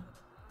 Yumi.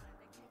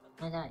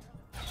 Madai.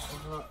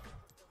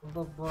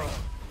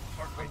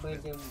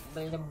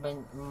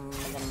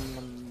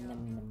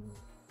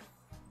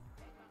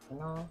 You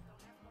know,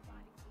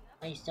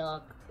 I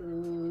suck.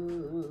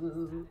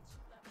 Ooh.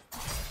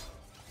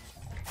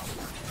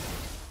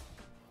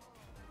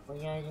 Oh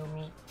yeah,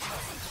 Yumi.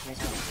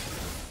 Nice one.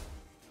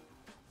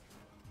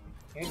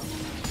 Here you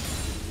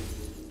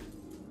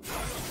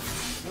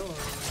go.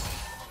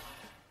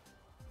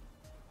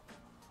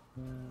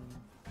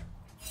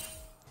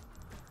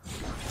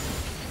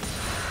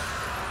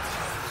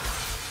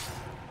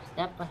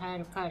 Step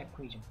ahead of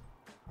cataclysm.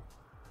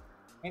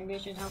 Maybe I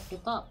should help the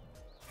top.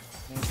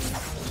 Maybe I should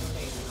help the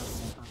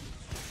top.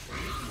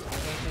 Maybe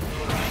I should do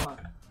it more.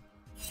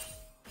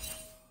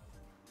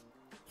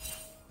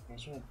 I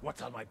should.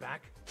 What's on my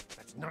back?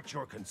 That's not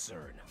your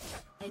concern.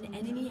 An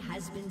enemy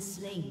has been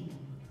slain.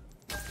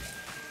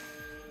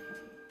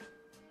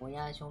 Oh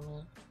yeah, show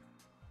me.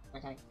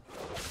 Okay.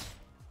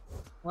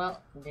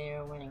 Well,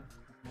 they're winning.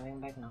 I'm going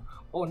back now.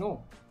 Oh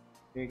no!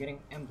 They're getting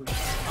ambushed.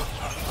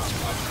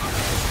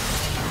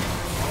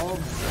 Oh.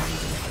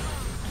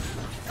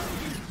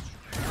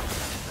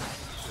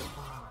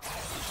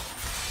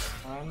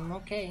 I'm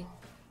okay.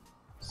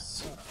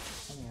 So,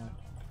 anyhow.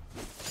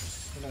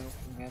 Hello,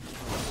 we have to go.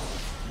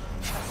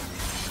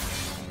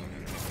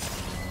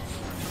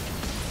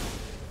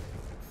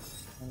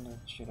 And that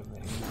should have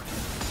been.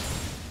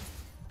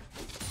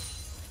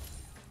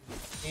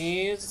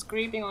 He's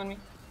creeping on me.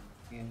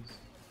 Yes.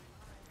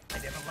 I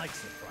never like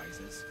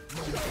surprises.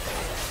 No matter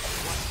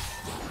what.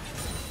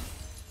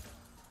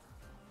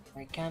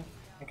 I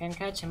can't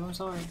catch him, I'm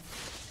sorry.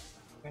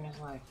 Bren is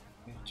live.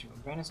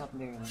 Bren is up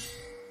there.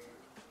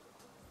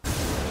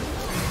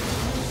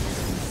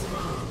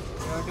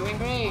 You're doing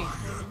great! An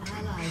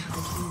ally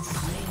has been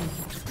slain.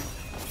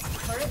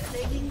 Turret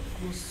plating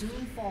will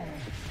soon fall.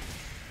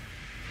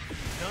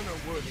 None are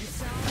worthy.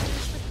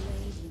 The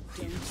blade you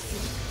don't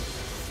see.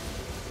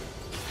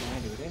 Can I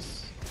do this?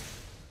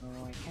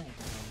 Oh, I can't.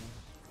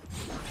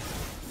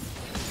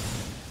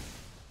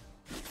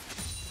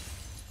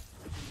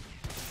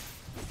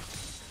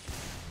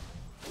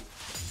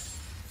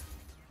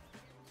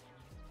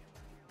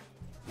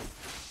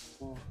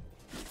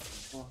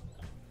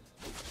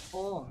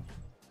 Oh.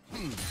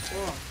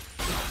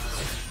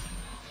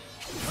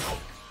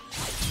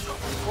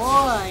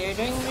 Oh, you're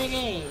doing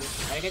great.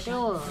 Like a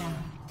tool.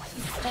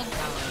 Check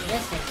down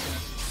this section.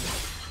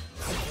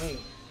 Wait.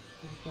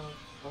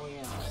 Oh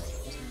yeah.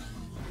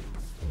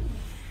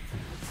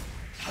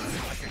 I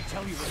can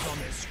tell you what's on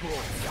this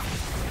scroll.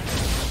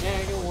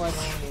 There you was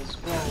on this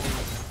scroll.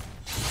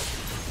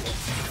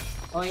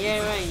 Oh yeah,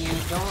 right. You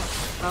don't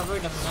cover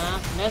the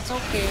map. That's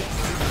okay.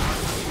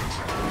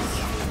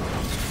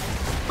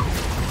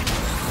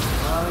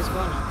 Oh, it's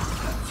gonna.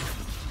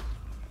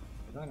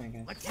 It's gonna, I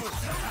guess.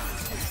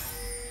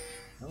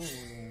 Oh.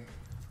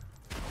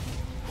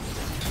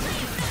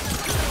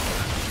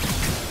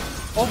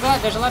 Oh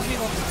god, there's a lot of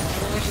people. I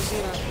didn't actually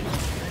see that.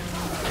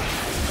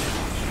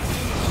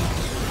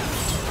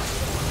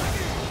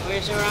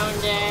 We're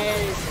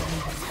surrounded.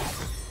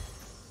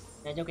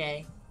 That's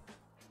okay.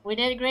 We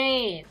did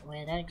great.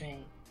 We did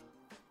great.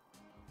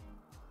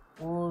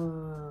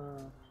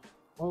 Oh.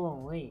 Oh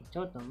wait, ち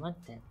ょっと待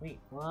って. Wait,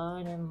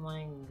 what am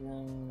I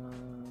gonna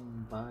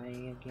buy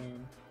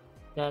again?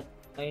 That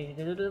I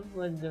did it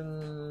with the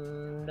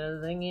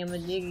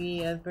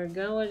thingy-majiggy. I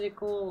forgot what it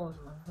called.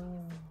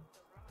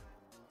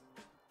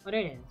 What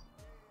it is?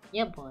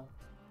 Yeah, boy.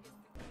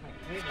 Alright,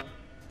 here we go.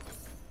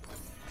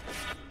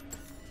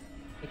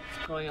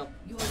 It's going up.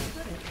 Your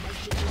turret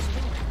has been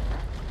destroyed.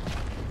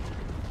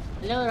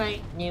 Hello,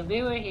 Rai. New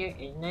viewer here.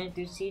 It's nice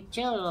to see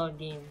Cello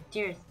game.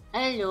 Cheers.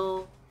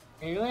 Hello.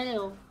 Hello,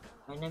 hello.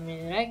 My name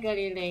is Rai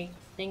Galilei.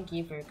 Thank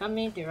you for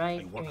coming to Rai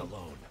I work stream.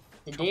 alone.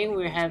 Today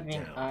we're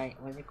having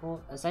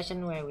a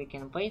session where we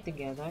can play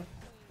together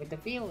with the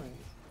viewers.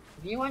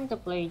 If you want to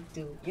play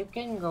too, you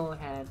can go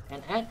ahead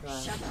and add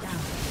Rai Shut down.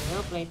 and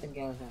we'll play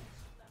together.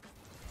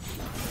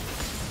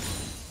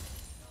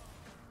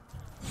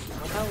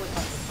 What's up?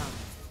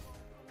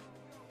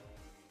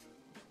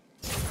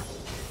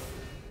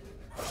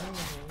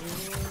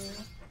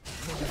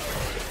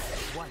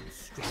 One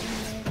strike.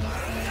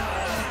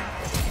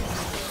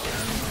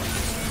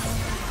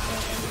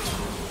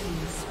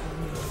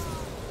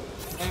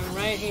 I'm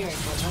right here.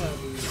 Hello.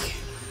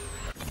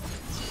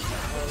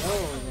 Hello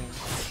there.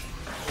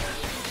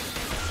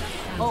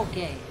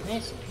 Okay,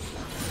 nice.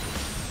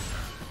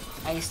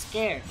 I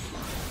scared.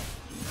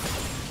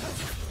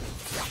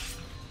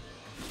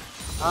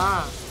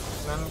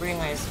 Remembering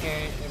I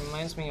scared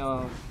reminds me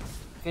of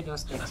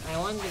fiddlesticks. I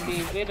want to be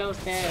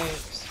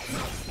fiddlesticks.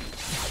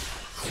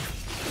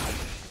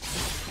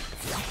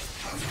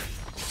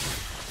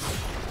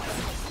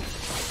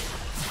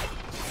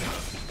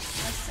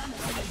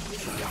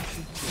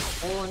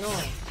 Oh no.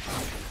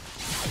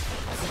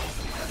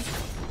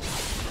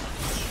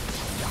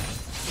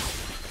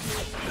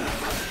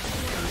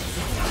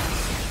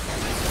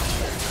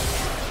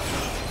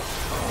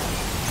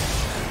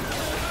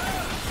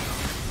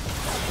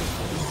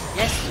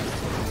 Yes.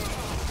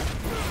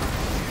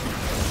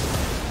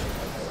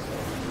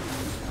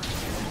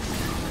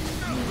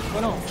 Oh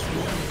no.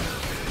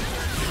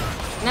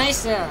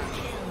 Nice.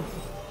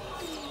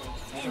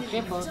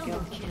 Triple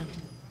kill.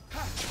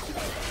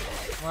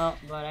 Well,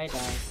 but I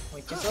died,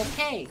 which is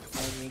okay,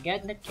 because we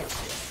get the kill.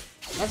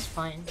 That's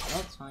fine,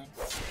 that's fine.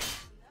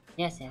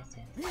 Yes.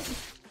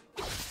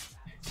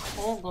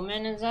 Oh,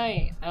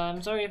 gomenazai.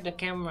 I'm sorry if the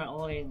camera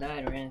always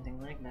died or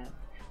anything like that.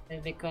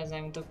 It's because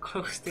I'm too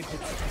close to the...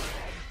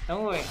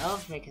 Don't worry, I'll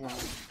fix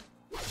that.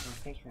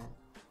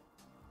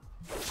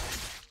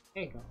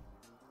 There you go.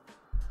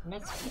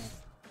 That's good.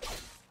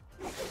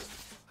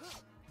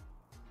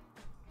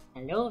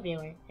 Hello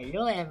viewer,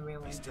 hello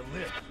everyone. I still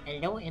live.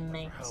 Hello How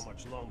inmates.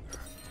 much longer?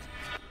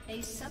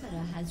 A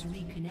summoner has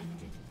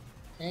reconnected.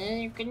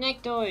 And you're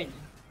connected.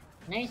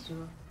 Nice.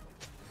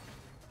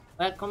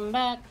 Welcome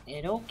back.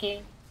 It's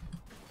okay.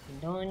 You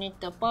don't need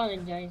to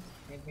apologize.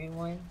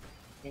 Everyone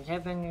is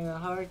having a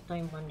hard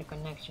time on the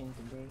connection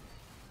today.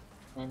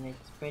 And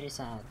it's pretty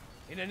sad.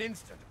 In an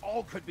instant,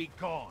 all could be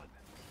gone.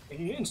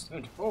 In an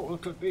instant, all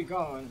could be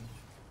gone.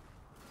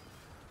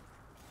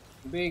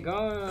 Be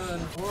gone.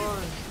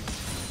 One.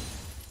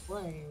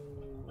 Why?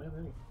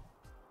 Wait.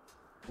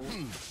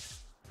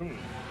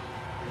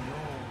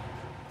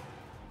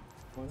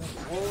 Oh no.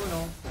 Oh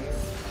no.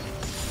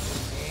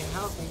 That ain't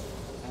healthy.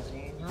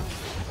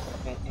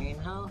 That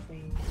ain't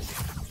healthy.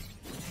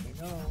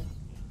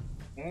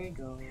 There you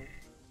go.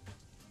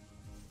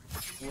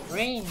 It's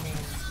raining.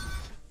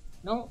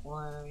 Don't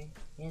worry.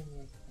 Yes,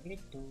 a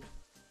little.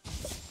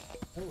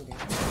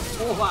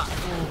 Oha.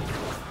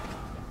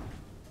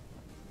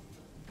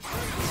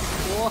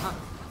 Oha.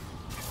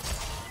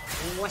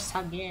 What's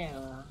up here?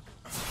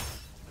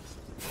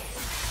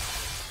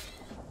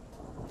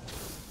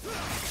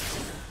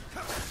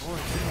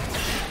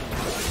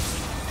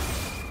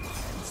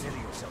 Consider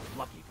yourself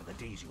lucky for the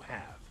days you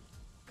have.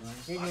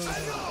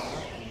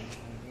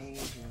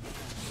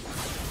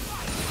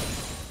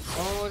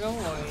 Oh, don't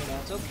worry,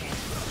 that's okay.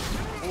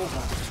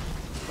 Over.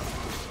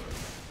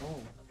 Oh,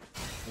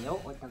 hello,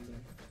 what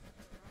happened?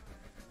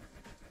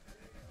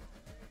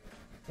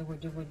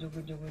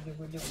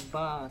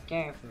 Bah,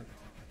 careful.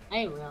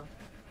 I will.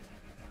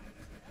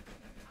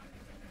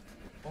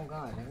 Oh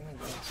god, I think I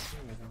got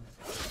serious.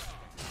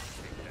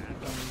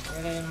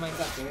 Right in my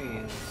gut, there he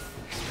is.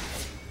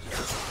 A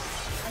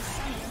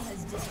summoner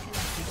has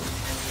disconnected.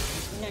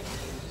 Disconnected.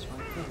 This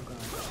one. Oh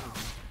god.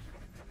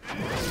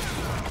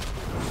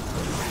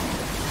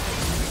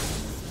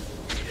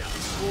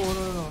 Oh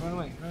no, run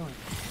away, run away.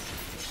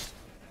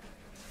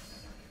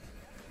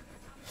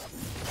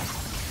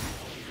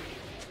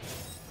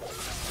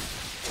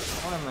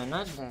 Why am I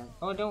not dead?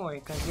 Oh, don't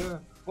worry, cause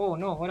you're. Oh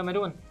no, what am I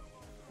doing?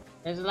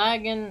 It's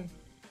lagging.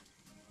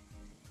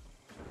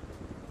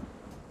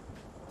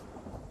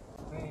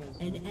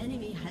 An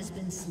enemy has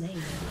been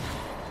slain.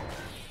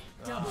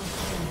 Double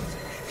kill.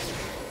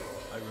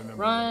 I remember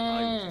when I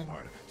Run! was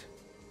part of it.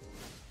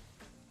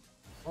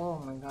 Oh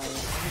my god,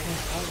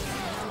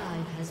 Ally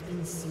has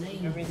been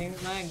slain.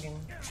 everything's lagging.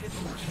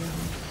 Triple kill.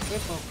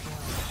 Triple kill.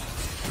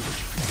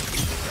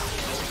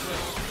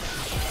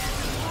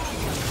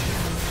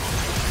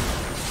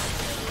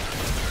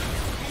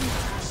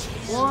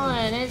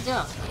 One,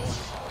 ninja!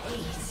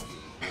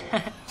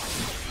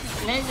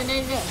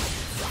 Ninja!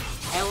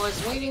 I was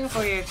waiting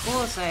for your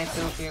cool side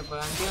to appear,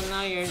 but until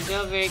now you're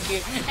still very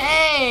cute.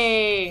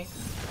 Hey!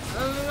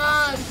 I'm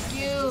not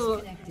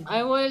cute!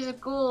 I was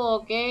cool,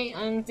 okay?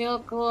 I'm still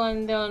cool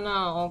until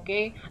now,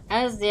 okay?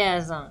 As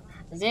Zia-san.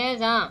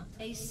 Zia-san!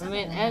 I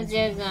mean, as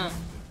Zia-san.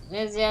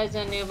 As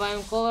Zia-san, if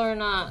I'm cool or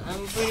not.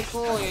 I'm pretty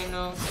cool, you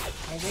know.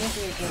 I think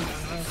you're cool.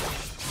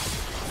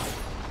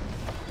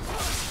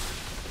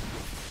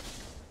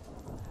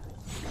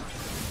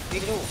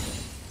 Ikido!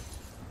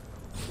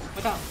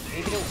 Watch out!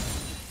 Ikido!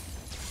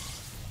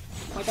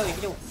 Watch out,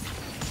 Ikido!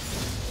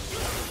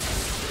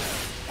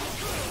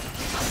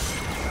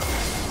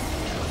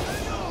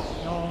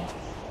 No.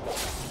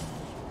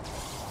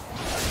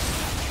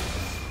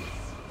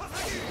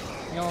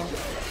 No.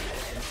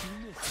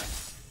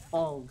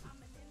 Oh.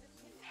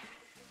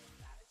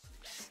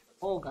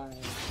 Oh, guys.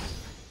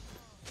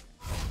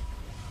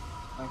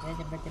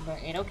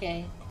 It's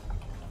okay.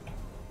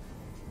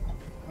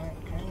 I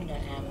kinda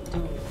have to.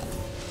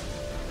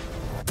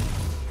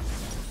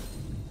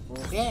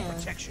 Okay.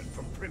 Protection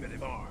from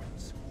primitive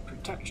arms.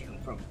 Protection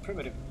from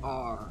primitive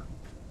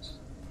arms.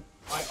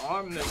 My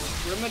arm is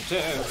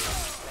primitive.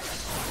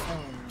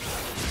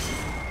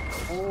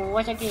 Oh,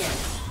 what again?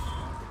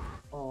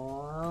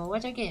 Oh,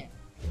 what again?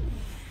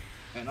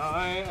 And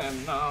I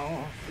am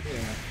now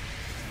here.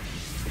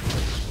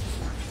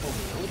 Oh,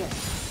 hello there.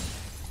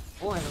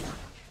 Oh, hello.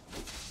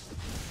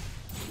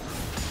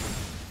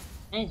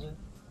 Thank you.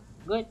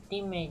 Good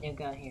teammate you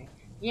got here.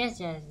 Yes,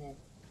 yes, yes.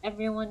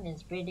 Everyone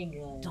is pretty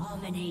good.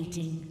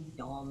 Dominating.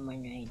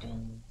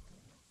 Dominating.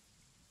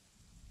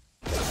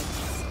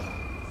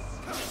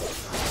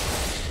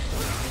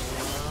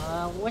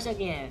 What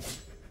again?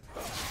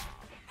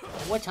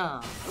 What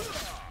up?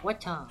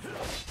 What up?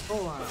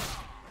 Oh,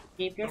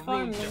 keep your The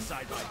farming. runes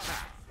decide my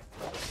path.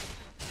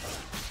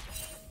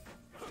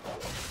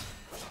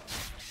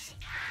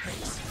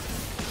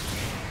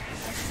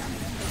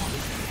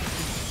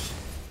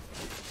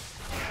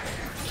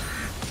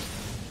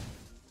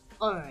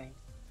 Alright.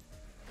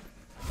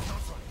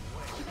 Not running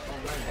away. Oh,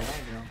 where did I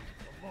go?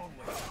 A long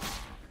way.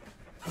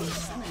 A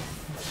summoner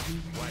has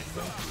been Why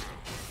so?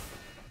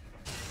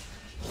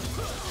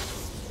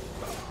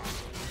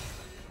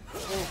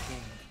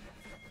 Okay.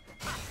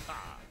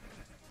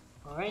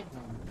 Alright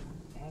then.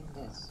 I have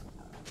this.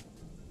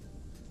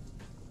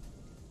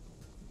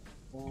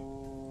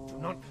 Oh. Do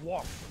not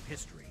walk from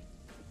history.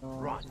 No,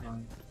 Run. it's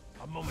gone.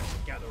 A moment to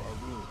gather our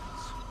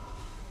runes.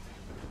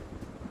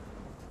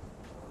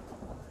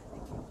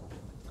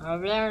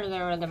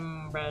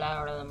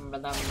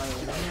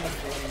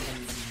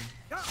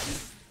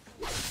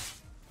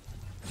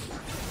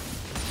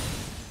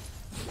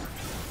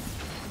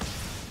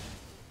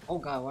 Oh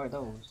god, what are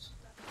those?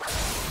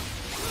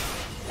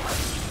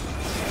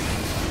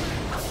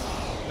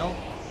 No,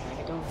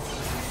 negative.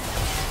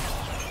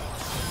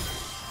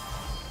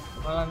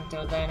 Well, I'm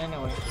still dying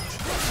anyway.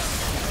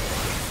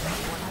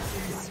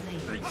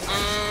 slain.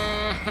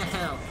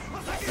 Ow!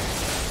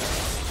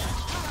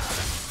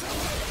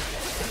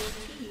 Your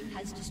team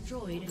has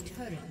destroyed a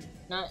turret.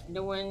 Not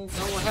doing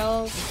so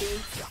healthy.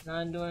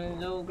 Not doing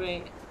so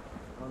great.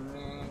 Oh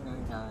man,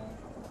 I died.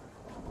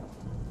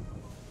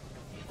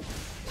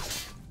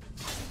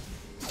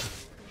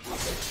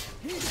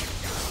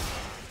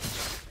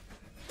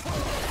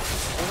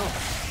 Oh.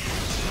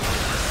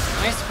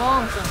 Nice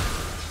bonk.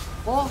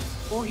 Oh.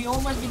 Oh, he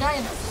almost be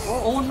dying.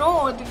 Oh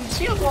no, the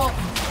shield wall.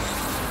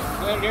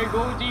 And there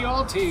goes the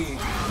ulti.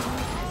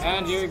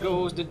 And here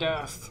goes the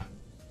death.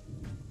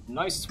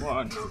 Nice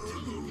one. Your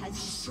team has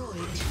destroyed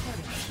a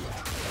turret.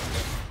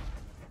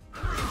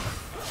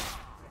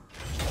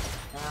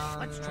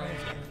 Let's try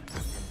again.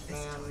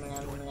 This time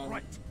we're doing it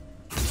right.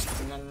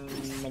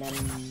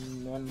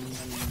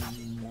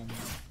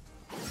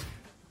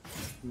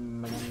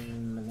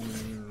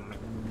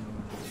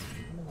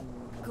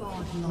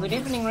 Good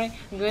evening, Rai.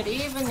 Good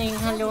evening.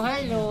 Hello,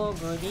 hello.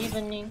 Good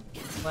evening.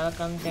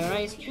 Welcome to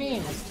Rai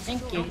stream.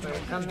 Thank you for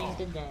coming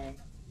today.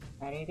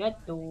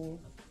 Arigato.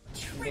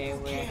 Today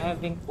we're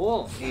having.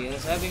 Oh, he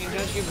is having a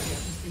contribution.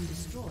 Been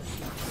destroyed.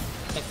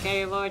 The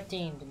carry of our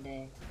team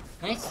today.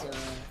 Nice. Oh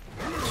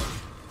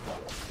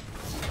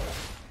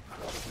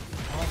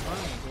my,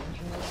 didn't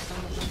you know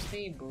someone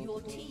unstable?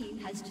 Your team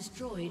has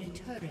destroyed a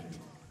turret.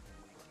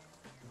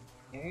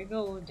 There you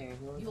go, there you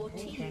go. Your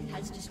team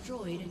has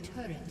destroyed a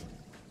turret.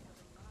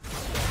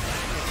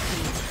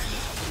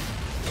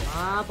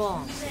 Ah,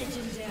 bomb.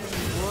 Legendary.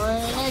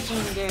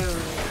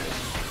 Legendary.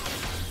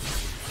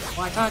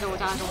 Watado,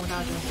 watado,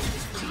 watado.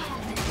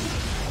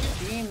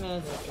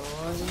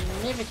 Inhibitor,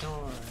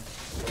 inhibitor.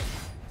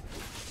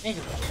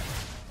 Inhibitor.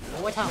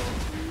 Watado.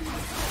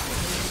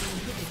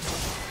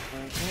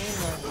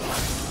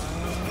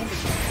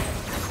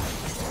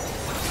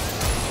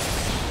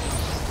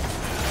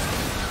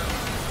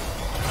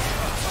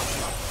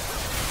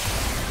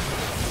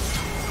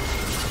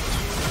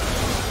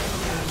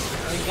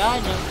 We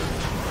got him.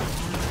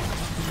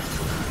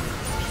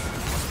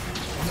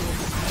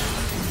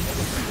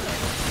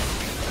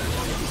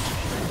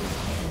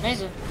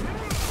 Nice.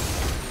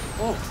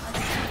 Oh.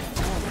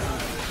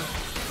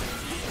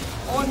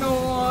 Oh no.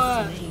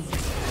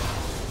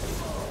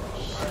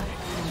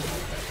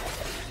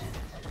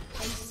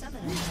 A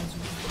summoner has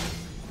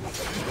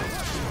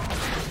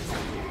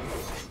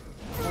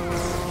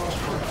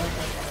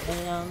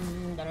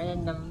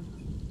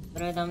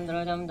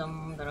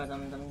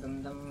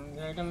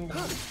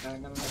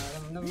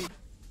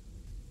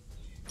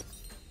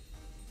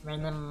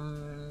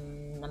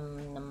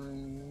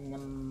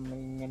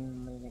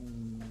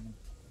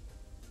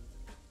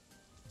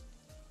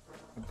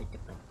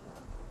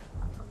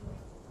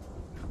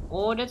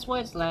Oh, that's why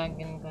it's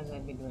lagging, because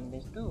I've been doing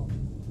this too.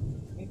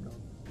 There you go.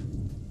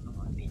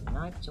 Oh, I've been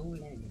not so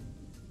lagging.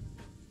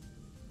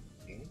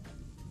 Okay.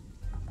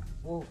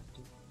 Whoa.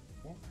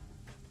 Yeah.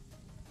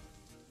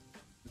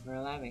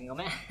 We're lagging. Oh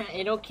man,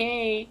 it's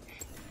okay.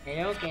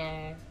 It's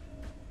okay.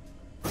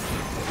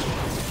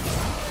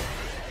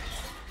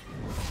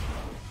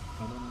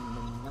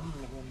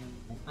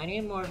 I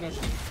need more of this.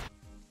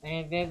 I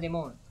need 50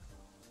 more.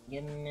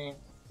 Give me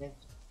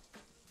 50.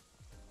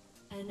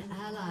 an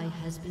ally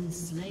has been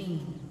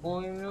slain.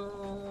 Oh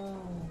no.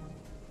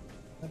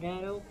 But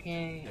that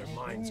okay. Their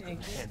minds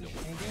couldn't handle it.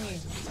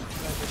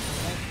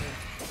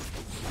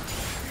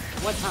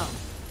 What's up?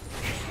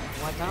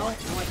 What's out?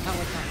 What's out?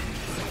 What's out?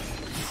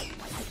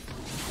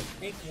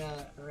 Take the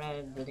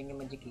red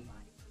thingamajiggy.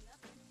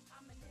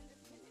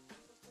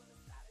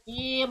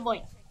 Yeah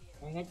boy.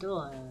 I got to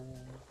oh.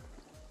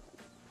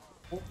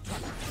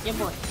 Yeah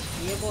boy.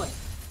 Yeah boy.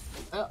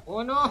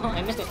 Oh no,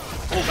 I missed it.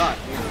 Oh god.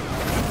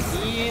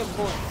 Yeah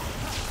boy.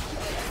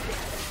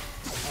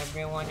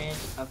 Everyone is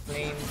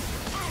aflame.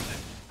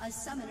 A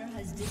summoner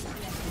has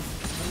disconnected.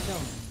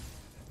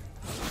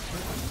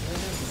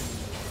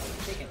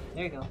 Take it.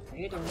 There you go. There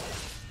you go.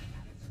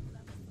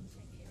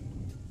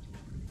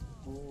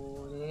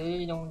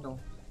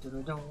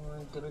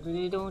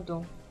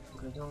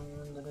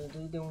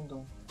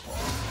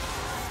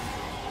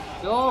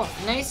 Yo,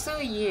 nice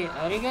ye.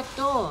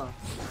 Arigato.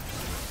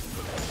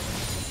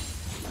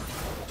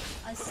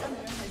 A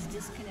summoner has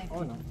disconnected.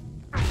 Oh no.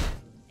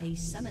 A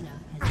summoner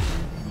has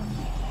been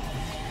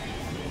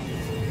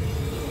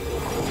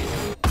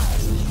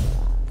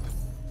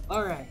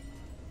Alright.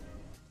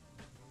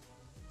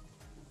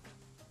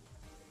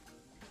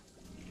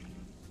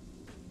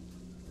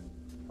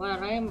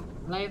 Well, I'm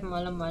live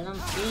malam-malam.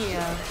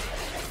 Yeah.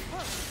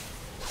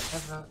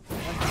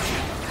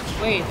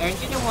 Wait,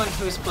 aren't you the one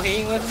who's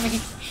playing with me?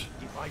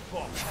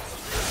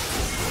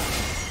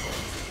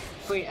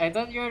 Wait, I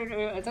thought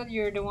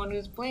you're the one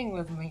who's playing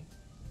with me.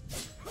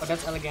 Oh,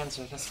 that's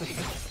Elegancer. That's like...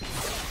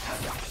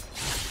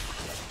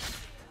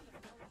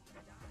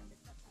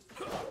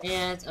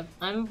 Yeah,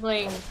 I'm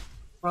playing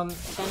from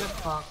 10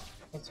 o'clock.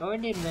 It's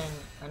already been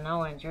an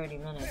hour and 30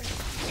 minutes.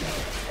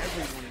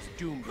 Everyone is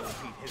doomed to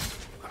repeat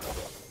history.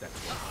 That's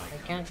why I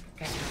can't.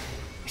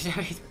 It's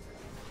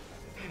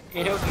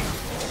okay.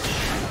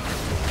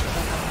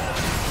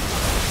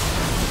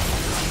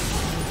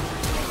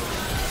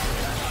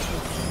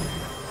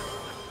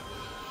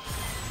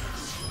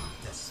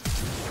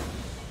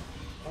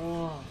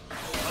 Oh.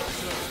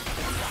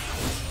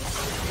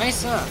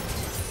 Nice up.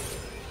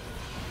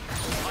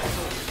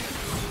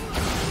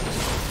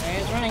 He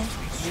is running.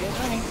 He is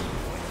running.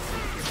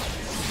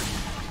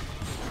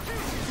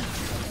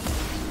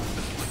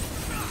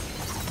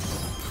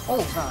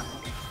 Oh god.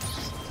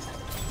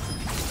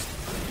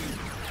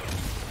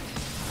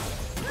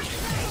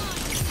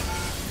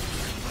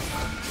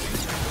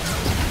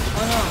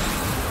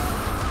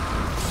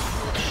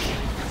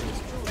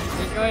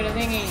 destroy the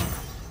thingy.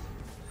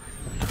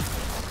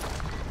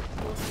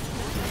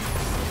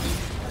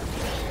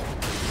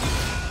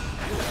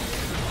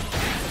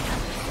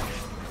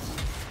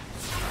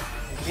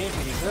 It did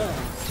pretty good.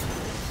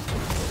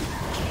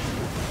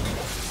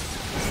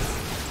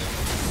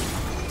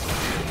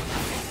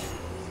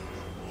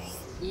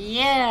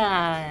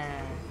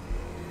 Yeah.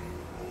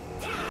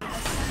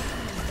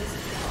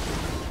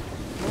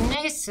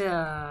 Nice.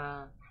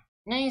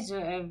 Nice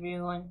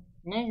everyone.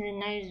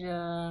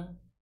 Nice.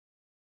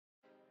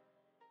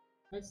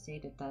 Let's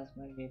see the task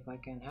maybe if I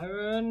can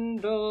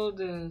handle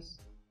this.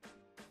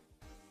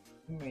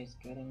 Memory is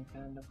getting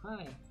kind of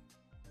high.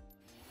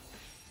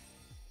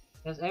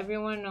 Does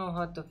everyone know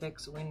how to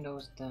fix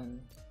Windows 10?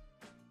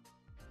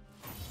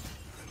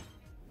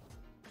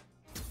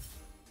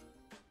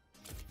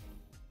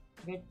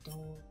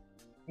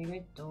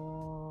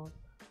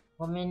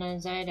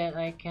 Gomenazai that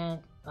I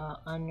can't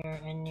honor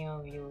any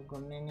of you.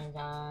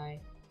 Gomenazai.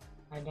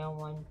 I don't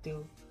want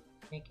to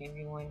make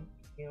everyone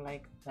feel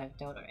like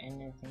left out or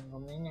anything.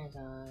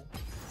 Gomenazai.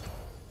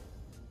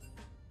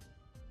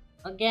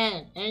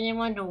 Again,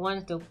 anyone who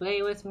wants to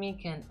play with me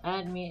can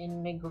add me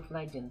in League of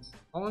Legends.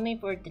 Only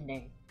for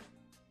today.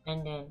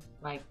 And then,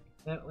 like,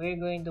 we're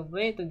going to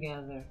play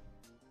together.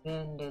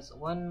 Then there's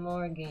one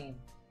more game.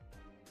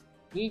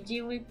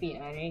 GG Whippy,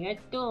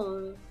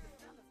 arigato!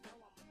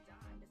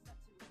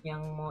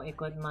 Yang mau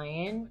ikut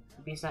main,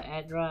 bisa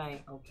add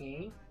Rai,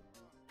 okay?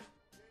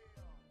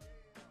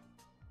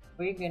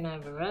 We're gonna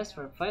have a rest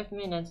for 5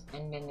 minutes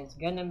and then it's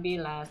gonna be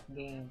last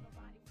game.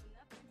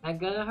 I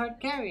got a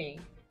hard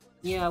carry.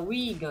 Yeah,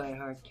 we got a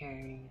hard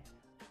carry.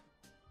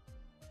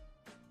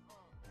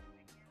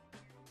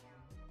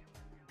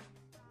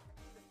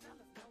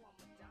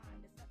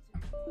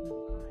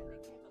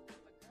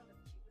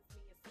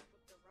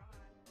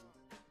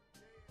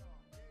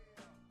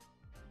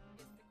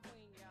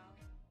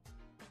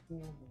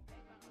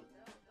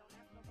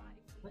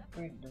 What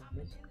bird does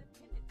this go?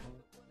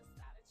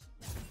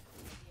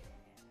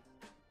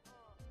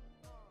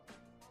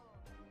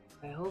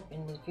 I hope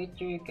in the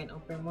future you can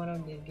open one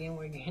of this game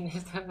where you're gonna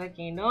stop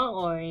hacking. Don't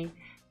worry,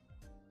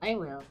 I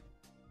will.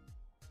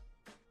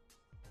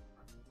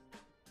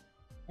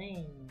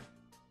 Hey.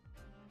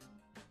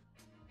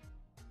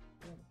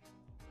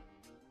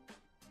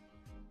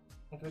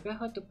 I forgot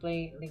how to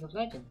play League of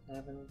Legends. I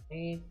haven't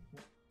played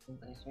since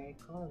I started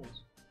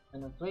college.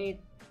 And I played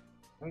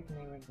work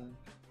never done.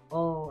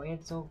 Oh,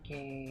 it's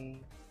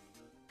okay.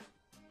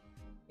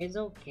 It's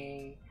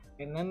okay.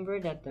 Remember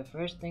that the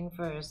first thing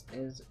first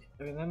is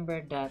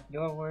remember that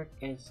your work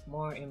is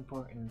more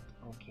important,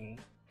 okay?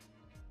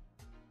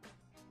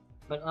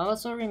 But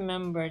also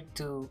remember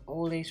to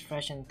always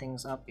freshen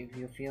things up if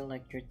you feel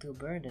like you're too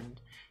burdened.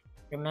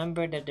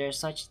 Remember that there's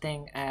such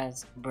thing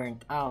as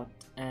burnt out,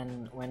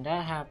 and when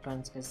that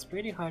happens, it's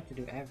pretty hard to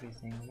do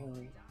everything,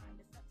 really.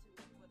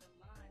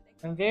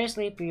 I'm very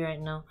sleepy right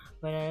now,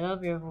 but I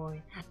love your voice.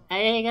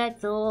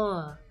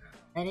 Arigato!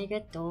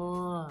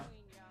 Arigato!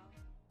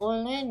 Oh,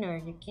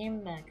 Leonard, you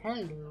came back.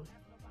 Hello.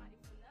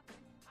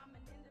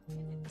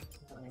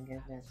 So I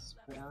guess that's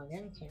for our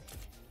answer.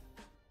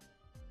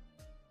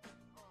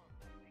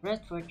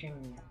 Rest for 3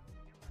 minutes.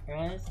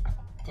 Rest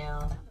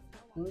till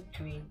 2,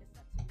 3,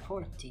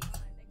 40.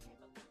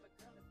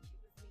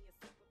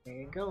 There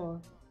you go.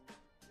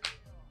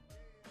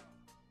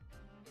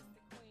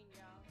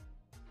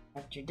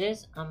 After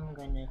this, I'm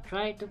gonna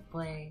try to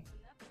play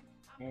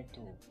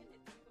Netto.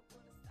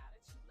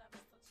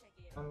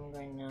 I'm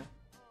gonna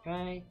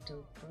try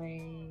to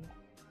play.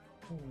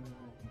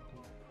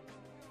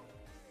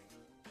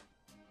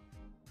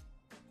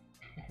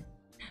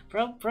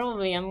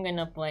 Probably I'm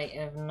gonna play.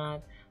 If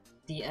not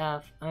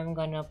DF, I'm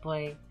gonna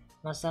play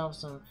myself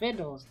some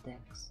fiddles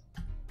decks.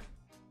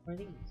 What are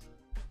these?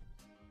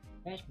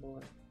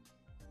 Dashboard.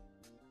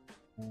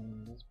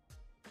 And this.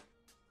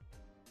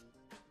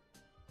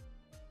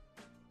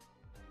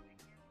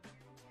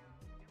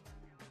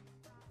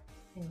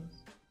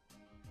 Things.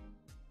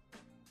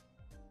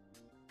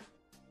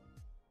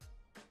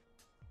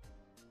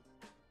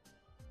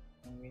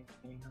 I'm really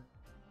getting hot.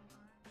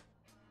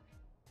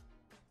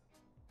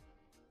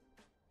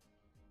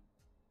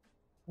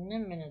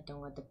 Naman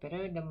itong at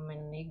pero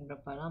damanig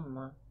berapa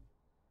lama?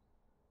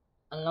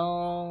 A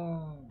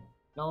long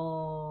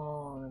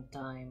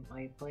time.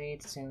 I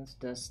played since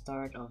the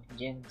start of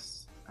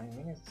Jinx. I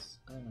mean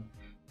it's I don't know.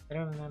 I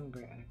don't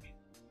remember actually.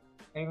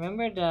 I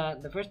remember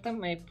that the first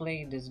time I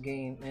played this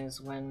game is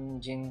when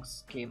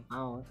Jinx came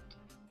out,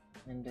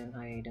 and then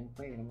I didn't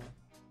play it anymore.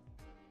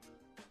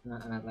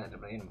 Not let it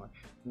play anymore.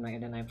 And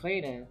then I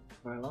played it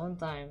for a long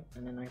time,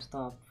 and then I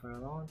stopped for a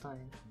long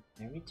time.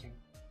 I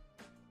returned.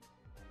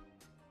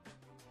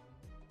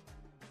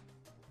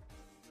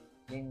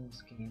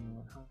 Jinx came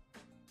out. Huh?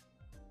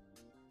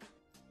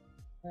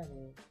 That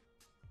is.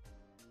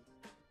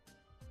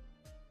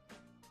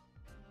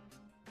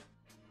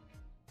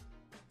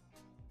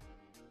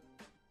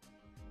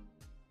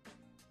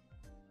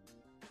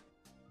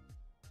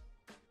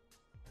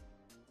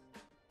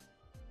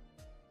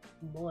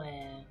 Boy,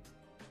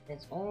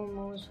 it's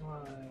almost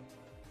hard.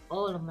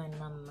 all of my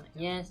number.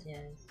 Yes,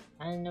 yes.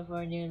 And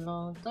for a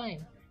long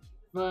time.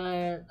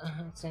 But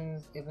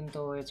since even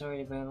though it's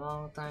already been a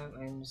long time,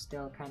 I'm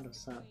still kind of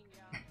suck.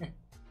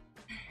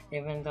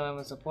 Even though I'm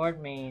a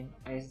support main,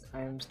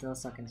 I'm still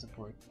suck in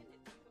support.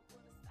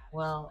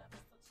 Well,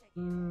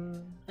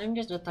 I'm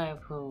just the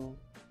type who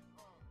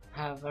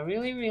have a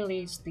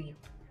really steep,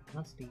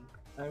 not steep,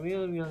 a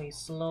really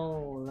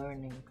slow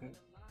learning curve.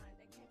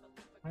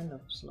 Kind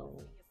of slow.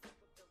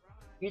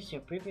 Here's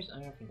your previous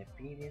owner from the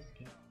previous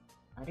game.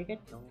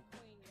 Arigato.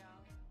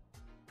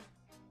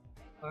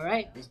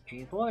 Alright, it's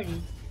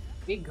 340.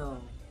 We go.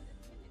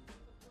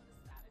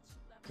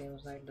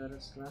 Seems like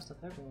that's the last of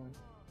everyone.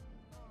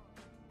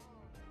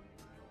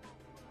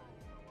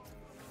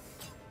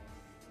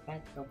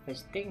 Path of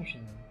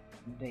extinction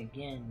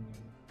begin.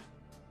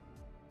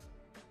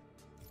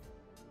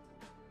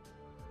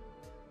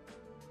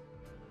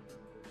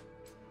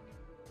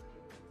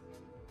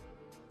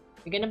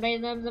 We're gonna buy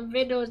them some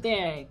video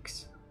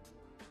decks.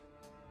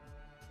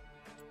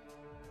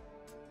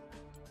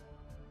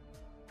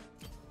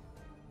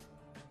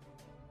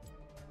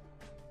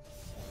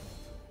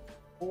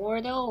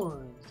 For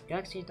those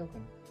Galaxy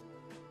token.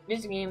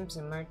 This game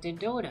similar to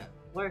Dota,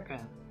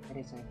 Warcraft, that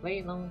is I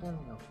played long time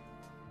ago.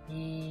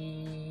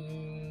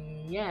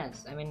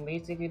 Yes, I mean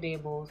basically they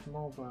both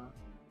MOBA.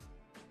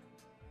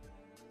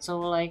 So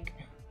like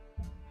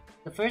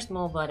the first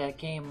MOBA that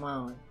came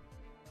out,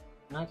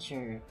 not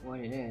sure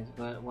what it is,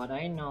 but what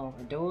I know,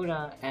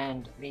 Dota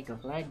and League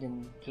of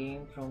Legends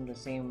came from the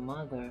same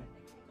mother,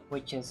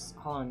 which is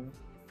HON,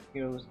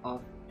 Heroes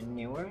of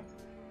New Earth.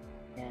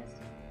 Yes.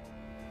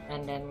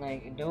 And then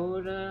like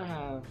Dota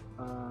have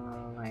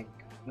like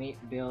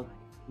built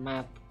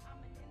map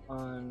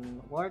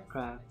on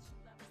Warcraft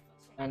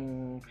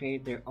and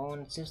create their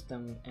own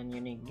system and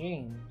unique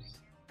games,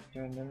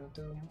 turn them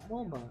into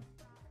MOBA.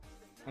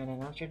 And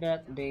then after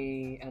that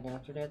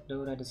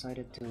Dota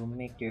decided to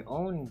make their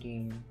own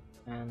game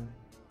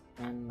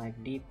and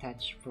like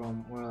detach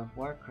from World of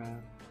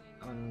Warcraft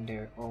on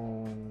their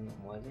own,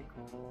 what's it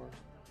called,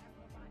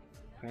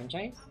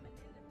 franchise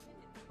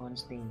on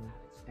Steam,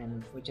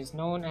 and which is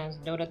known as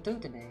Dota 2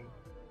 today.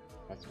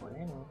 That's what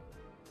I know.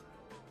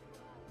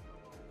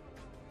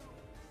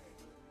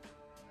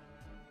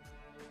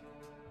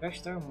 Fresh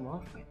Star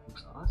Morphite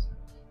looks awesome.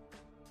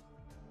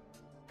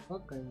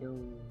 Look at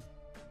those.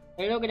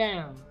 Hey, look at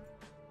them!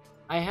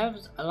 I have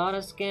a lot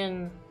of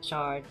skin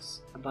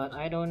shards, but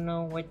I don't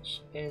know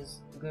which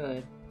is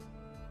good.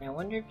 I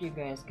wonder if you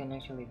guys can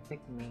actually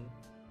pick me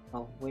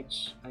of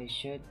which I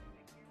should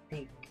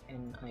take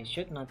and I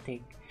should not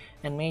take,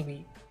 and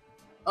maybe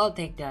I'll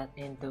take that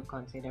into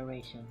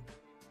consideration.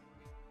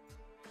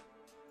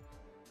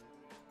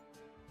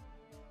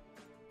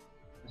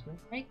 That's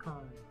my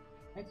icon.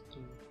 That's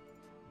cute.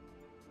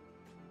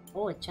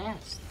 Oh, a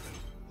chest.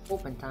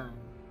 Open time.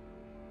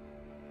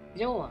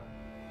 Door.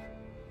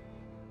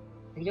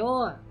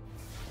 Door.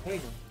 There you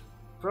go.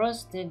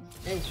 Frosted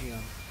Israel.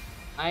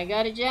 I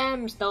got a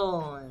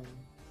gemstone.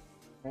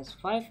 That's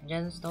 5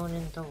 gemstones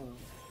in total.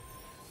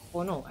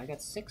 Oh no, I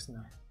got 6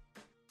 now.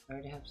 I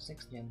already have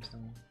 6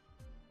 gemstones.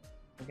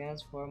 I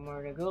guess 4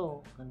 more to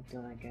go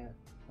until I get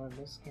all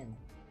this skin.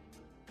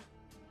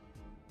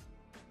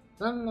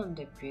 Some of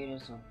the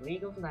creators of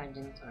League of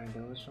Legends are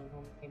those from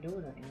whom I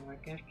Dota in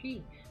Warcraft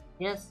 3.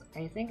 Yes,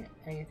 I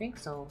think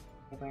so.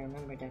 If I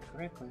remember that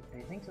correctly,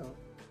 I think so.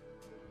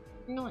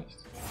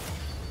 Nice.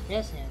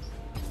 Yes, yes.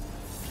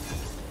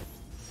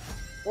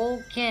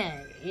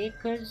 Okay,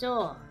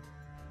 IKUZOOOOO.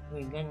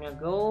 We're gonna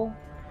go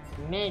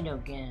mid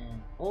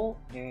again. Oh,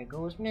 there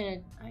goes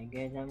mid. I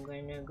guess I'm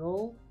gonna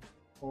go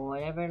for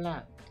whatever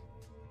left.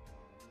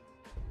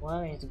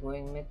 Well, it's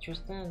going mid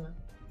Tristana.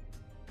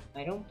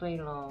 I don't play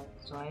LoL,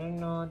 so I don't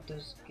know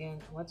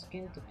what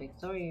skin to pick.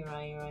 Sorry,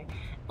 Rai.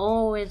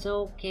 Oh, it's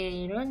okay.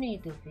 You don't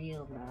need to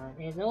feel bad.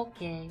 It's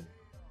okay.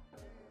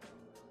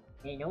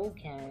 It's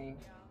okay.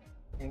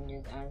 I'm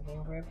just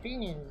asking for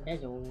opinions,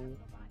 that's all.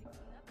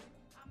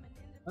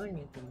 No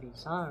need to be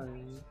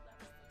sorry.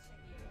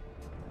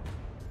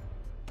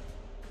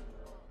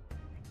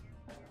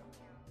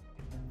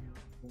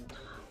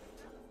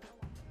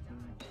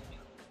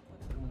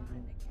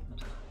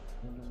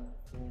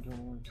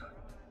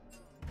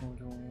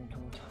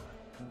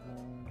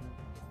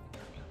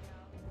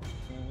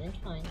 It's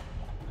fine.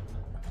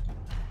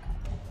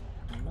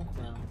 I'm not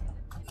well.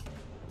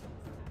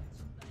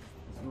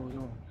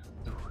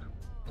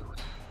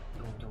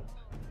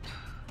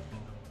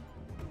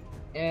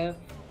 If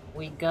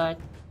we got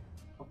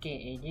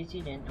okay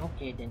ADC, then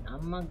okay, then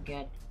I'ma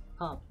get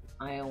top.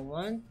 I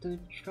want to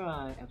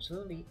try.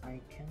 Absolutely,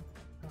 I can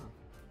top.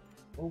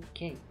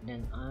 Okay,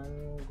 then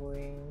I'm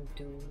going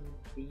to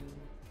be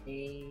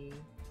a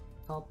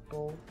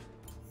topo.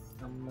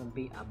 I'm gonna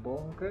be a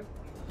bonker,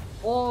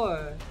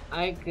 or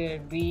I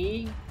could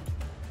be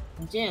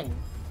Jen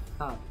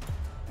top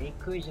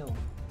IKUZOOOOO.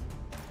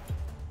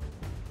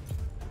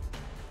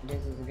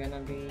 This is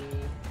gonna be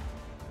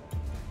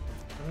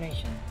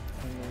formation,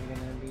 and we're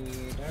gonna be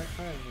dark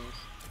charges.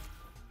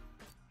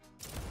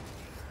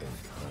 In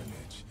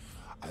carnage,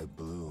 I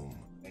bloom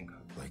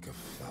like like a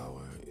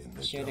flower in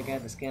the Sure to dawn.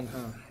 get the skin,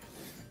 huh?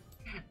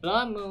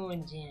 Blood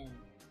Moon Jin.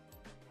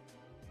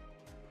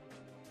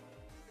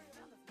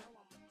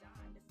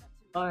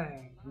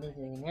 Alright, this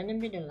is gonna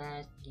be the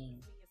last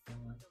game.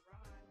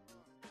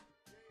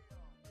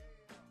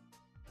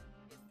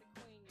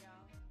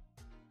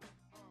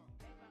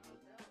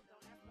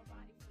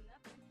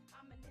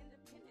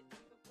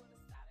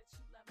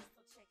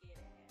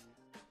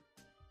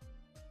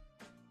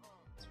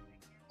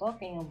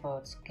 Talking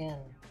about skin,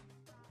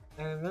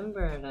 I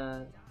remember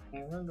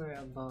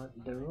about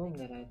the room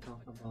that I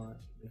talked about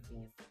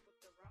before.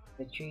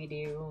 The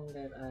 3D room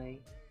that I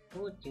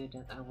told you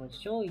that I would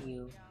show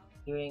you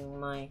during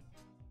my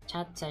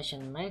chat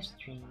session live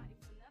stream.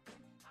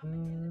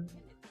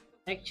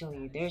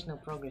 Actually, there's no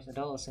progress at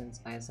all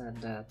since I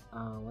said that,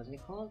 what's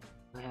it called?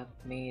 I have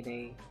made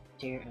a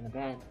chair and a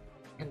bed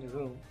in the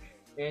room.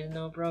 There's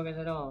no progress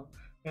at all.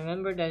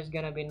 Remember, there's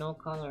gonna be no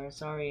color.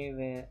 Sorry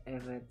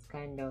if it's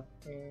kind of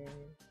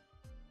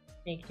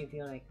makes you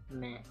feel like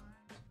meh.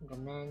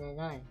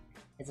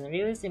 It's a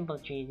really simple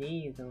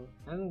 3D, though.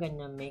 I'm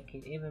gonna make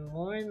it even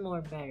more and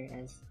more better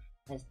as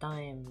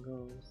time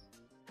goes.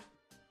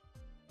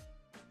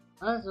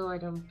 Also, I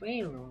don't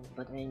play LoL,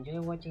 but I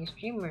enjoy watching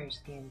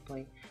streamers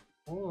gameplay.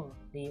 Oh,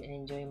 do you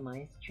enjoy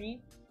my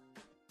stream?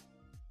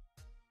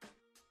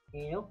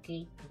 Yeah,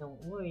 okay,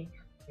 don't worry.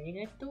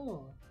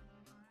 Arigato.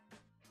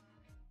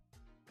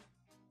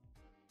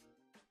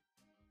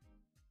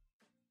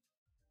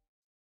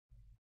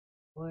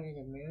 What is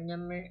the mirror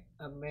number?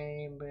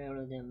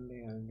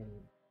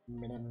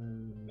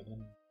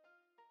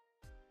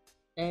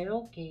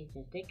 Okay,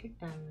 just take your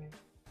time.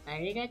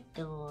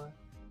 Arigato.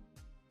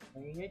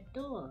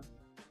 Arigato.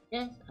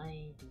 Yes,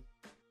 I do.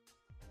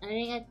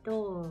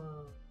 Arigato.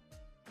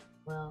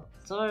 Well,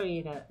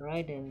 sorry that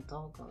Rai didn't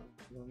talk on.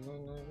 The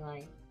man was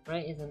like,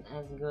 Rai isn't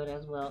as good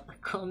as well.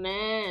 Come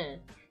on!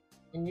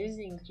 Enjoy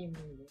seeing stream.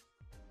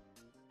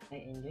 I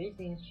enjoy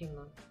seeing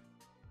stream.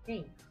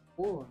 Hey,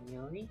 oh,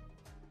 really?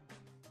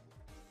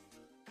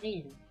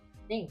 Hey,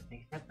 thanks.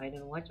 Except I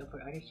don't watch over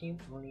other stream,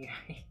 only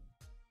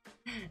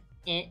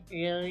Rai.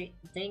 Really?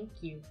 Thank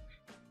you.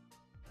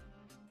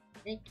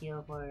 Thank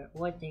you for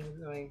watching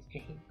Rai's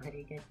stream.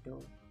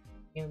 Arigato.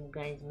 You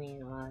guys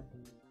mean a lot to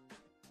me.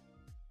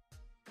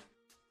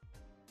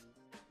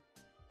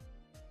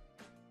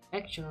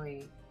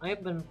 Actually,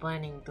 I've been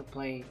planning to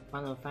play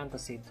Final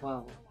Fantasy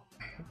 12.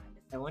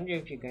 I wonder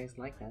if you guys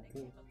like that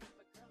too.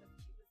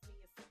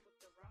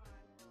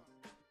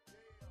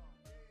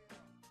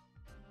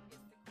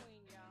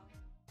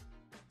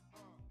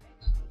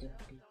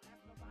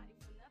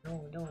 No.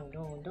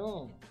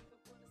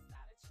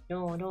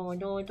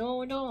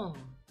 No.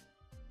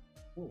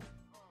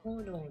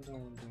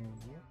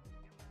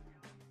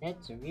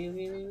 That's a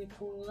really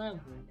cool level.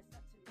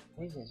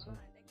 What is this one?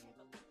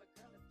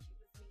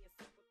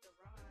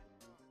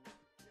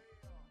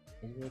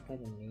 Is it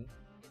recording me?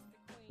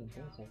 I think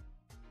so.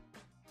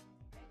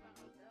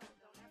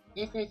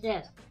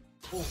 Yes.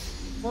 Oh,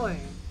 4.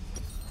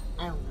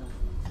 I don't know.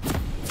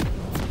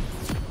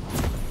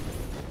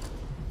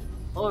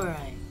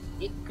 Alright,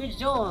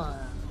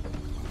 IKUZOOOO.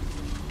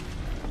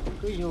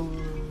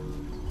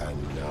 And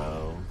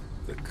now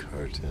the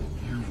curtain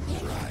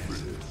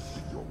rises.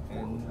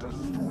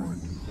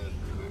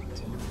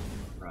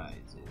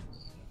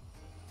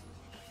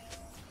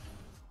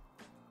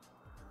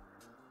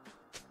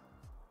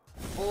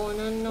 Oh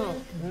no,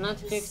 not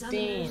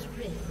 15.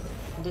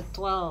 The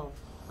 12.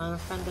 Final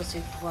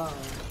Fantasy 12.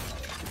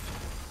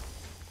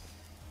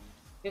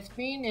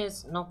 15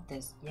 is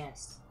Noctis,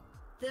 yes.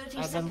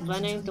 I've been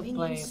planning to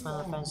play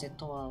Final Fantasy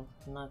 12,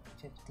 not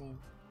 15.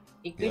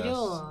 Yes,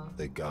 IKUZOOOO.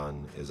 the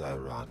gun is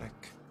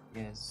ironic.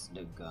 Yes,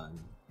 the gun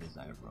is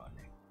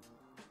ironic.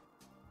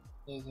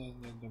 Yeah,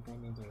 the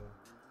gun is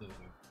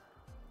ironic.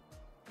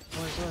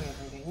 Sorry,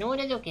 okay. No,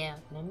 that's okay.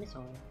 I'm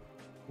sorry.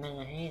 Man,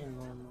 I hate him,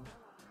 mama.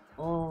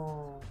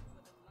 Oh.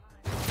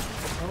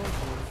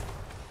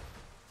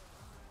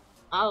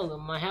 Oh,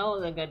 my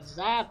health, I got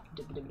zapped.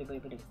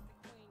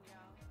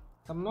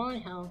 Come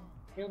on, health.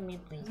 Kill me,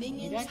 please.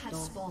 Minions have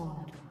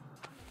spawned.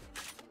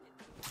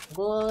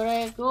 Go,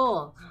 right,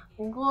 go.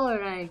 Go,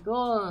 right,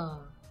 go.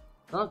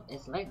 Oh,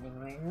 it's lightning,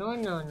 right?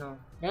 No.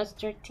 That's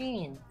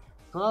 13.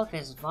 12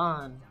 is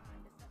Vaughn.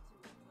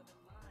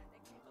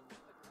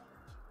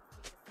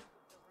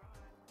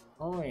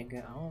 Oh my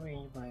god, I'm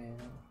already by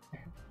it.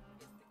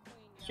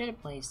 Should've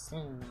played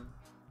Sin.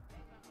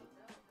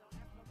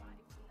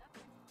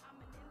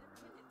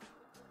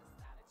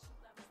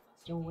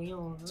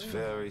 It's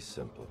very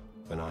simple.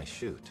 When I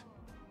shoot,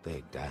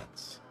 they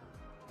dance.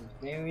 It's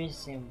very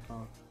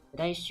simple.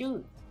 But I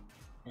shoot,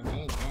 and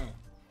they dance.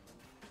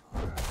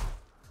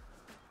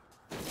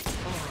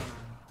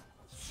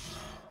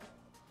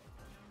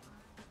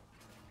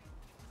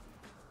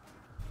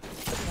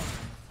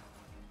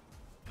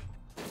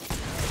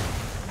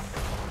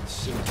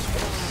 Sims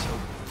feel so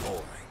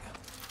boring.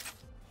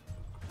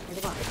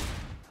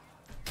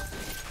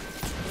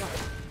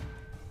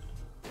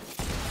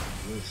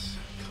 This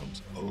comes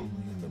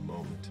only in the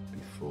moment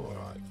before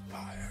I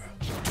fire.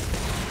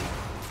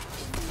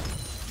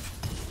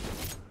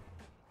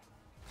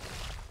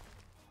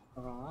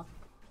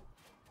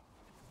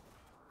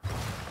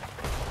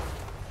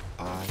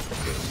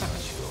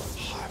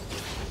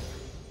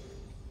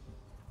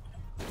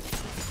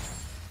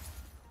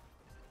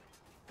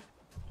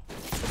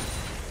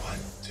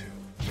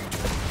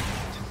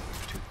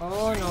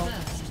 Oh no.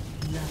 First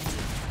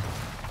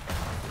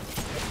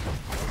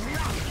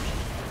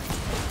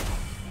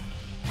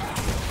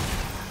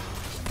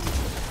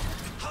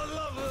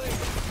love.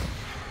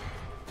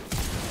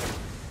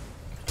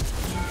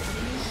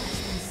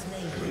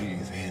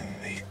 Breathe in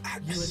the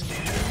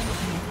atmosphere.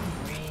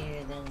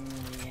 Breathe in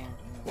the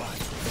What?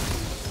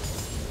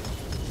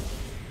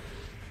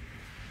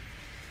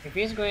 If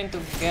he's going to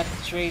get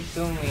straight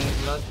to me,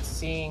 not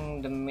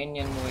seeing the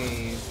minion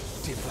wave.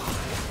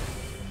 Divine.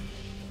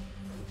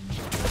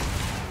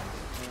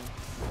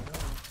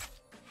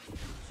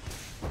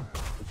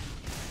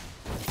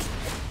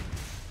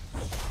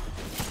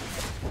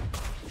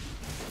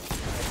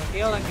 I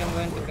feel like I'm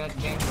going to get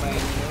ganked by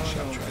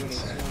Nono pretty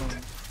soon.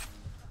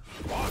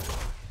 What?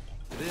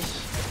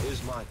 This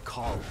is my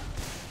call.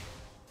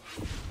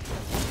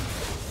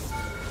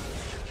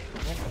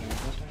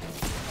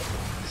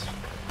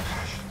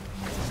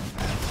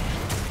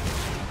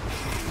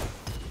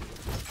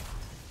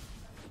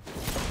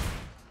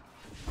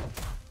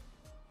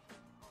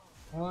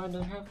 Oh, I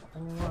don't have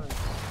any words.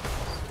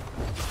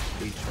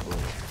 Each word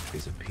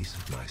is a piece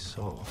of my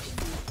soul.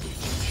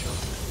 Each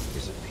shot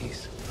is a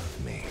piece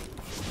of me.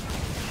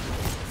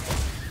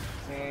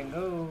 There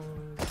goes.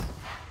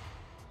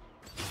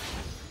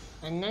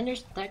 Another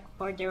stack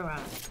for the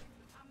rock.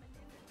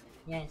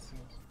 Yes,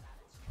 yes.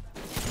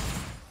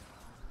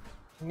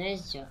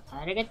 Nice,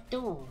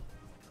 arigato.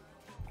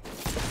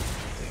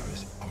 There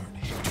is art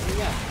here.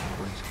 Yeah.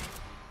 Waiting.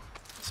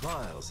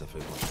 Smiles,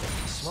 everyone.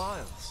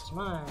 Smiles.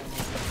 Smile.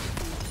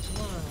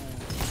 Smile.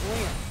 Oh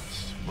yeah.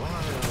 Smile. Oh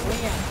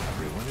yeah.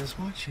 Everyone is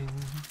watching.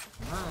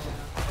 Smile.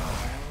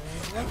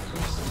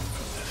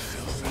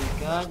 We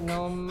got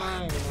no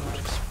mind.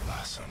 Lotus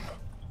blossom.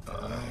 I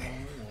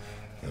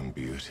am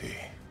beauty.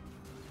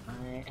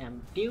 I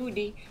am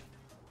beauty.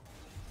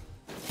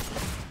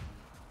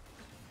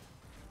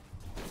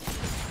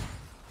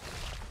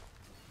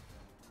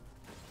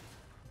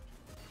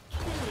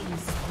 Killing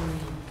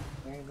spree.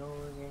 There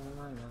goes his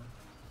mana.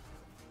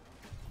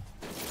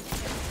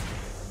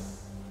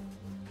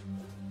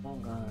 Oh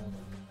god.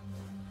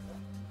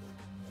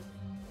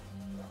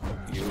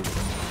 You are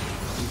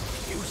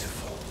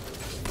beautiful.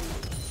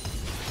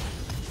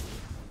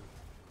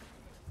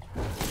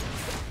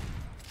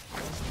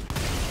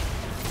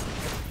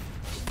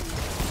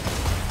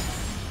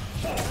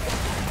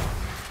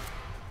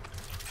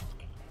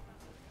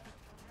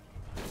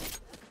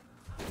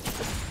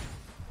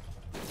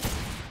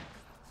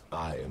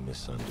 I am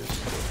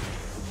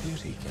misunderstood.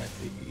 Beauty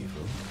can't be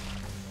evil.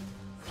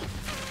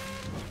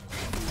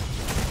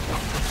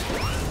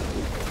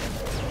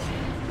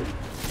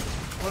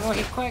 Oh no,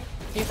 he quick!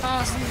 He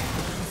fast!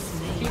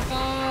 He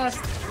fast!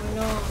 Oh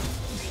no!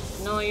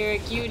 No, you're a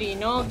cutie!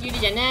 No, cutie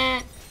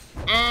Janet!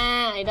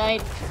 Ah, I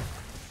died!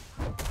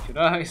 Should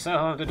I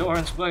sell the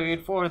Doran's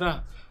blade for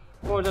the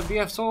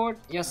BF sword?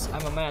 Yes,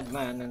 I'm a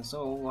madman and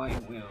so I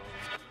will.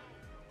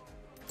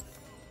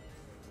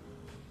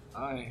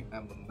 I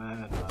am a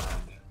mad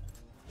lad.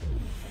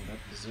 And that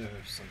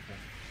deserves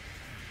something.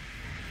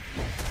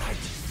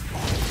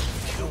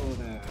 Oh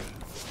there.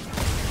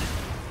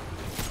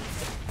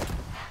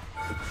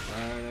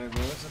 There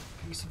goes a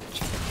piece of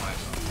chicken.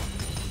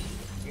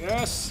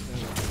 Yes!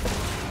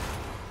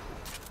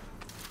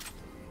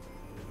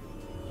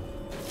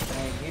 Can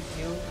I give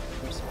you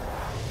respect?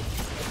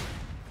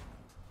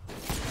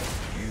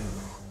 You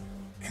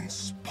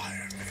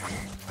inspire me.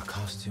 A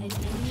costume. An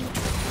enemy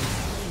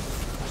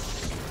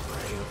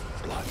Ray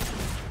of blood.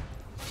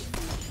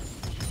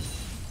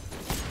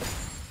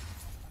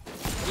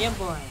 Yeah,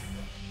 boy.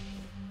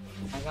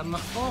 I got my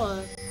four.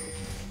 Alright.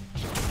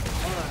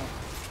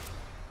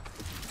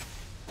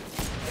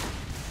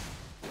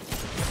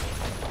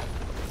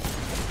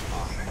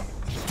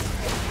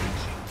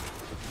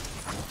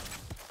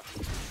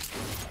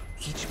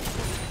 Each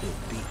move will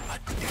be a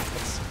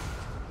dance.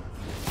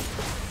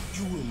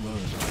 You will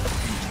learn what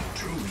beauty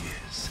truly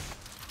is.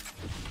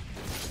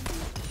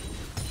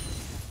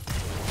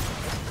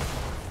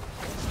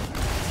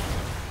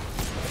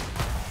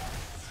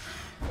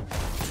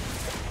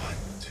 One,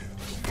 two,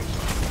 three,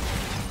 four.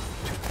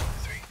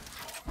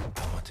 I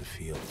want to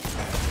feel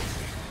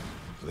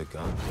everything. The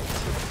gun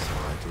makes it so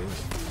I do.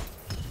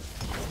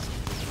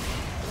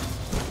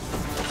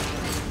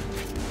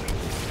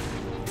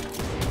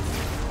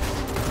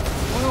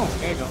 Oh no,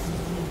 there you go.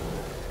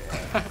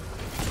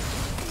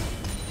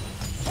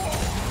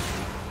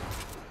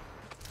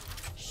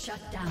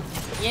 shut down.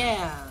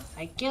 Yeah,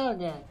 I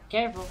killed it.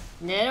 Careful.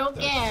 They don't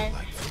care.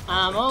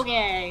 I'm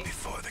okay.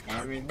 Before the curtain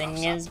Everything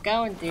goes is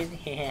counted.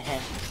 Yeah,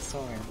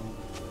 sorry.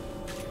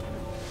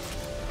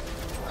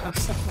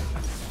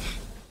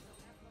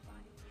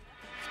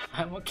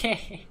 I'm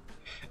okay.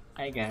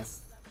 I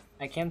guess.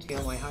 I can't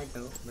feel my heart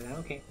though, but I'm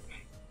okay.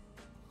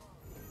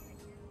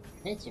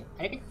 Thank you.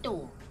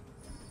 Arigato.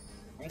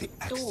 The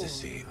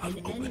ecstasy An of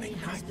enemy opening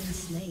has night. been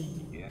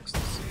slain. The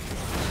ecstasy.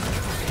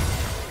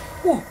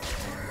 Oh,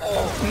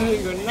 very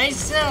good.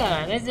 Nice,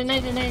 nice,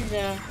 nice,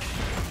 nice.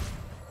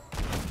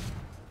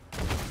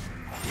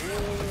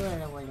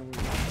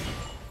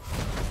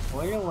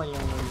 Wala.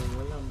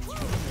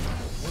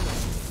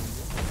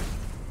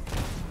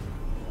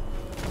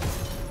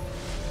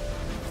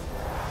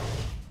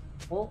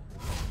 Oh.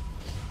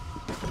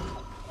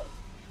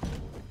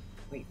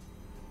 Wait.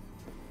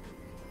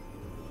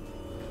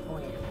 Oh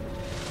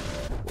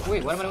yeah.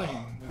 Wait, what am I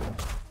doing?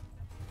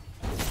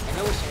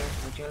 Hello sir,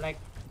 would you like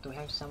to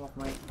have some of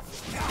my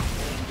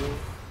brew?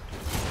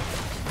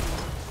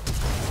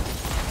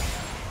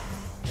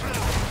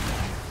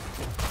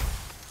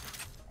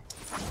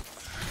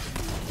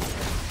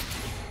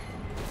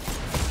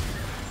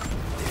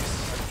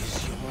 This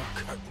is your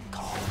curtain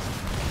call.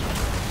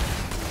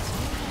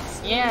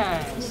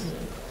 Yes!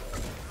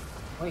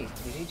 Wait,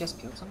 did he just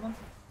kill someone?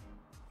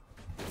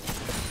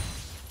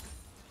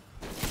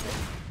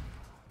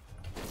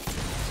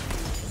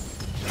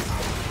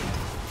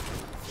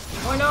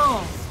 Oh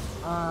no!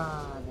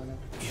 Ah, damn it.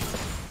 You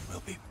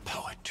will be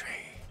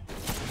poetry.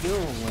 You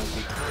will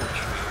be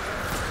poetry.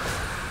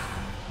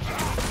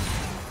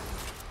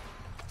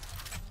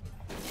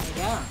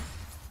 Yeah.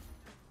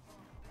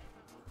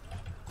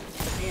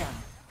 Yeah.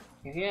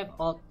 If you have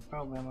alt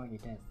program already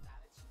dead.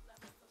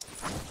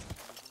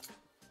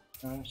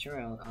 I'm sure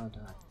I'll do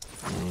that.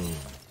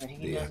 But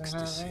he The doesn't have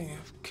ecstasy any.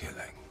 of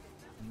killing.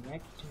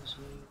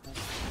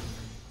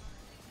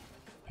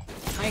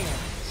 Hiya.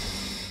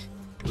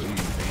 Breathe in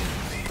the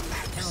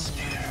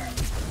atmosphere.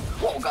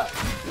 Oh god!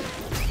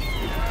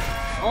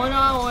 Oh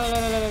no!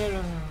 Wait.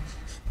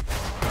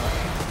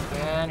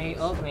 And he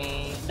ult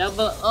me.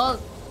 Double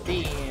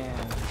ulti!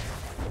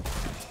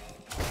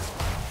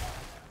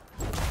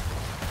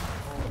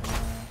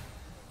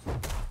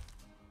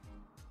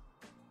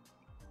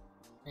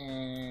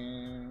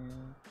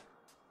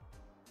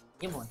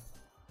 Yeah boy.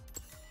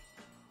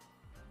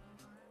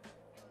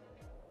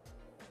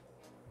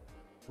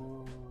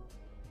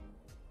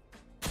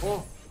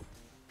 Oh!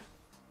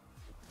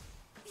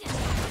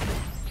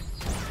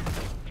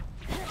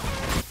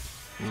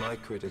 My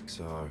critics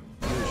are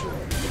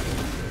usually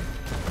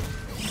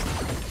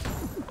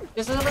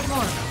Just a little bit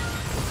more.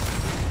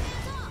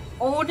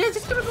 Oh, there's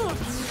just a little more.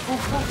 Oh,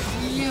 fuck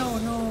you,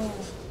 no.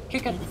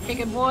 Kick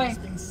it, boy.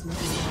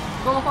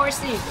 Go,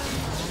 horsey.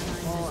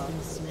 Oh,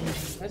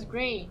 that's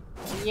great.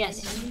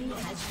 Yes.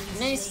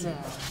 Nice.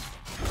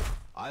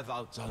 I've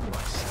outdone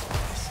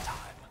myself this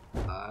time.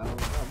 I'll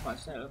help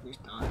myself this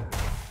time.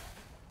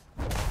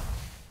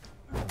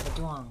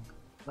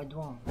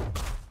 Badwang.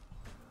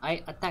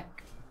 I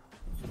attack.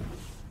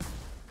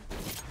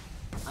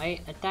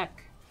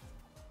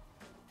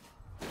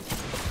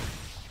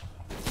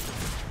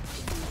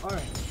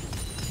 Alright.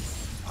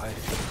 I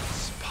feel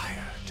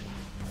inspired.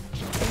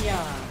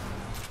 Yeah.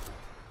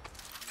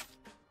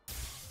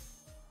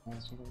 I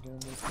should have done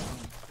this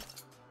one.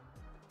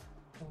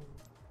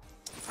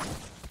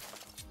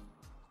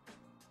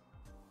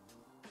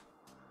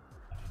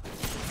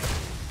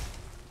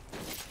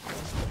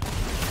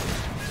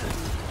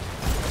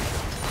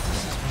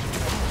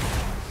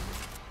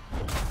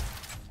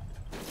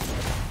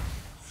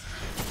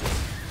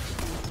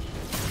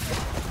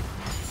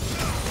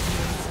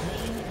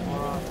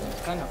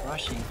 Kind of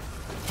rushing,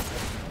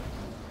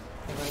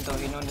 even though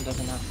he knows he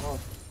doesn't have ult.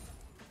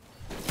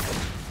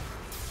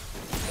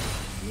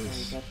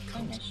 This got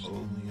comes punished.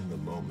 only in the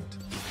moment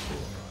before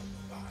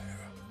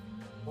fire.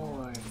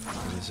 Or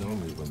It is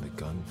only when the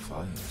gun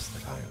fires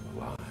that I am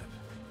alive.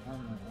 oh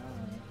my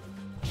god.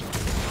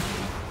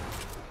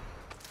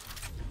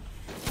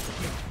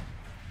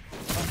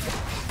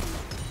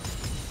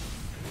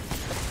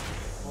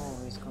 Oh,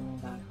 he's coming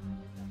back.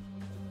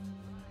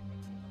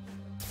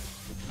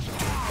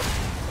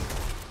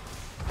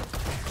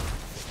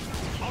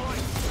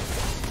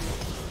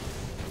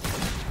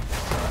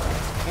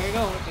 There you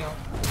go, Theo.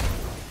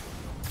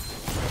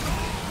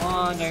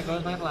 Oh, there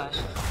goes my flash.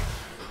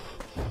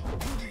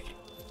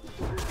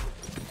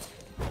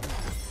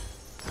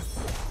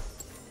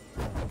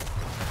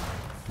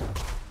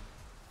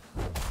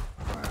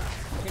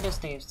 Should have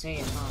stayed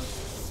safe, huh?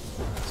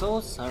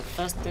 Souls are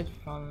vested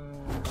from...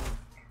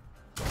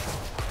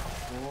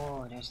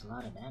 Oh, there's a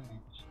lot of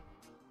damage.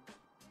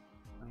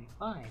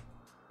 25.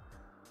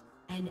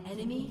 An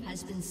enemy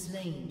has been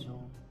slain. So,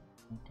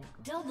 I think...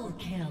 Double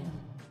kill.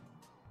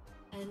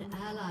 An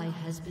ally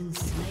has been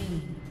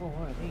slain. Oh,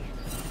 what are these?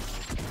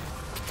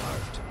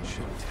 Art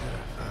should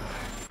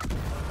terrify.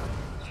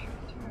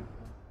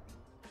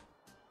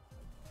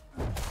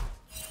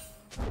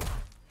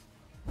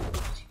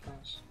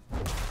 Flash.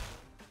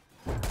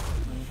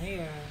 In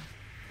here.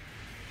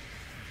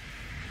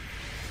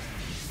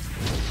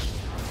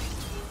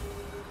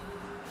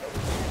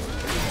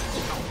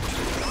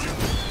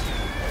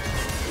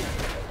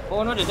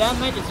 Oh no, the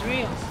damage is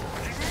real.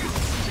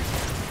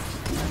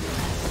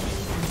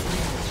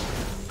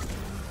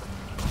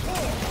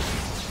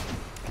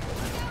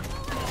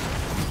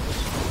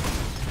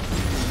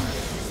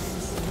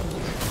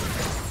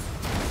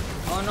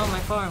 Oh no, my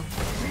farm.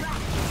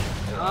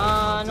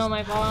 Ah, no,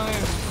 my farm.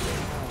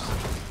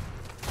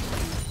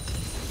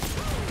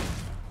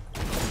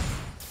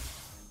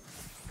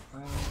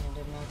 I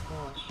did not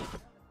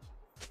push.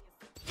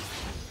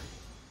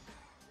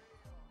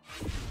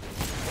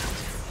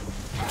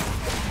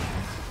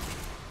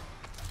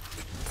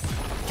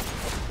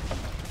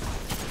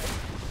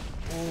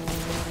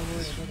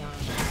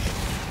 Oh,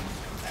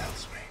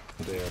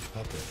 They are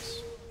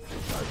puppets. I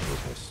pull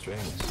their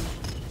strings,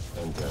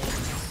 and then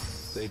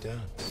they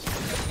dance.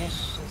 Yes,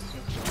 yes,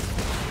 yes.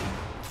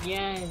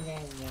 Yeah, yeah,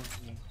 yeah,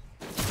 yeah.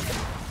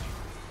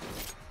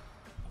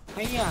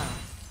 Hiya!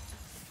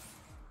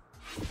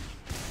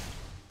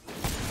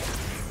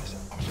 There is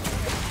an army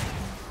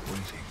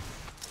waiting.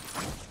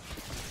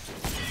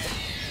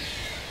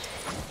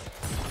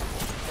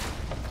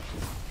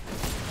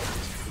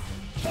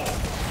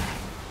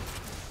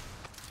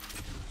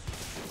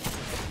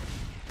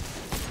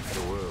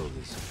 The world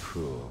is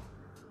cruel.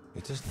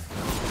 It doesn't have to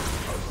be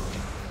ugly.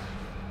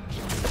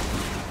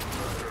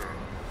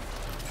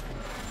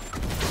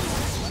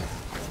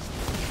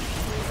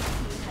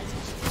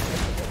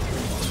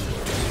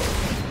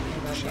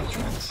 Shall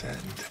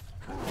transcend.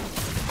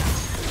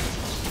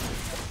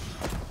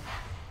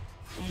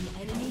 An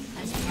enemy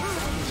has been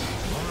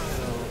slain.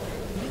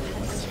 You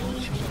have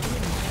slain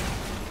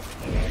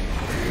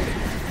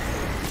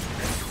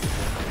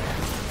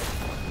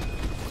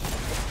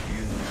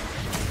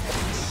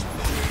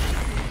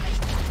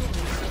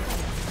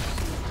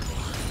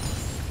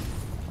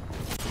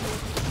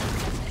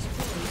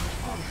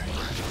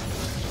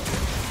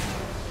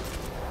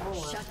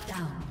Shut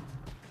down.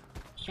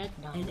 Shut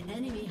down. An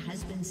enemy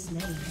has been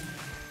slain.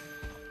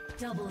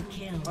 Double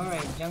kill.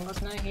 Alright,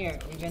 jungle's not here.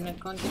 We're gonna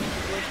continue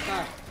to push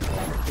top.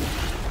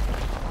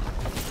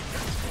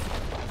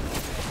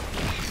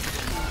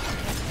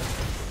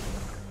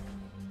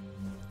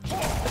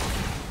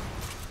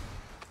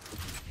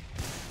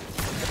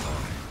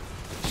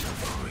 Shall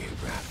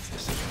choreograph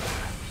this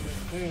affair.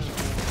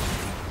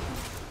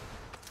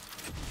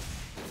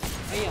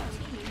 Oh yeah.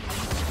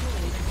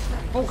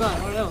 Oh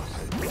god, what else?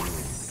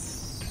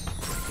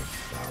 Like a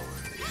flower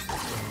in the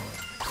dawn.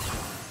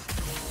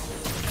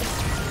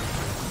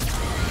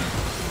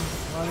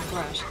 Oh, it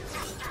crashed.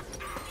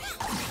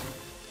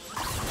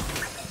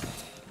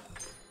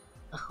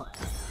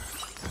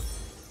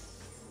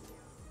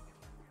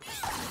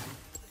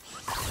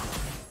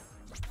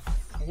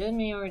 Is it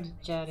me or the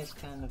chat is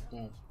kind of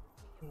dead?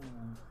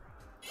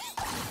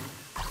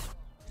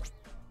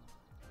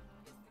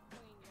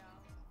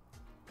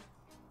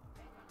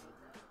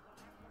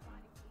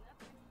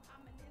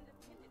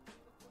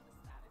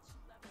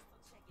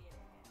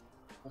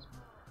 That's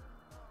fine.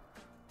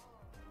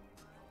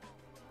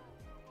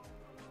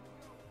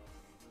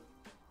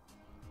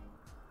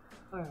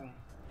 Alright.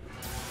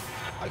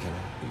 I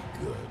cannot be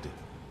good.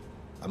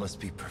 I must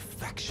be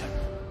perfection.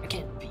 I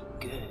can't be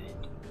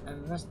good. I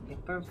must be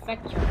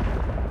perfection.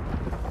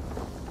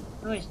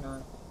 No, it's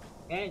not.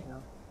 Yeah, it's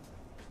not.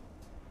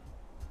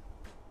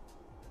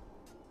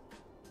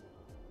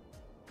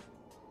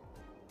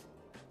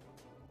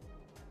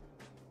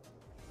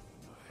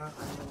 I will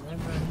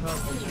never drop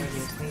the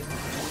journey.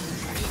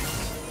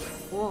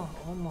 Whoa,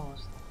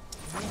 almost.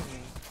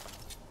 Really?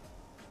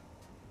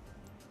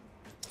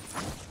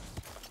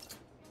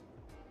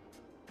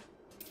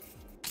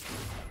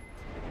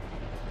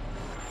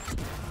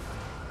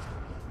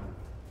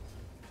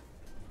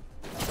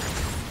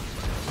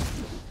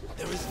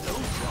 There is no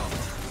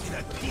drama in a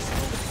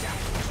peaceful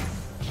battle.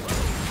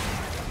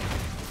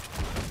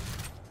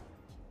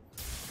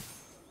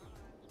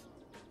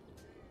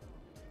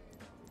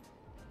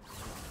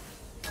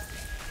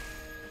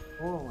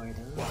 Forward.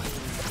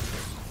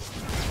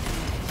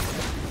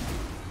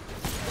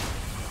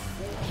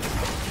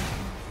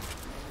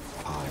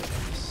 I am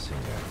the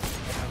singer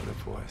without a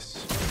voice,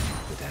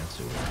 the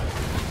dancer without a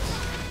dance.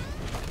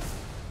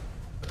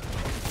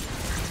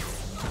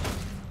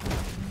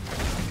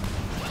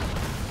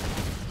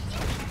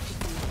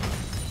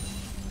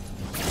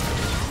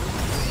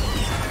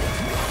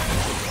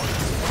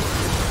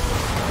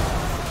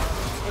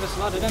 What a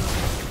slot it in.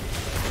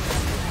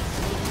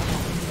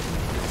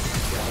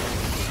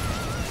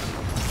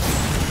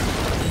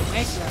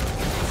 Nice.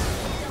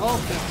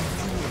 Okay.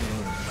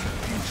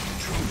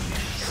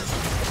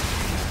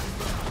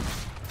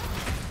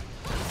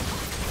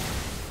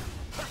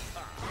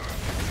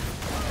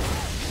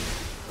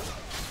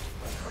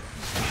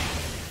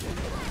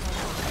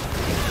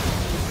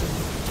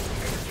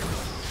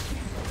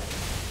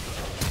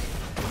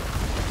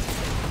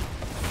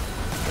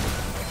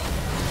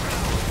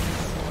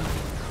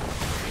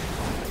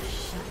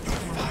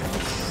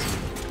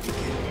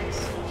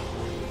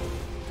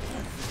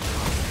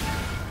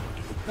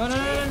 No, no,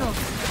 no, no, no.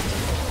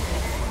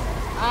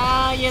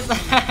 Ah, yes,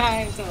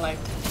 I'm still alive.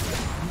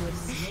 You have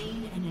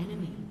slain an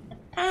enemy.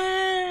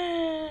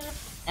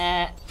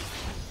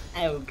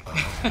 Oh.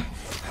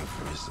 Have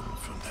risen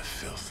from the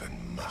filth and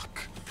muck.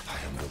 I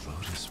am the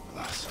lotus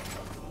blossom.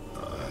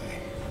 I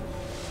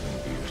am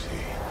beauty.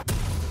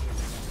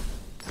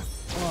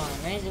 Oh,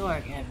 nice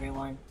work,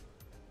 everyone.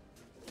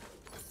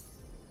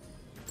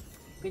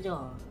 Good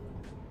job.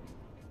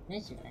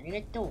 Nice,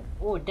 arigato.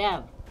 Oh,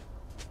 dab.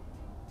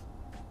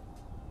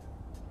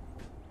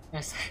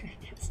 Yes,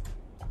 yes.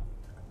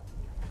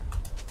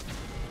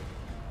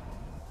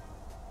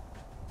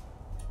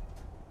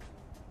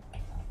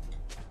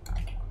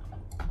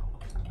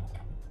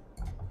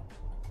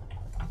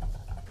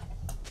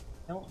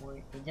 Don't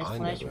worry, it just I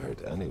flash never me.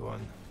 hurt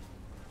anyone.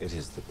 It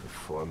is the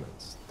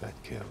performance that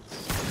kills.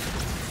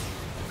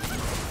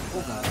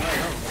 Oh god,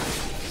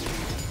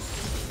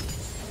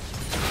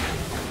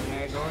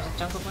 there goes a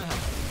chunk of my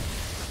health.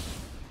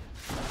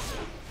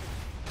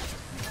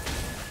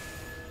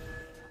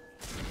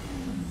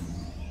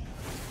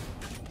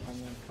 And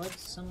then put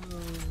some.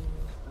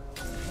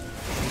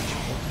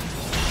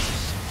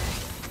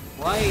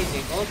 Why is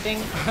he ulting?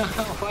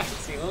 Why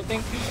is he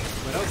ulting?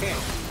 But okay.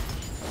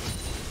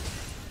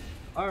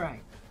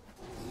 Alright.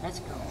 Let's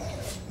go.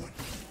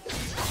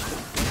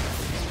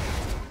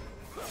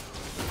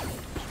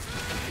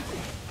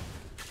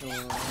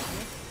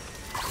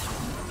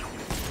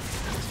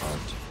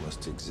 Art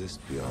must exist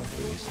beyond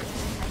reason.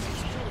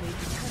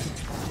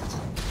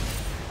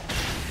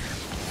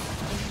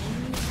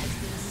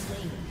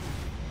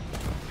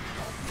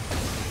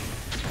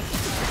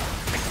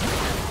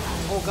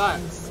 Oh god.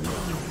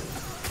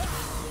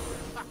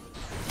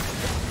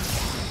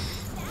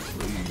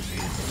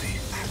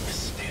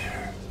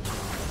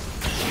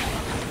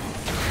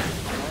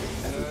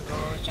 There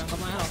goes a chunk of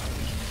my health.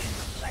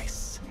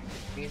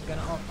 He's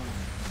gonna ult on me.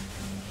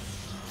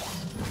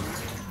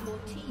 Your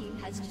team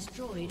has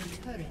destroyed a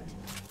turret.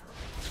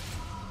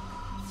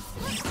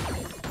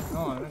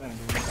 Oh, I'm not gonna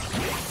do that.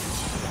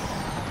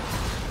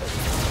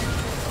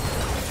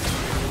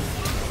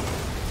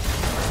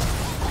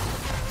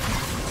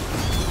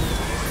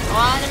 Oh, I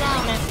don't know,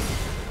 man.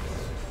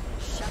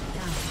 Shut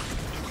down.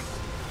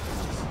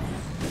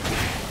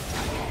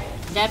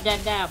 Dab,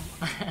 dab, dab.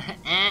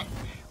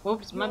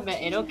 Oops, my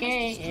bad. It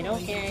okay. It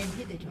okay.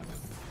 Inhibitor.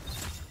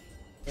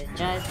 It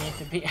just needs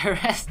to be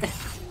arrested.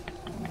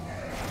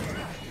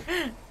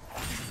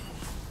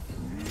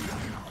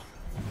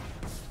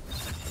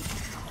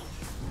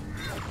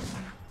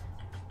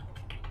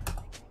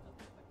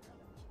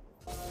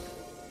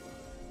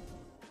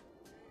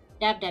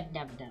 Dab, dab,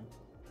 dab, dab.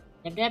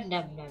 Dab, dab,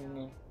 dab, dab,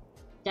 dab.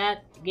 Dab,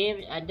 give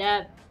a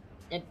dab.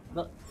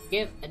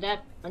 Give a dab.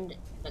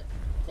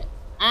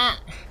 Ah!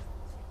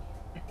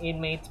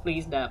 Inmates,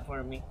 please dab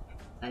for me.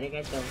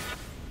 Arigato.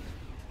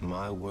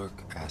 My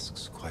work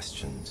asks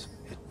questions.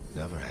 It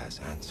never has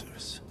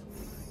answers.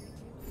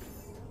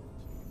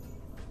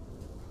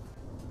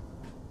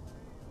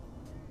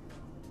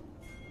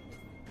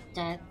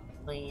 Dad,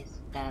 please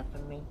dab for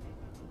me.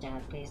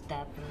 Dad, please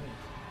dab for me.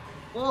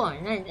 Oh,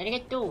 nice.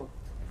 Arigato.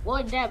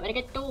 Oh, dab.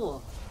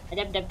 Arigato.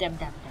 Dab, dab, dab,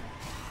 dab, dab.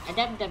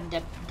 Dab, dab,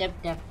 dab, dab,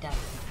 dab, dab.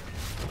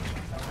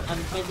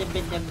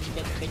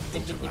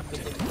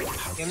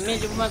 Give me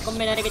semua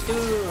komen arigato.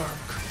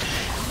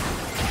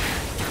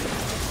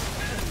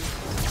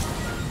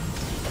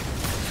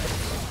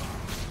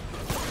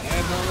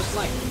 Airball was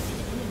light.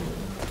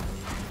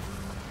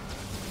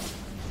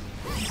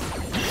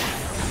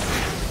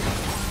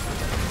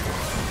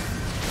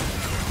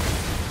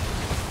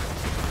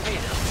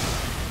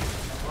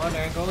 Oh,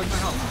 there goes my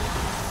health.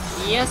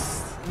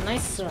 Yes,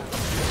 nice round.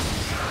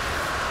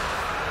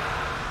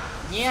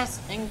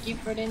 Yes, thank you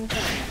for the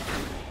intel.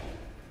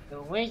 The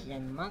wish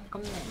and my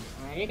command.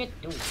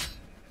 Arigato.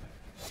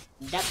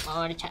 Dap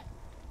on the chat.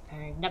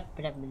 Dap, dap,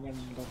 dap, dap,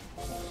 dap.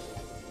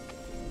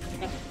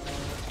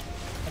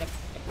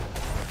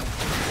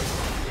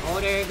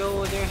 Oh, there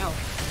goes their health.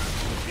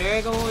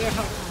 There goes their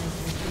health.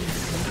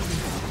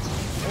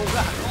 Oh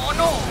god. Oh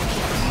no!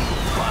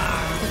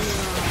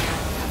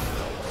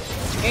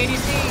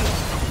 ADC!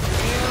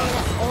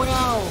 Oh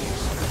no!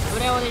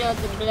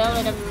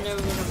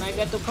 I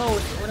got too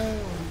close. Oh no!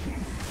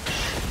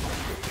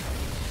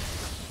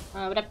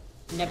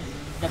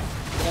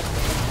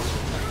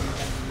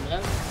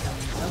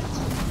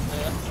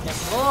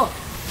 Oh!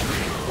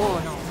 Oh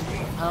no!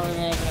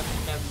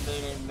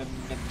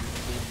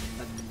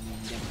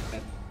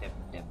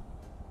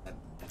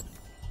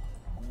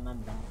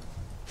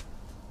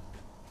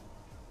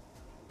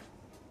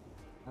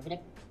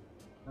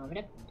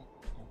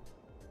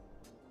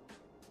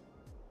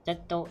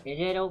 Tato, is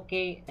it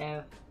okay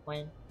if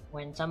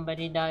when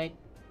somebody died,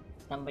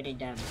 somebody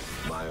died?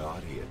 My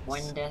audience.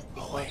 One death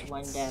equals awaits.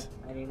 one death.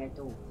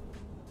 Arigato.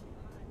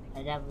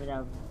 Dab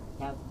dab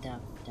dab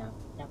dab dab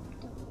dab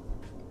dab.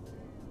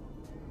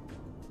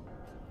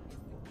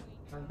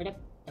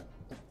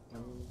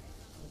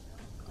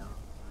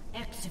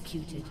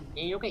 Executed.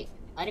 Okay,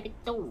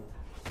 arigato.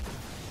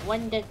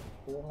 One death,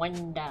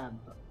 one dab.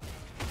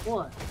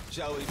 What?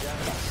 Shall we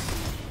dance?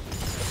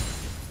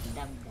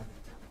 Dab dab.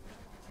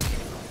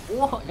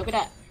 Whoa, look at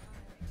that.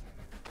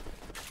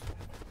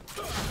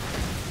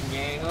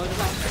 There goes the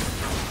back.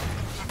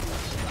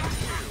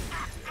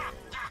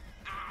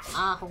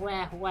 Ah,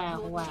 hua,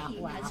 hua, Your hua, team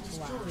hua, has hua.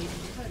 destroyed a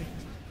turret.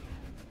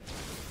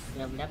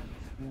 Dab dab.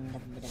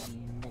 Dab dab dab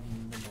dab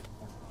dab.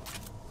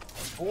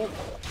 Oh,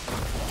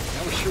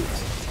 no shoot.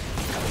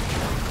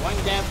 One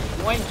dab,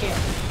 one kill.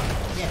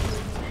 Yes.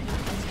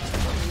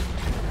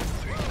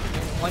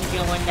 One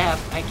kill, one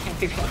dab. I can't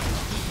do that.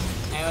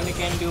 I only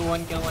can do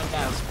one kill, one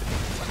dab.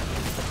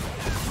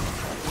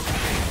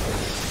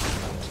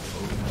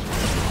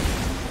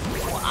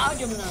 Wow,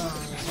 jump now.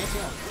 Nice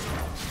job.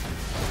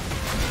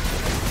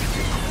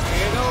 There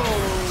you go.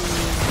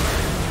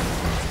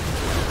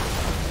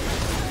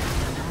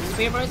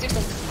 Paper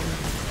resistance.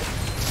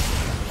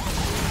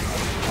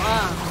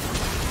 Wow.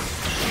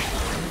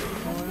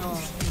 Oh no.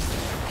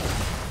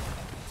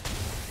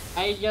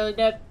 I yelled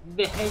at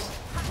behest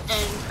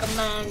and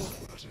command.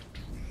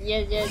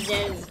 Yes, yes,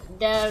 yes.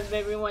 Dab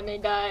everyone I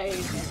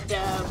died.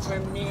 Dab for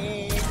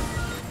me.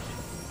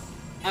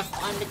 F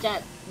on the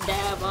chat.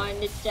 Dab on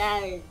the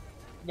chat.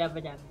 Dab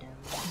dab dab.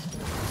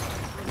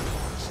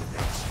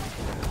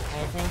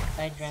 I think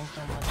I drank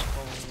too much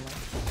cola.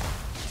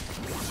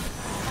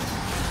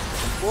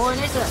 Oh,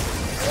 nice!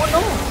 Oh no!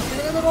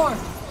 Look at the door!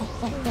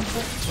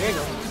 There you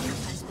go.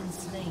 Has been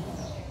slain.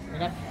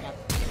 Dab dab.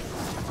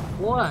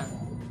 What?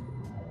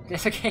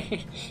 That's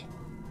okay.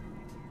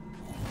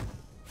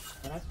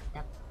 Dab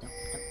dab dab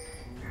dab.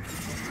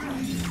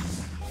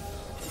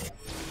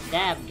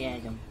 Dab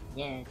get him.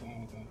 Yeah,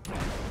 yeah, yeah.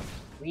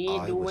 We I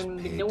was doing,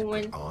 we paid to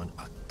doing. put on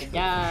a The killer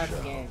dab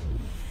show. get.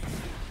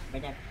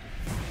 But dab.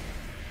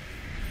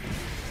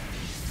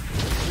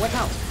 What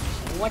out?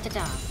 What a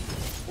dab?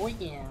 Oh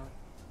yeah.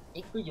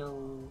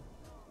 IKUZOOOOO.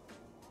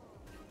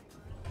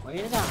 What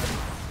it down?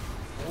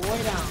 What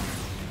it down?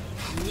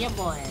 Yeah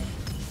boy.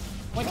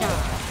 What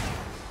out?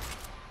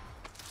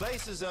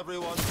 Places,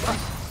 everyone.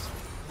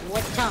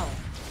 What out?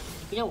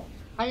 Yo.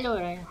 Hello,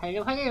 Rai.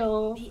 Hello,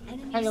 hello. The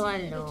enemy's Hello,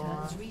 inhibitors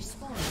hello.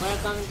 respawn.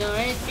 Welcome to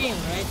Red Team,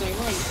 right?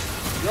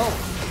 Yo,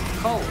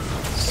 Cold,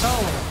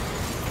 Soul.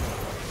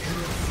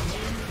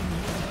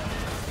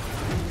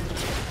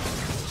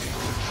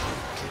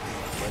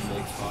 When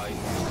they fight,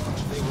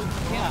 they will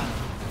Yeah.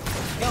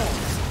 Yo.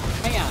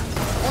 Hiya.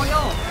 Oh,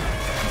 yo.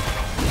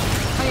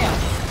 Hiya.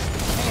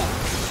 Hiya.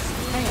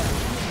 Hiya.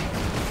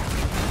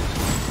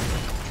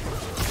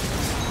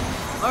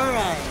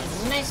 Alright.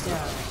 Nice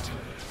job.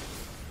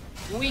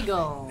 We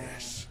go.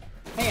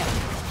 Hiya.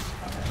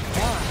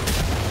 Yeah.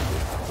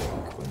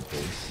 when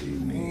they see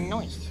me.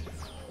 Nice.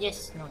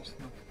 Yes, nice,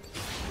 nice.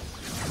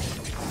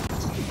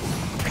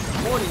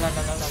 Oh la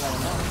la la la la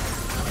la.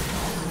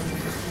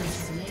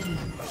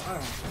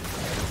 Alright.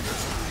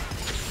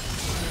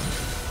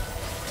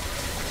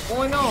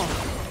 Oh no!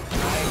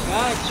 I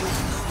got you.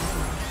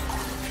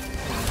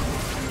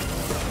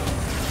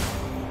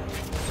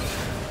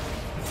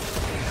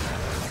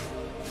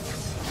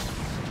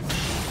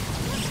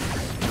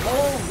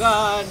 Oh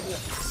God!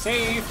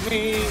 Save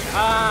me!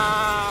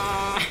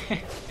 Ah!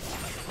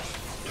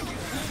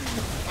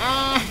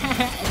 Ah!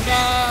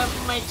 Dab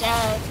my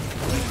child!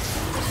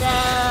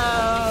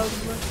 Dab!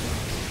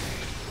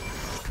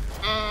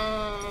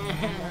 Ah!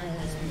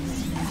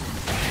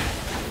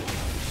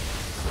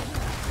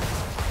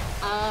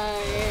 I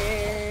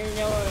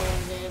know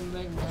them,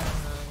 but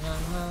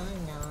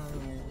no,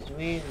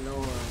 sweet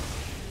Lord,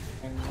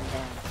 and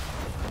that.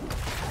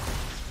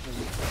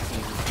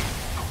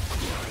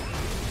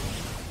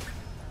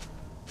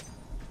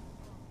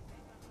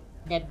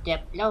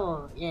 Dab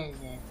low, yes,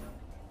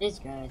 this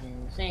guy's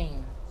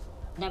insane.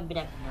 Dab.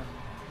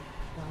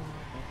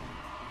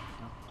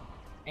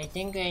 I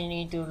think I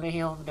need to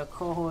lay off the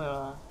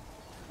cola.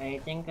 I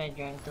think I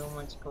drank too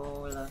much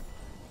cola.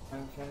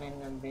 I'm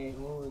feeling a bit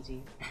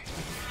woozy.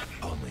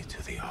 Only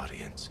to the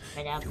audience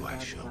do I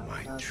show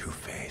my true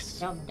face.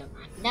 Dab.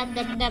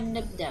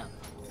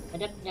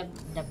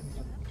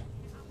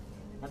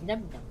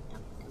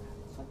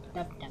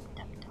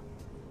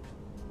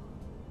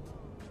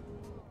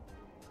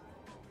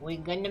 We're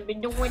gonna be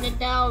doing it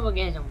now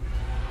again.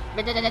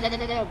 Art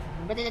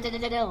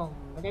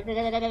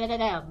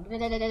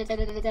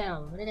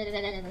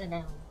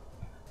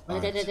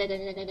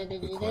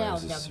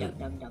requires a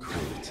certain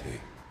cruelty.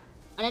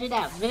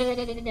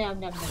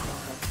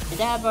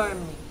 Dab on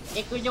me.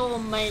 IKUZOOOOO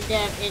my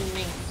dab in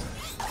me.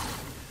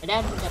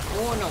 Dab.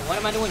 Oh no, what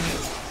am I doing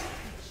here?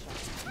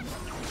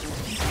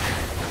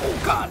 Oh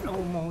God,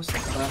 almost.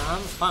 But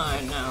I'm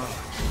fine now.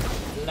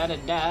 Let a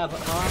dab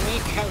army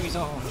carries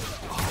on.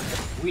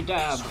 We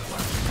dab.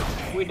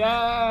 We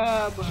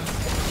dab.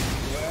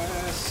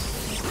 Yes.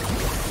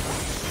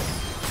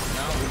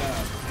 Now we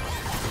dab.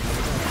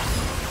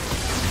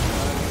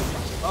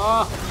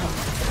 Oh.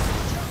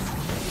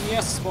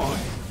 Yes, boy.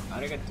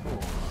 Arigato.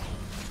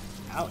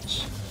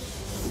 Ouch.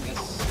 Yes,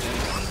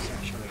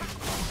 actually.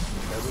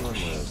 Everyone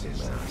wears a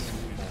mask.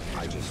 I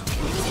just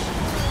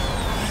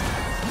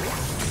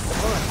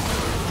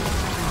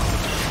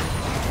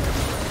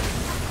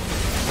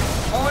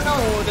Oh no,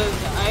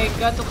 I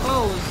got too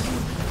close.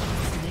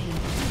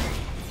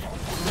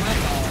 My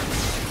bad.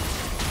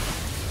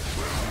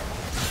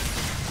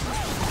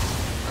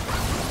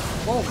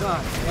 Oh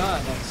God, yeah,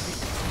 that's.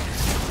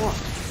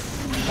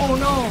 Oh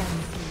no!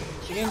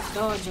 She didn't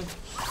dodge it.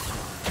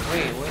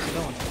 Wait, where's he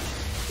going?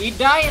 He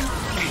dying!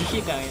 He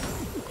dying.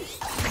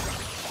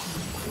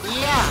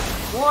 Yeah!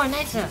 Whoa,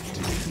 nice!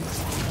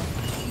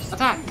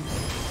 Attack!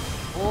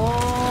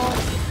 Oh,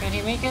 can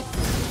he make it?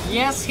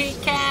 Yes, he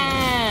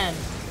can!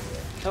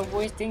 Stop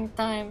wasting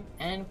time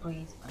and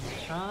please, I'm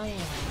trying.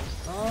 I'm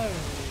sorry.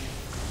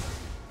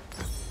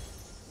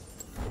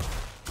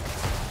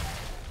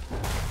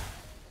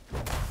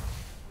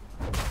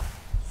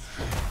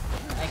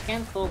 I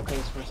can't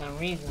focus for some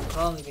reason,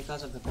 probably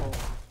because of the cold.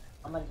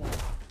 I'm gonna do it.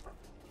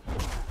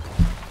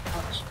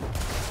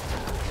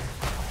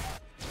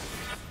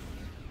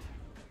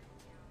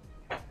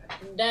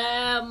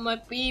 Damn my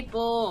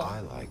people!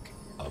 I like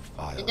a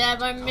violent Damn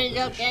for me,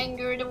 look opposition.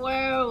 anger the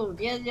world!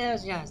 Yes,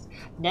 yes, yes.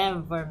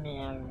 Damn for me,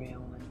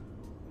 everyone.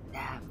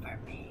 Damn for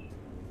me.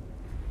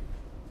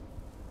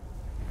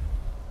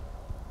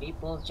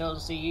 People shall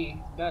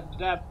see that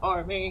that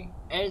army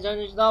is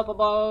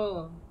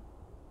unstoppable.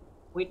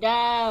 We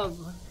dab!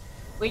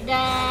 We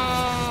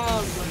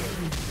dab!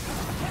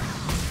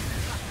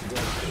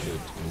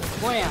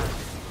 Oh yeah.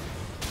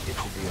 It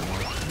should be a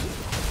mark.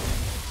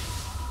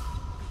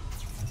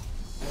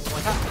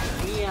 What up?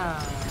 Yeah.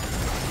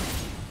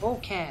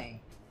 Okay.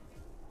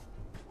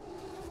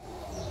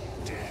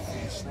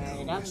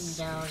 Right up,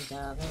 down,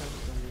 down,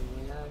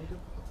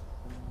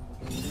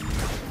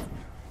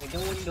 we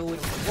don't do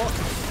what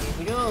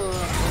we do.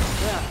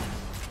 Yeah.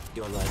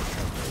 Your life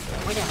can't go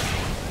back. Oh yeah.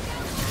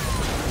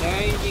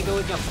 There you go,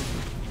 jump.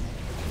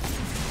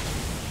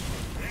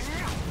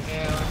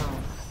 Hell no.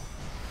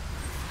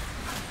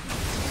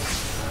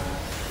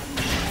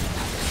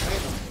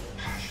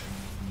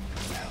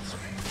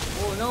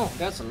 Oh no,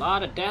 that's a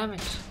lot of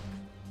damage.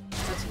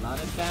 That's a lot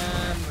of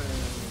damage.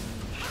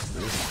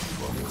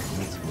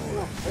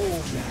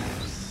 Oh man.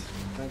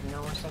 But no,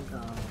 it's a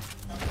god.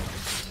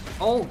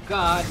 Oh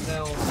god,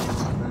 no.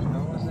 But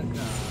no, it's a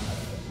god.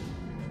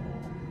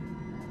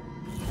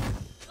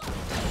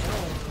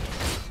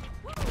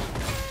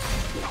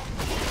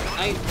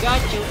 I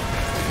got you.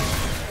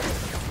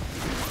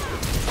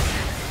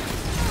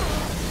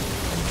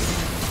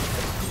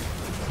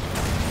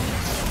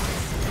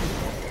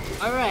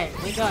 Alright,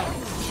 we got him.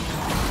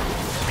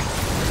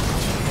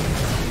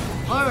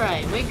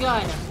 Alright, we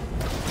got him.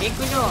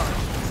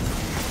 IKUZOOOOO.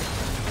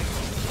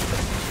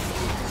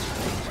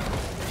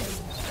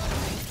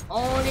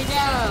 Only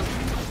dab.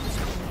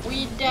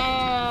 We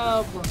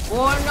dab.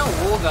 Oh no,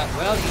 oh god,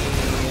 well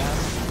yeah.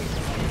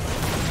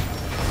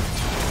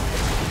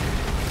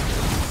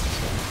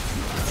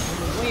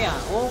 We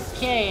are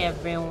okay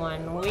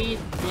everyone, we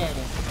did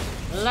it.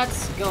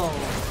 Let's go.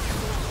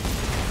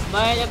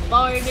 By the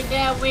power of the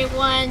devil, we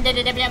won!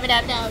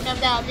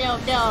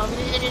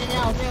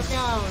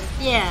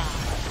 Yeah!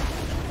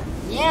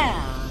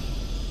 Yeah!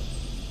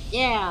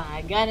 Yeah!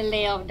 I gotta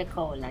lay off the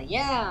cola,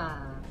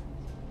 yeah!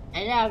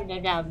 I love the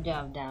dub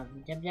dub dub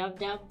dub dub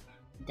dub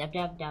dub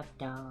dub dub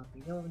dub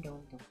do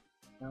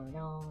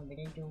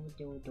do do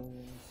do do.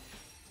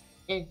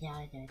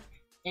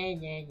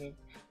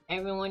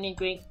 Everyone is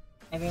great,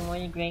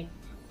 everyone is great.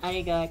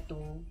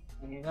 Arigato,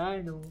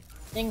 arigato.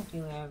 Thank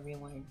you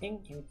everyone,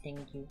 thank you,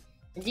 thank you.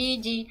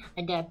 GG,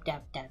 dub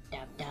dub dub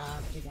dub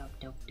dub dub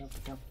dub dub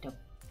dub dub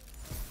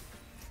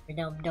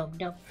dub dub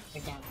dub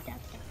dub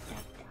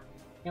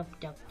dub dub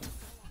dub.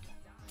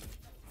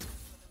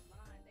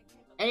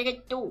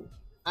 Arigato,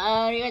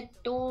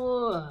 arigato,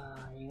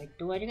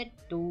 arigato,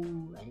 arigato,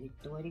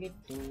 arigato,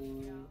 arigato.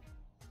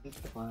 It's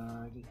the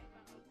party.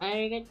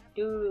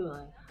 Arigato.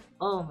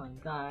 Oh my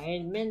god,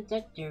 it's been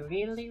such a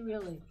really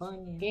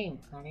fun game.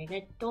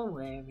 Arigato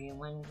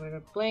everyone for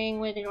playing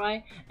with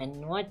Rai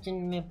and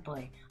watching me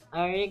play.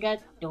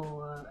 Arigato,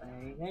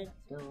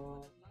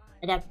 arigato.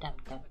 Adapt, tap,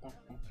 tap, tap,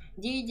 tap.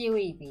 GG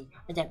Weepy.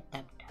 Adapt,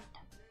 tap, tap,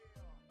 tap.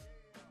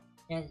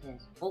 Yes,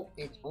 yes. Oh,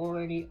 it's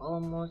already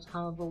almost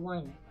half a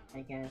one.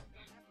 I guess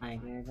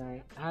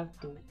I have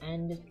to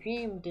end the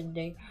stream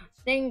today.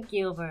 Thank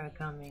you for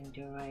coming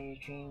to my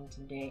stream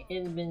today.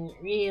 It's been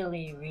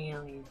really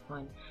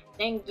fun.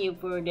 Thank you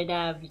for the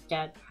dab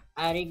chat.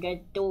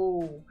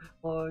 Arigato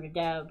for the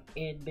dab.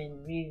 It's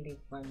been really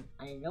fun.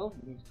 I love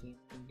this game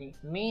today.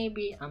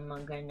 Maybe I'm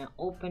gonna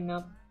open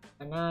up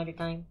another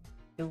time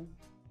to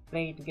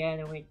play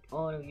together with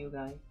all of you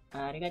guys.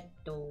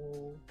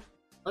 Arigato.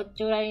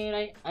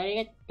 Ochurai,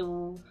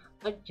 arigato.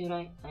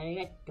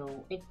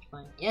 Arigato. It's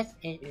fun. Yes,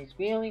 it is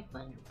really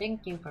fun.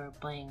 Thank you for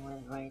playing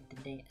with Rai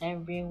today,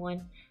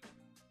 everyone.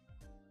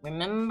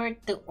 Remember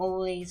to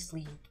always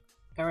sleep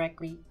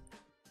correctly,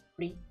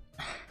 please.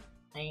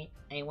 I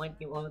want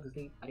you all to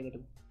sleep.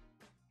 Arigato.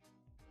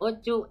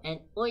 Ocho and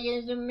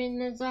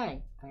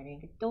oyasuminasai.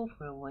 Arigato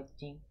for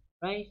watching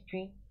Rai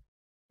stream.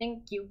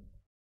 Thank you.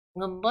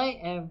 Goodbye,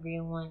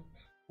 everyone.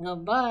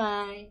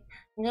 Goodbye.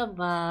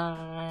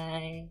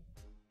 Goodbye.